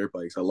ride dirt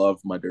bikes. I love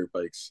my dirt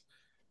bikes.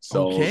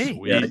 So Okay.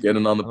 yeah, Sweet.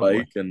 getting on the Oh boy.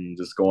 bike and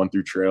just going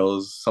through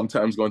trails.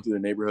 Sometimes going through the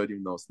neighborhood,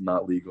 even though it's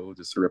not legal,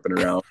 just ripping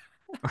around.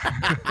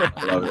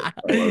 I love it.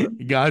 I love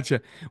it.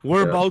 Gotcha. Yeah.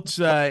 Whereabouts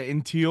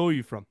in TO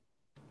you from?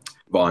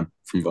 Vaughn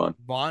from Vaughn.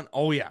 Vaughn?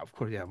 Oh yeah, of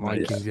course. Yeah,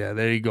 Nice. Vikings. Yeah,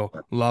 there you go.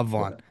 Love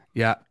Vaughn. Yeah.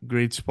 Yeah,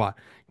 great spot.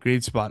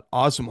 Great spot.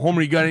 Awesome.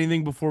 Homer, you got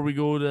anything before we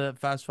go to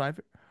Fast Five?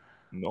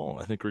 No,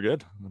 I think we're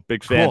good. I'm a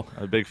big fan. Cool.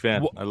 I'm a big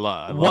fan. Wha- I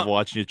love What?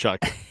 watching you, Chuck.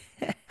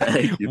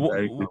 Thank you.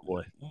 Thank Wha- you. Oh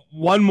boy.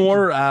 One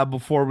more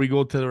before we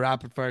go to the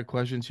rapid fire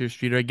questions here,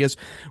 Streeter. I guess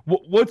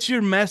what's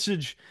your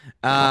message?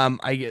 We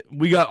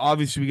got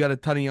a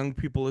ton of young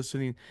people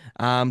listening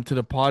to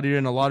the pod here,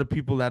 and a lot of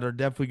people that are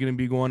definitely going to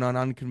be going on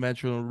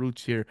unconventional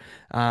routes here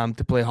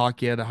to play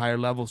hockey at a higher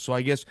level. So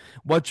I guess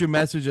what's your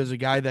message as a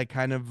guy that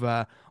kind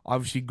of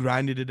obviously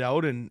grinded it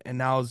out and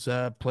now is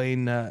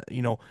playing the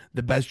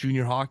best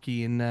junior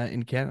hockey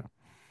in Canada?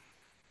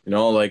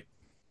 Like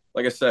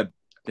I said,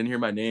 didn't hear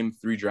my name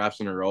 3 drafts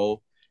in a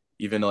row.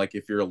 Even like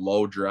if you're a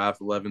low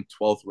draft, 11th,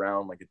 12th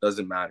round, like it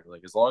doesn't matter.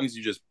 Like as long as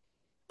you just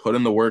put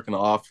in the work in the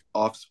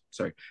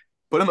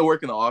put in the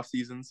work in the off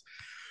seasons,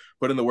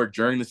 put in the work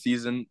during the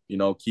season. You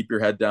know, keep your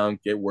head down,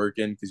 get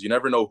working, because you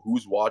never know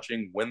who's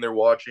watching, when they're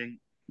watching.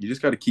 You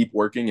just got to keep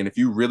working, and if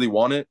you really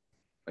want it,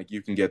 like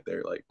you can get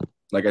there.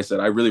 Like I said,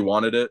 I really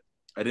wanted it.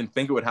 I didn't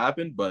think it would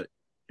happen, but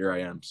here I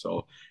am.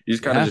 So you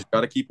just kind of Yeah. just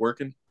got to keep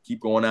working, keep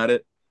going at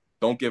it.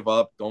 Don't give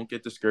up. Don't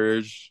get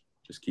discouraged.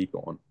 Just keep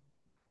going.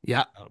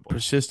 Yeah, Attaboy.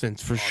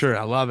 persistence for Awesome. sure.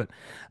 I love it.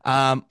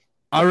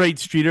 All right,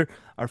 Streeter,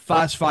 our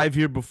fast five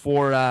here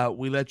before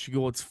we let you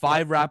go. It's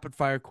 5 rapid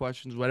fire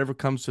questions. Whatever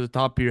comes to the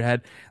top of your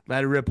head,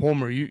 let it rip.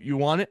 Homer, you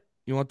want it?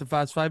 You want the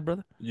fast five,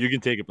 brother? You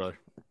can take it, brother.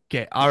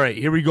 Okay. All right,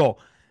 here we go.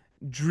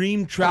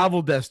 Dream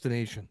travel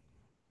destination.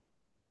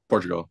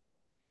 Portugal.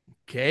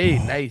 Okay,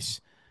 nice.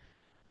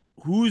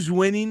 Who's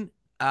winning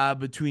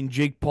between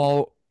Jake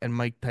Paul and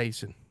Mike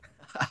Tyson?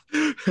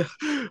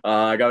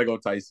 I gotta go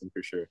Tyson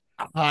for sure.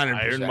 100%.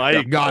 Iron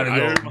Mike. Gotta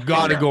Iron go. Mike.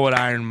 Gotta Yeah. go with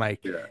Iron Mike.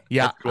 Yeah.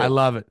 Yeah, That's cool. I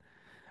love it.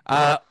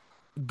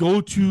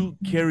 Go to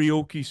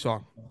karaoke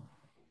song.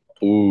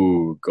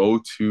 Ooh,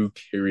 go to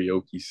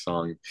karaoke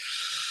song.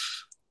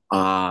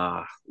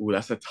 Ooh,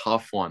 that's a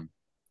tough one.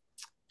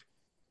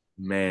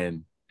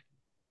 Man,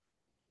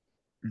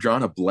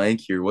 drawing a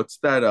blank here. What's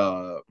that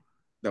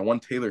one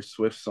Taylor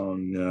Swift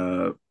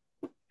song?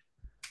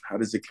 How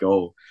does it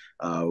go?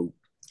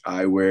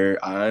 I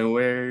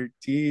wear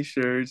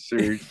t-shirts,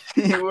 shirts.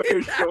 You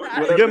wear shorts,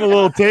 We're getting a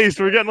little taste.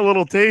 We're getting a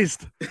little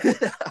taste.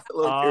 Little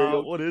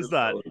karaoke What is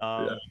that?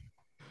 yeah.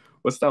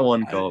 What's that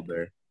one called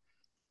there?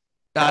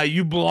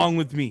 You belong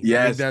with me. I think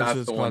Yes, that's what that's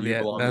it's the one. called. You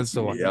Yeah, belong that's with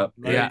the me. one. Yep.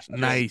 Yeah, Nice,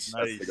 nice.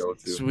 That's the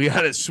go-to. So we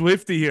got a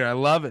Swifty here. I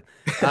love it.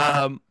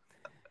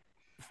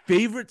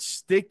 Favorite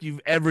stick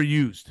you've ever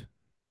used?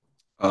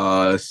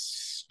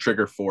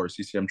 Trigger 4,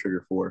 CCM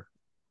Trigger 4.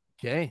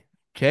 Okay.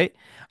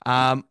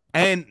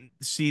 And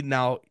see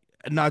now,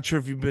 I'm not sure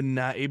if you've been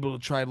able to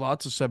try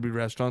lots of Subway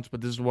restaurants,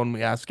 but this is one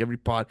we ask every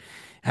pod.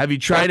 Have you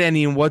tried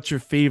any, and what's your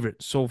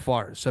favorite so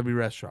far? Subway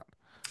restaurant.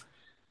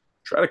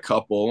 Tried a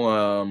couple.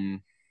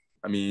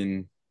 I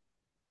mean,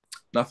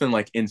 nothing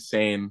like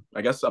insane.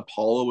 I guess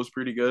Apollo was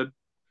pretty good.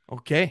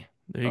 Okay,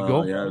 there you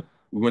go. Yeah,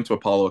 we went to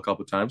Apollo a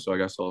couple times, so I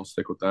guess I'll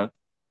stick with that.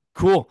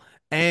 Cool.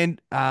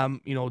 And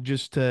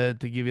just to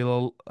give you a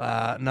little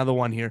another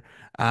one here.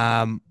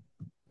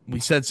 We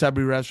said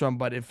Subway restaurant,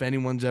 but if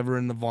anyone's ever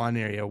in the Vaughan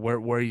area, where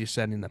are you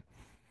sending them?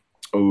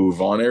 Oh,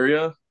 Vaughan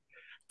area.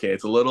 Okay,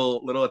 it's a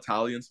little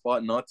Italian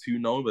spot, not too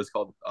known, but it's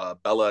called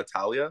Bella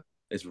Italia.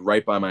 It's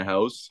right by my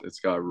house. It's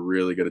got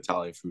really good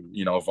Italian food.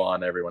 You know,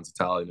 Vaughan, everyone's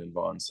Italian in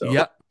Vaughan, so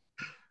Yep.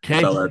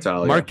 Okay. Bella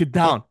Italia. Mark it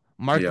down.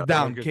 Mark Yeah. it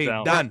down. Mark it Okay,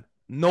 down. done.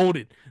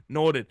 Noted.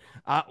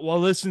 Well,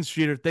 listen,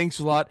 Streeter, thanks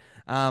a lot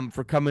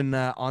for coming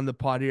on the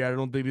pod here. I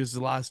don't think this is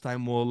the last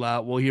time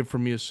we'll hear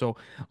from you. So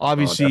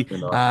obviously,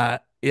 definitely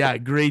not. yeah,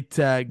 great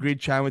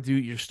chatting with you.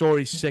 Your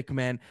story's sick,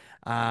 man.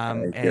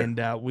 Thank you.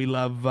 And we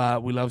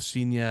love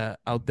seeing you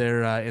out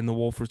there in the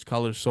Wolfers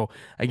colors. So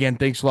again,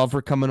 thanks a lot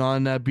for coming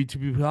on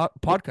BTB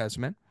podcast,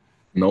 man.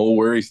 No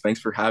worries. Thanks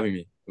for having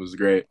me. It was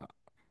great.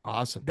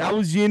 Awesome. That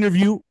was the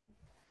interview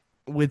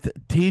with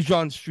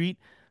Tayjon Street,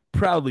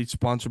 proudly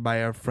sponsored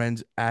by our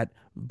friends at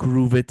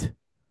Groove It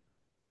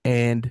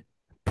and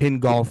Pin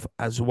Golf,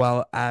 as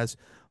well as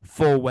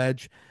Full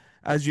Wedge.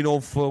 As you know,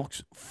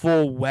 folks,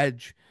 Full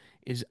Wedge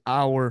is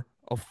our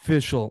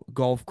official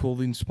golf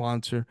clothing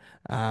sponsor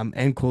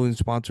and clothing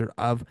sponsor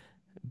of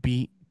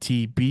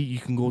BTB. You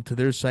can go to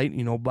their site.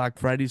 You know, Black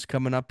Friday's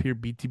coming up here.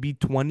 BTB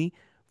 20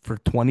 for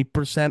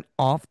 20%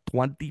 off.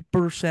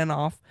 20%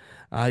 off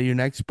your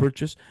next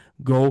purchase.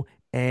 Go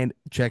and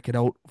check it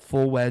out.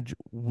 Full Wedge.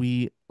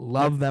 We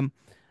love them.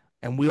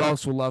 And we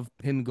also love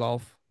Pin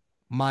Golf.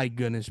 My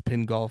goodness,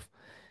 Pin Golf.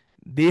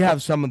 They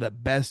have some of the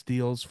best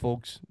deals,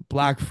 folks.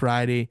 Black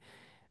Friday.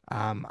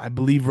 I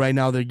believe right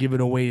now they're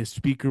giving away a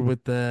speaker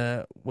with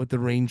the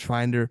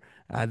rangefinder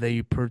that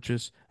you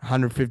purchase,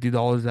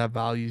 $150 that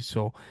value.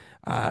 So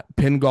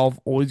Pin Golf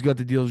always got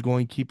the deals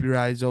going. Keep your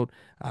eyes out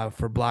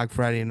for Black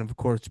Friday, and of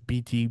course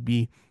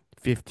BTB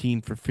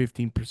 15 for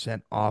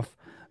 15% off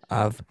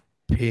of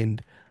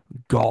Pinned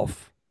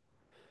Golf.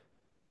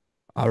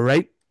 All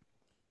right,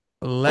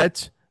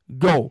 let's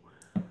go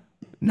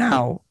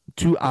now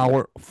to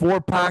our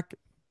 4-pack,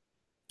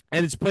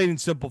 and it's plain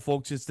and simple,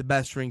 folks. It's the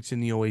best drinks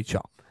in the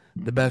OHL.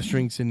 The best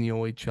drinks in the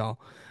OHL.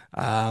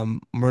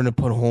 We're going to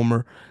put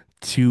Homer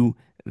to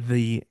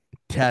the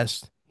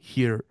test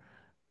here.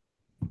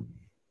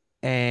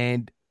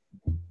 And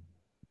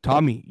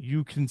Tommy,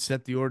 you can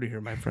set the order here,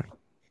 my friend.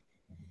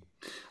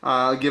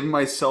 I'll give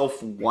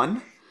myself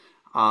 1,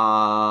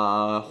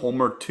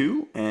 Homer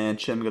 2, and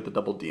Chim got the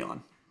double D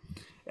on.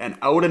 And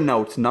out and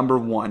out, number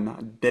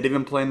 1, didn't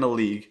even play in the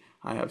league.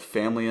 I have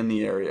family in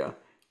the area.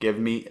 Give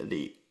me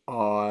the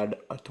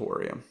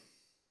Auditorium.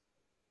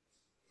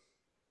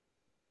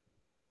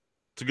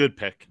 It's a good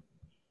pick.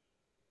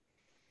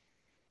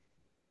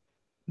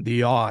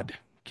 The Odd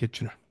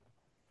Kitchener.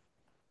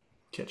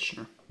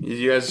 Kitchener.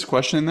 You guys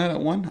questioning that at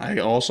 1? I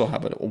also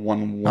have it at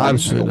 1-1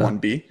 Absolutely and a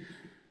not. 1B.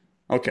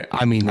 Okay.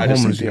 I mean, I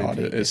just think Homer's the gonna Odd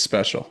take is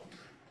special.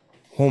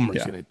 Homer's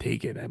Yeah. going to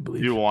take it, I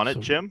believe. You want it, So,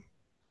 Jim?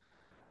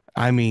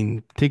 I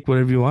mean, take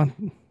whatever you want.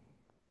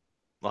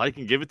 Well, I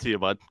can give it to you,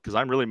 bud, because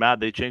I'm really mad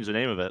they changed the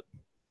name of it.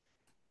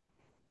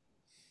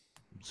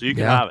 So you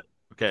can Yeah. have it.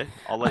 Okay,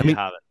 I'll let I you mean,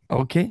 have it.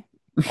 okay.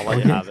 I'll let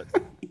you Okay. have it.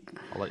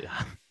 I'll let you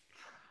have it.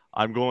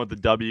 I'm going with the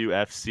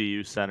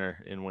WFCU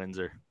Center in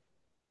Windsor.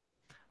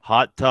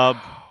 Hot tub,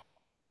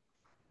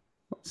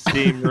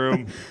 steam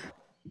room.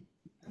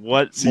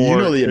 What So you more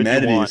know the could you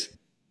want? amenities.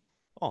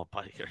 Oh,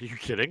 buddy, are you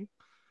kidding?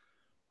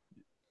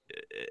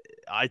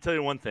 I tell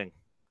you one thing.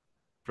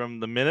 From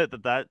the minute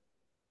that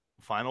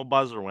final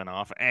buzzer went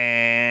off,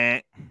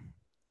 you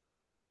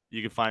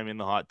could find me in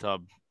the hot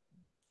tub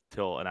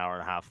till an hour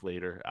and a half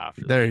later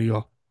after There that. you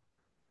go.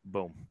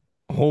 Boom.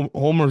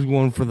 Homer's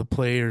going for the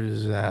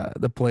players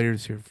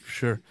here for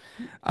sure.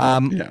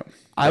 Yeah.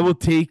 I will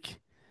take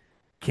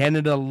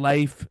Canada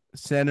Life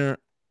Center,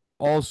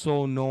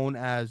 also known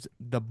as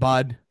the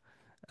Bud,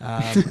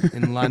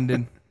 in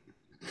London.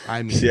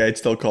 I mean, See, I'd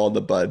still call it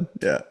the Bud.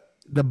 Yeah.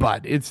 the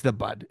Bud. It's the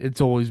Bud. It's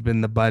always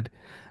been the Bud.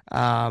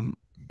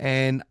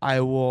 And I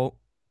will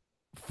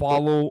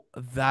follow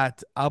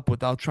that up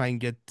with. I'll try and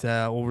get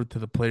over to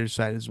the player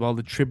side as well.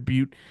 The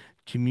Tribute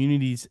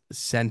Communities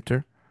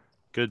Center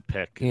Good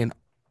pick. in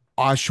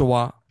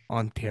Oshawa,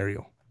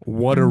 Ontario.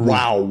 What a room!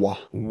 Wow.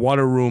 What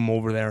a room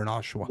over there in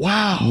Oshawa.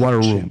 Wow. What a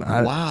room! Jim.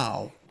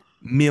 Wow.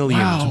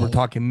 Millions. We're Wow.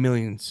 talking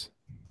millions.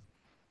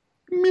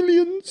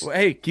 Millions. Well,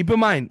 hey, keep in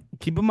mind,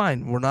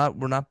 we're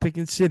not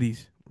picking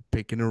cities. We're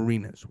picking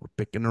arenas. We're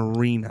picking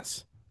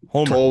arenas.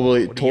 Homer, Totally, what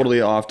do you got?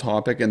 totally off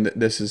topic, and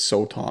this is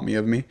so Tommy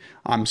of me.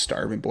 I'm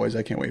starving, boys.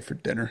 I can't wait for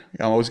dinner.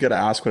 I always got to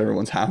ask what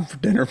everyone's having for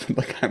dinner, but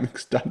like I'm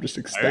just I already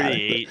ecstatic.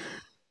 ate.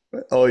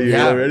 Oh, you ate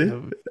Yeah, already?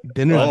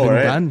 dinner's Oh, all been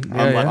right. done.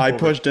 Yeah. I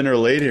pushed dinner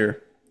late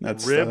here. I'm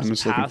Ribs,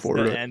 just looking forward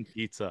pasta, to it. and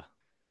pizza.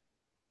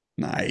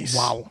 Nice.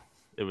 Wow.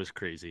 It was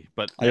crazy.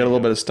 But I got a little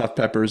bit of stuffed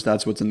peppers.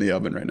 That's what's in the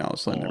oven right now.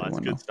 Just letting that's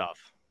everyone good know.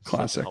 stuff. Such a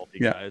Classic. healthy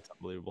Yeah. guy. It's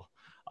unbelievable.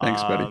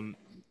 Thanks, buddy.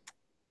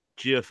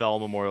 GFL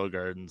Memorial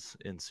Gardens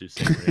in Sault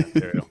Ste. Marie,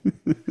 Ontario.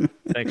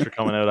 Thanks for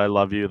coming out. I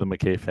love you, the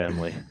McKay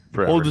family.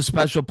 Forever. Hold a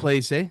special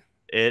place, eh?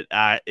 It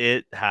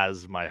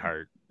has my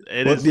heart.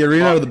 It What, is the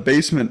arena or the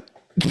basement?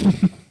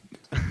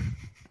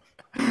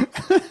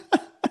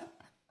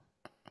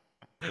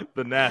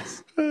 the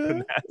nest.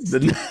 The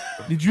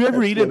nest. Did you ever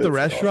That's eat what at the it's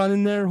restaurant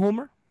in there,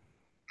 Homer?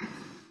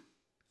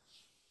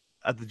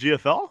 At the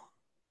GFL?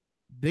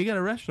 They got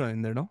a restaurant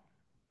in there, no?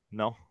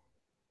 No.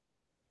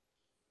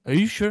 Are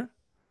you sure?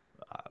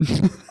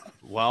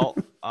 Well,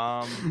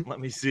 let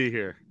me see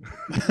here.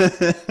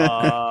 Played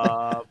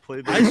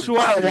there I for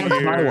swear I 2 walked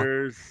by one.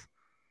 years.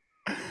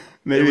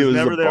 Maybe it was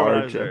never a there when I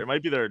bar. was there. It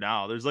might be there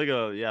now. There's like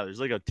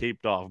a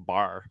taped off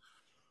bar.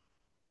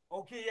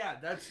 Okay, yeah,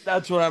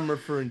 that's what I'm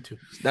referring to.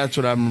 That's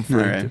what I'm All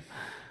referring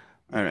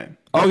right. All right.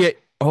 to. Okay.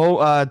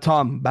 Oh,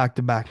 Tom, back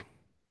to back.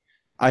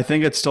 I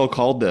think it's still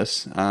called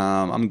this.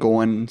 I'm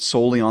going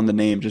solely on the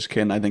name. Just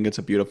kidding. I think it's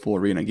a beautiful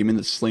arena. Give me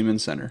the Sleeman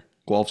Center,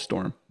 Guelph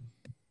Storm.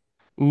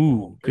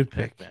 Ooh, good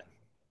pick. man.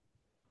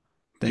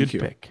 Thank Good you.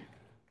 pick.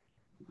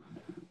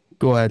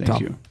 Go ahead, Thank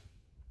Tom. you.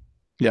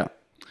 Yeah.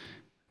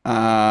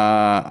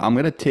 I'm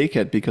gonna take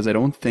it because I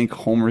don't think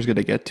Homer's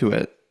gonna get to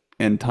it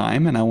in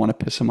time, and I want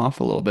to piss him off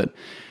a little bit.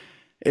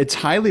 It's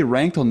highly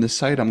ranked on this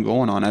site I'm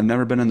going on. I've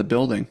never been in the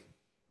building.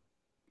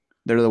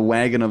 They're the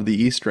wagon of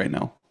the East right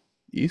now.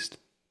 East?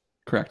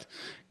 Correct.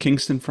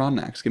 Kingston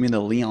Frontenacs. Give me the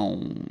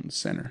Leon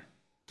Center.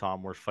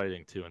 Tom, we're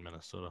fighting too in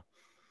Minnesota.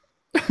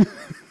 That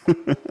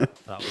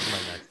was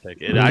my next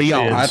pick. It actually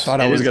Leon. is, I thought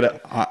I it was is-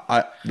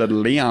 gonna. The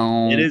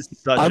Leon. It is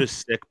such a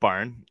sick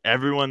barn.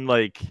 Everyone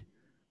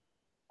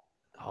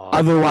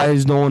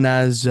Otherwise known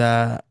as,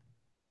 I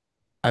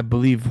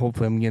believe,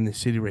 hopefully I'm getting the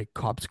city right,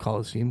 Cops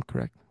Coliseum,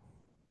 correct?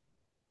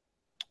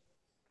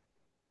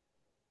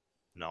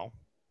 No.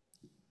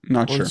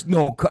 Not Well,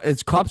 sure.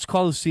 it's Cops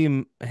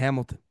Coliseum,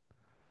 Hamilton.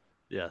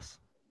 Yes.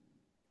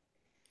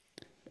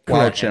 Wow,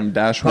 Correct. Jim.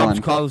 Dash Cops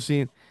one.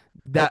 Coliseum.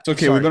 It's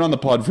okay. We've been on the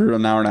pod for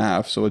an hour and a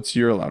half, so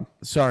you're allowed.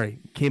 Sorry,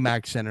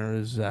 K-Mac Center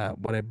is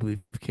what I believe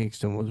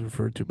Kingston was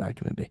referred to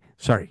back in the day.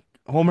 Sorry,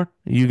 Homer,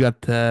 you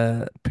got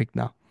pick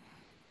now.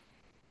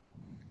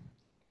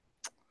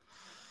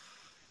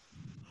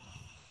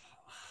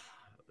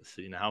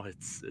 See, now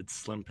it's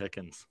slim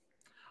pickings.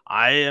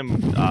 I'm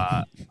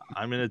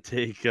gonna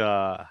take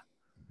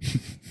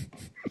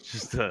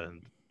just a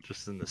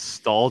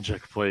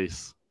nostalgic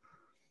place,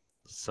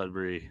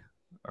 Sudbury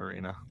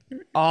Arena.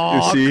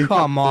 Oh, You see?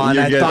 come on!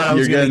 You're I thought I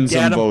was you're gonna getting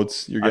get some him.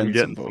 votes. You're I'm getting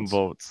getting some some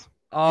votes. votes.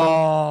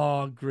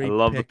 Oh, great! I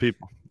love pick. the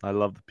people. I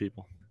love the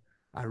people.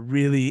 I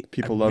really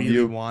love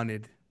you.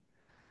 wanted.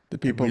 The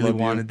people really love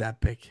you. wanted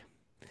that pick.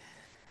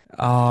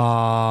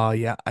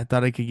 Yeah. I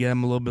thought I could get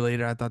him a little bit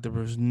later. I thought there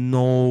was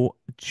no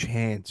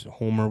chance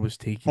Homer was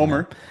taking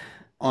Homer, him.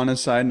 on a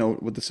side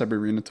note with the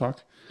Sudbury Arena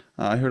talk,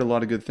 I heard a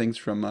lot of good things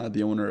from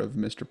the owner of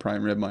Mr.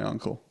 Prime Rib, my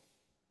uncle.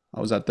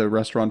 I was at the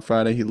restaurant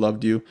Friday. He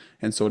loved you,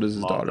 and so does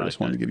his Love daughter. that Just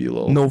wanted to guy. give you a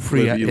little No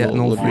free, give you a yeah, little-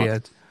 no little- free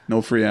ads.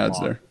 no free ads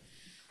Come on. there.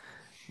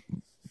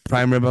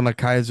 Prime rib on the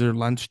Kaiser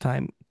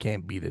lunchtime,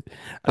 can't beat it.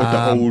 But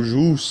the au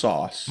jus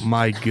sauce.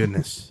 My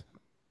goodness.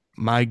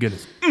 My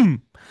goodness.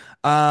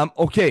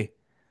 Okay.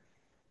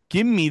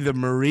 Give me the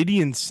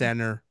Meridian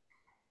Center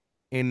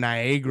in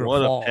Niagara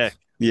What a pick. Falls.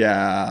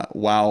 Yeah.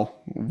 Wow.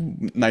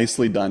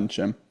 Nicely done,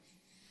 Jim.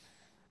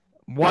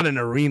 What an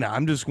arena.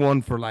 I'm just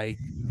going for like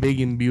big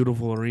and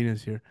beautiful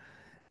arenas here.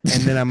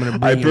 And then I'm going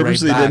to I bring it right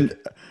purposely back.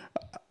 didn't.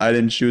 I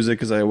didn't choose it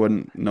because I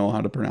wouldn't know how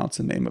to pronounce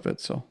the name of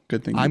it. So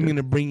good thing you I'm did.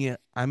 gonna bring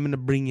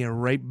you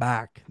right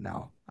back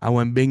now. I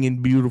went big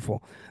and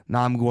beautiful.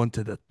 Now I'm going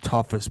to the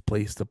toughest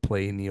place to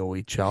play in the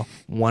OHL.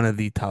 One of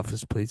the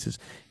toughest places.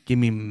 Give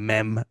me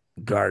Mem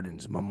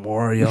Gardens,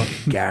 Memorial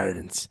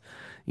Gardens.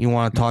 You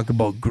want to talk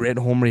about grit,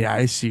 Homer? Yeah,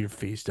 I see your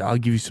face. I'll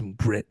give you some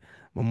grit.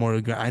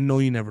 Memorial Garden. I know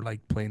you never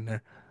liked playing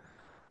there.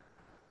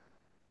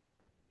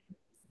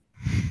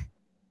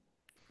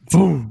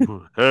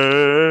 Boom.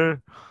 Hey,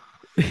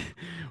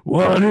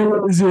 What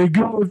is it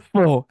good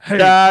for? Hey.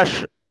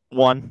 Dash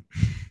 1.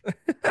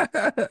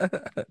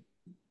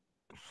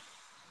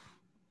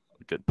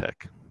 Good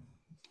pick.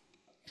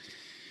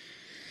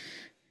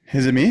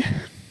 Is it me?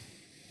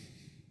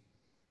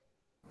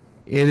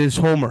 It is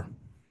Homer.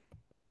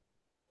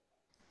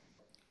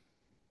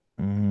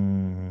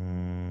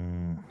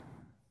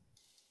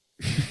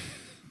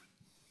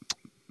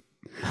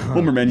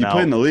 Homer, man, you No.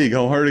 play in the league.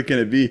 How hard can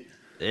it be?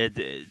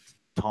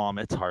 Tom,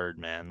 it's hard,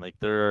 man. Like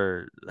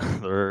there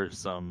are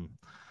some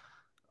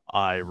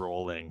eye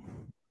rolling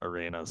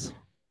arenas.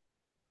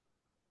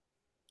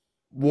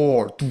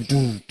 War. You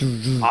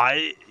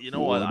know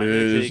what? What I'm gonna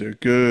is take.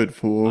 it good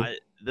for?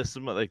 This is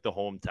like the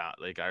hometown.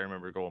 Like I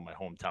remember going my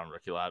hometown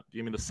rookie lap.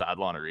 Give me the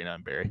Sadlon Arena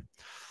in Barrie.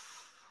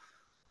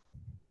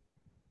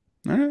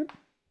 All right.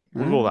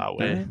 We'll go that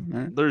way.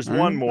 There's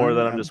one more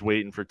that I'm just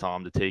waiting for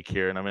Tom to take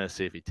here, and I'm gonna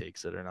see if he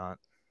takes it or not.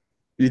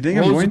 You think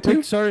What I'm was the going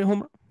pick? to? Sorry,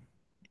 Homer.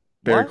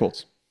 Barry What?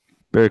 Colts.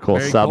 Very cool.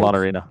 Barrie Sadlon Colts?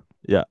 Arena.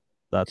 Yeah,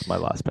 that's my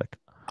last pick.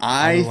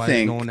 I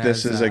Otherwise known think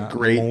this as, is a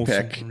great Molson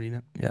pick.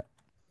 Arena. Yeah.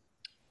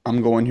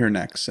 I'm going here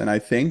next, and I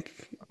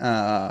think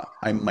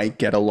I might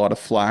get a lot of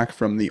flack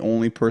from the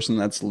only person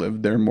that's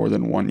lived there more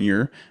than 1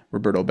 year,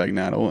 Roberto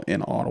Bagnato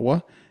in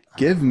Ottawa.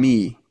 Give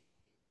me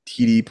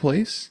TD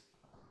Place,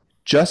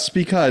 just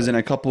because in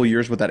a couple of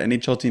years with that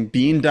NHL team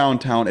being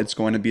downtown, it's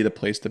going to be the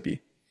place to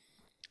be.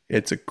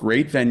 It's a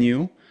great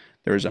venue.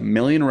 There's a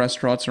million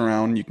restaurants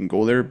around. You can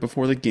go there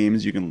before the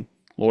games. You can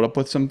load up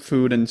with some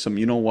food and some,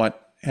 you know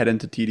what, head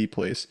into TD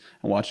Place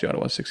and watch the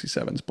Ottawa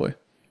 67s play.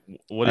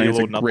 What I are you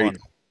think it's a loading up great- on?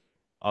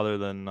 Other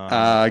than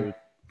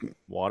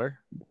water,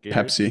 Gatorade?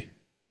 Pepsi.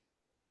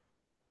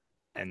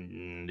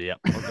 And yeah,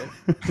 okay.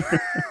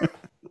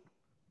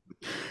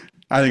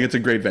 I think it's a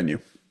great venue.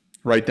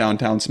 Right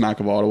downtown, smack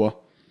of Ottawa.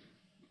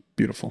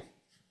 Beautiful.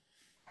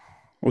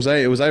 Was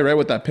I right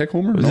with that pick,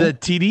 Homer? Was No?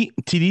 that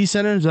TD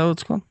Center? Is that what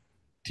it's called?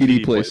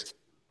 TD Place.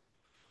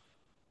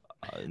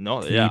 No,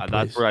 TD yeah, Place.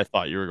 that's where I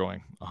thought you were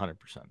going. 100%.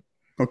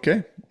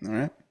 Okay. All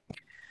right.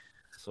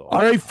 So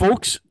All right,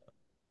 folks.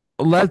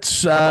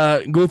 Let's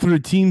go through the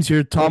teams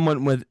here. Tom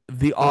went with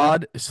the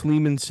Odd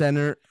Sleeman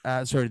Center.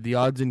 The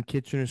Odds in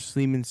Kitchener,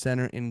 Sleeman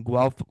Center in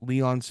Guelph,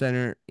 Leon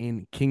Center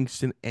in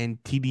Kingston,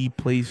 and TD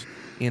Place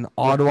in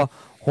Ottawa.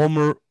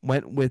 Homer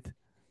went with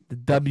the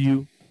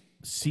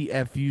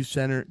WCFU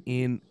Center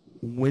in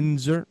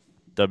Windsor.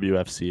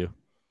 WFCU.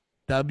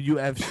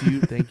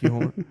 WFCU. Thank you,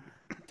 Homer.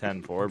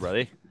 10-4,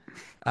 buddy.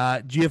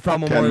 GFL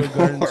Memorial 10-4.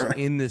 Gardens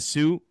in the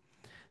Sioux.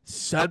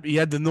 You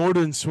had the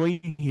Northern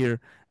Swing here.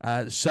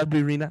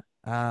 Sudbury Arena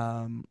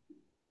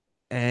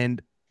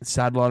and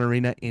Sadlon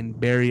Arena in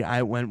Barrie.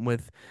 I went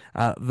with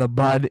the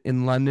Bud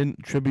in London,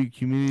 Tribute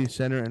Community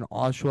Center in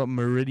Oshawa,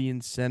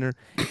 Meridian Center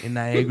in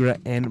Niagara,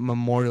 and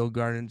Memorial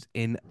Gardens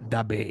in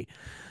the Bay.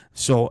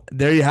 So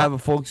there you have it,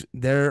 folks.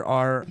 There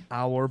are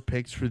our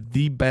picks for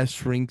the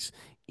best rinks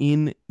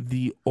in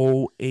the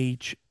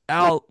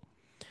OHL.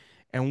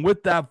 And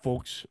with that,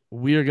 folks,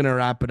 we are going to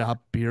wrap it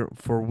up here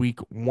for week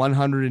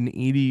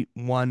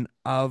 181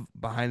 of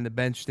Behind the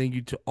Bench. Thank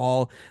you to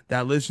all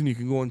that listen. You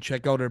can go and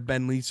check out our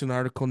Ben Leeson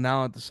article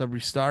now at the Sudbury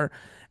Star.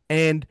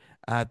 And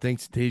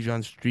thanks to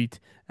Tayjon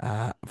Street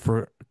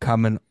for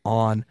coming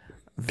on.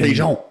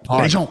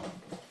 Tayjon.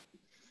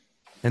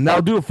 And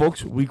that'll do it,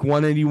 folks. Week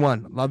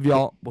 181. Love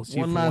y'all. We'll see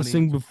you. One last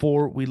thing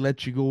before we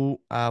let you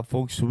go,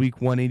 folks, to week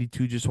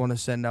 182. Just want to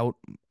send out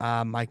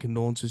my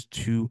condolences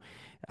to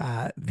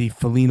the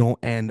Foligno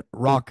and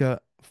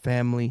Rocca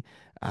family.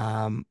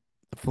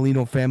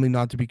 Foligno family,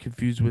 not to be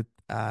confused with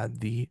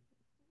the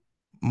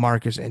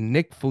Marcus and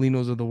Nick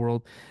Folignos of the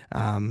world.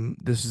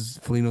 This is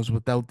Folignos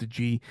without the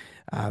G.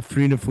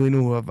 Farina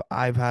Foligno, who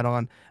I've had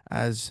on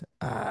as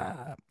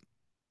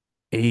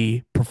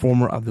a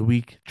performer of the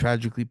week,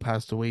 tragically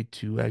passed away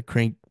to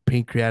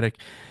pancreatic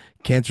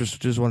cancer. So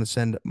just want to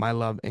send my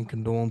love and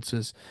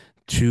condolences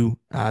to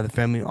the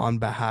family on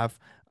behalf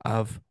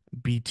of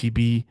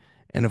BTB.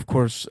 And of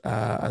course,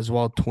 as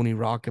well, Tony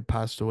Rocket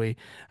passed away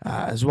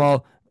as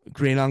well.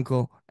 Great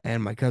uncle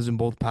and my cousin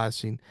both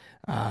passing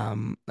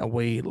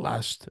away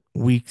last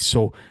week.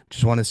 So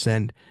just want to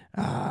send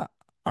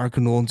our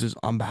condolences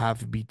on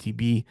behalf of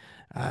BTB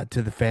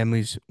to the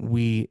families.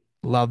 We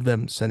love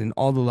them, sending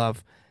all the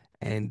love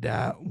and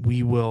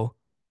we will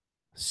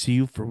see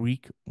you for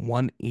week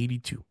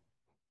 182.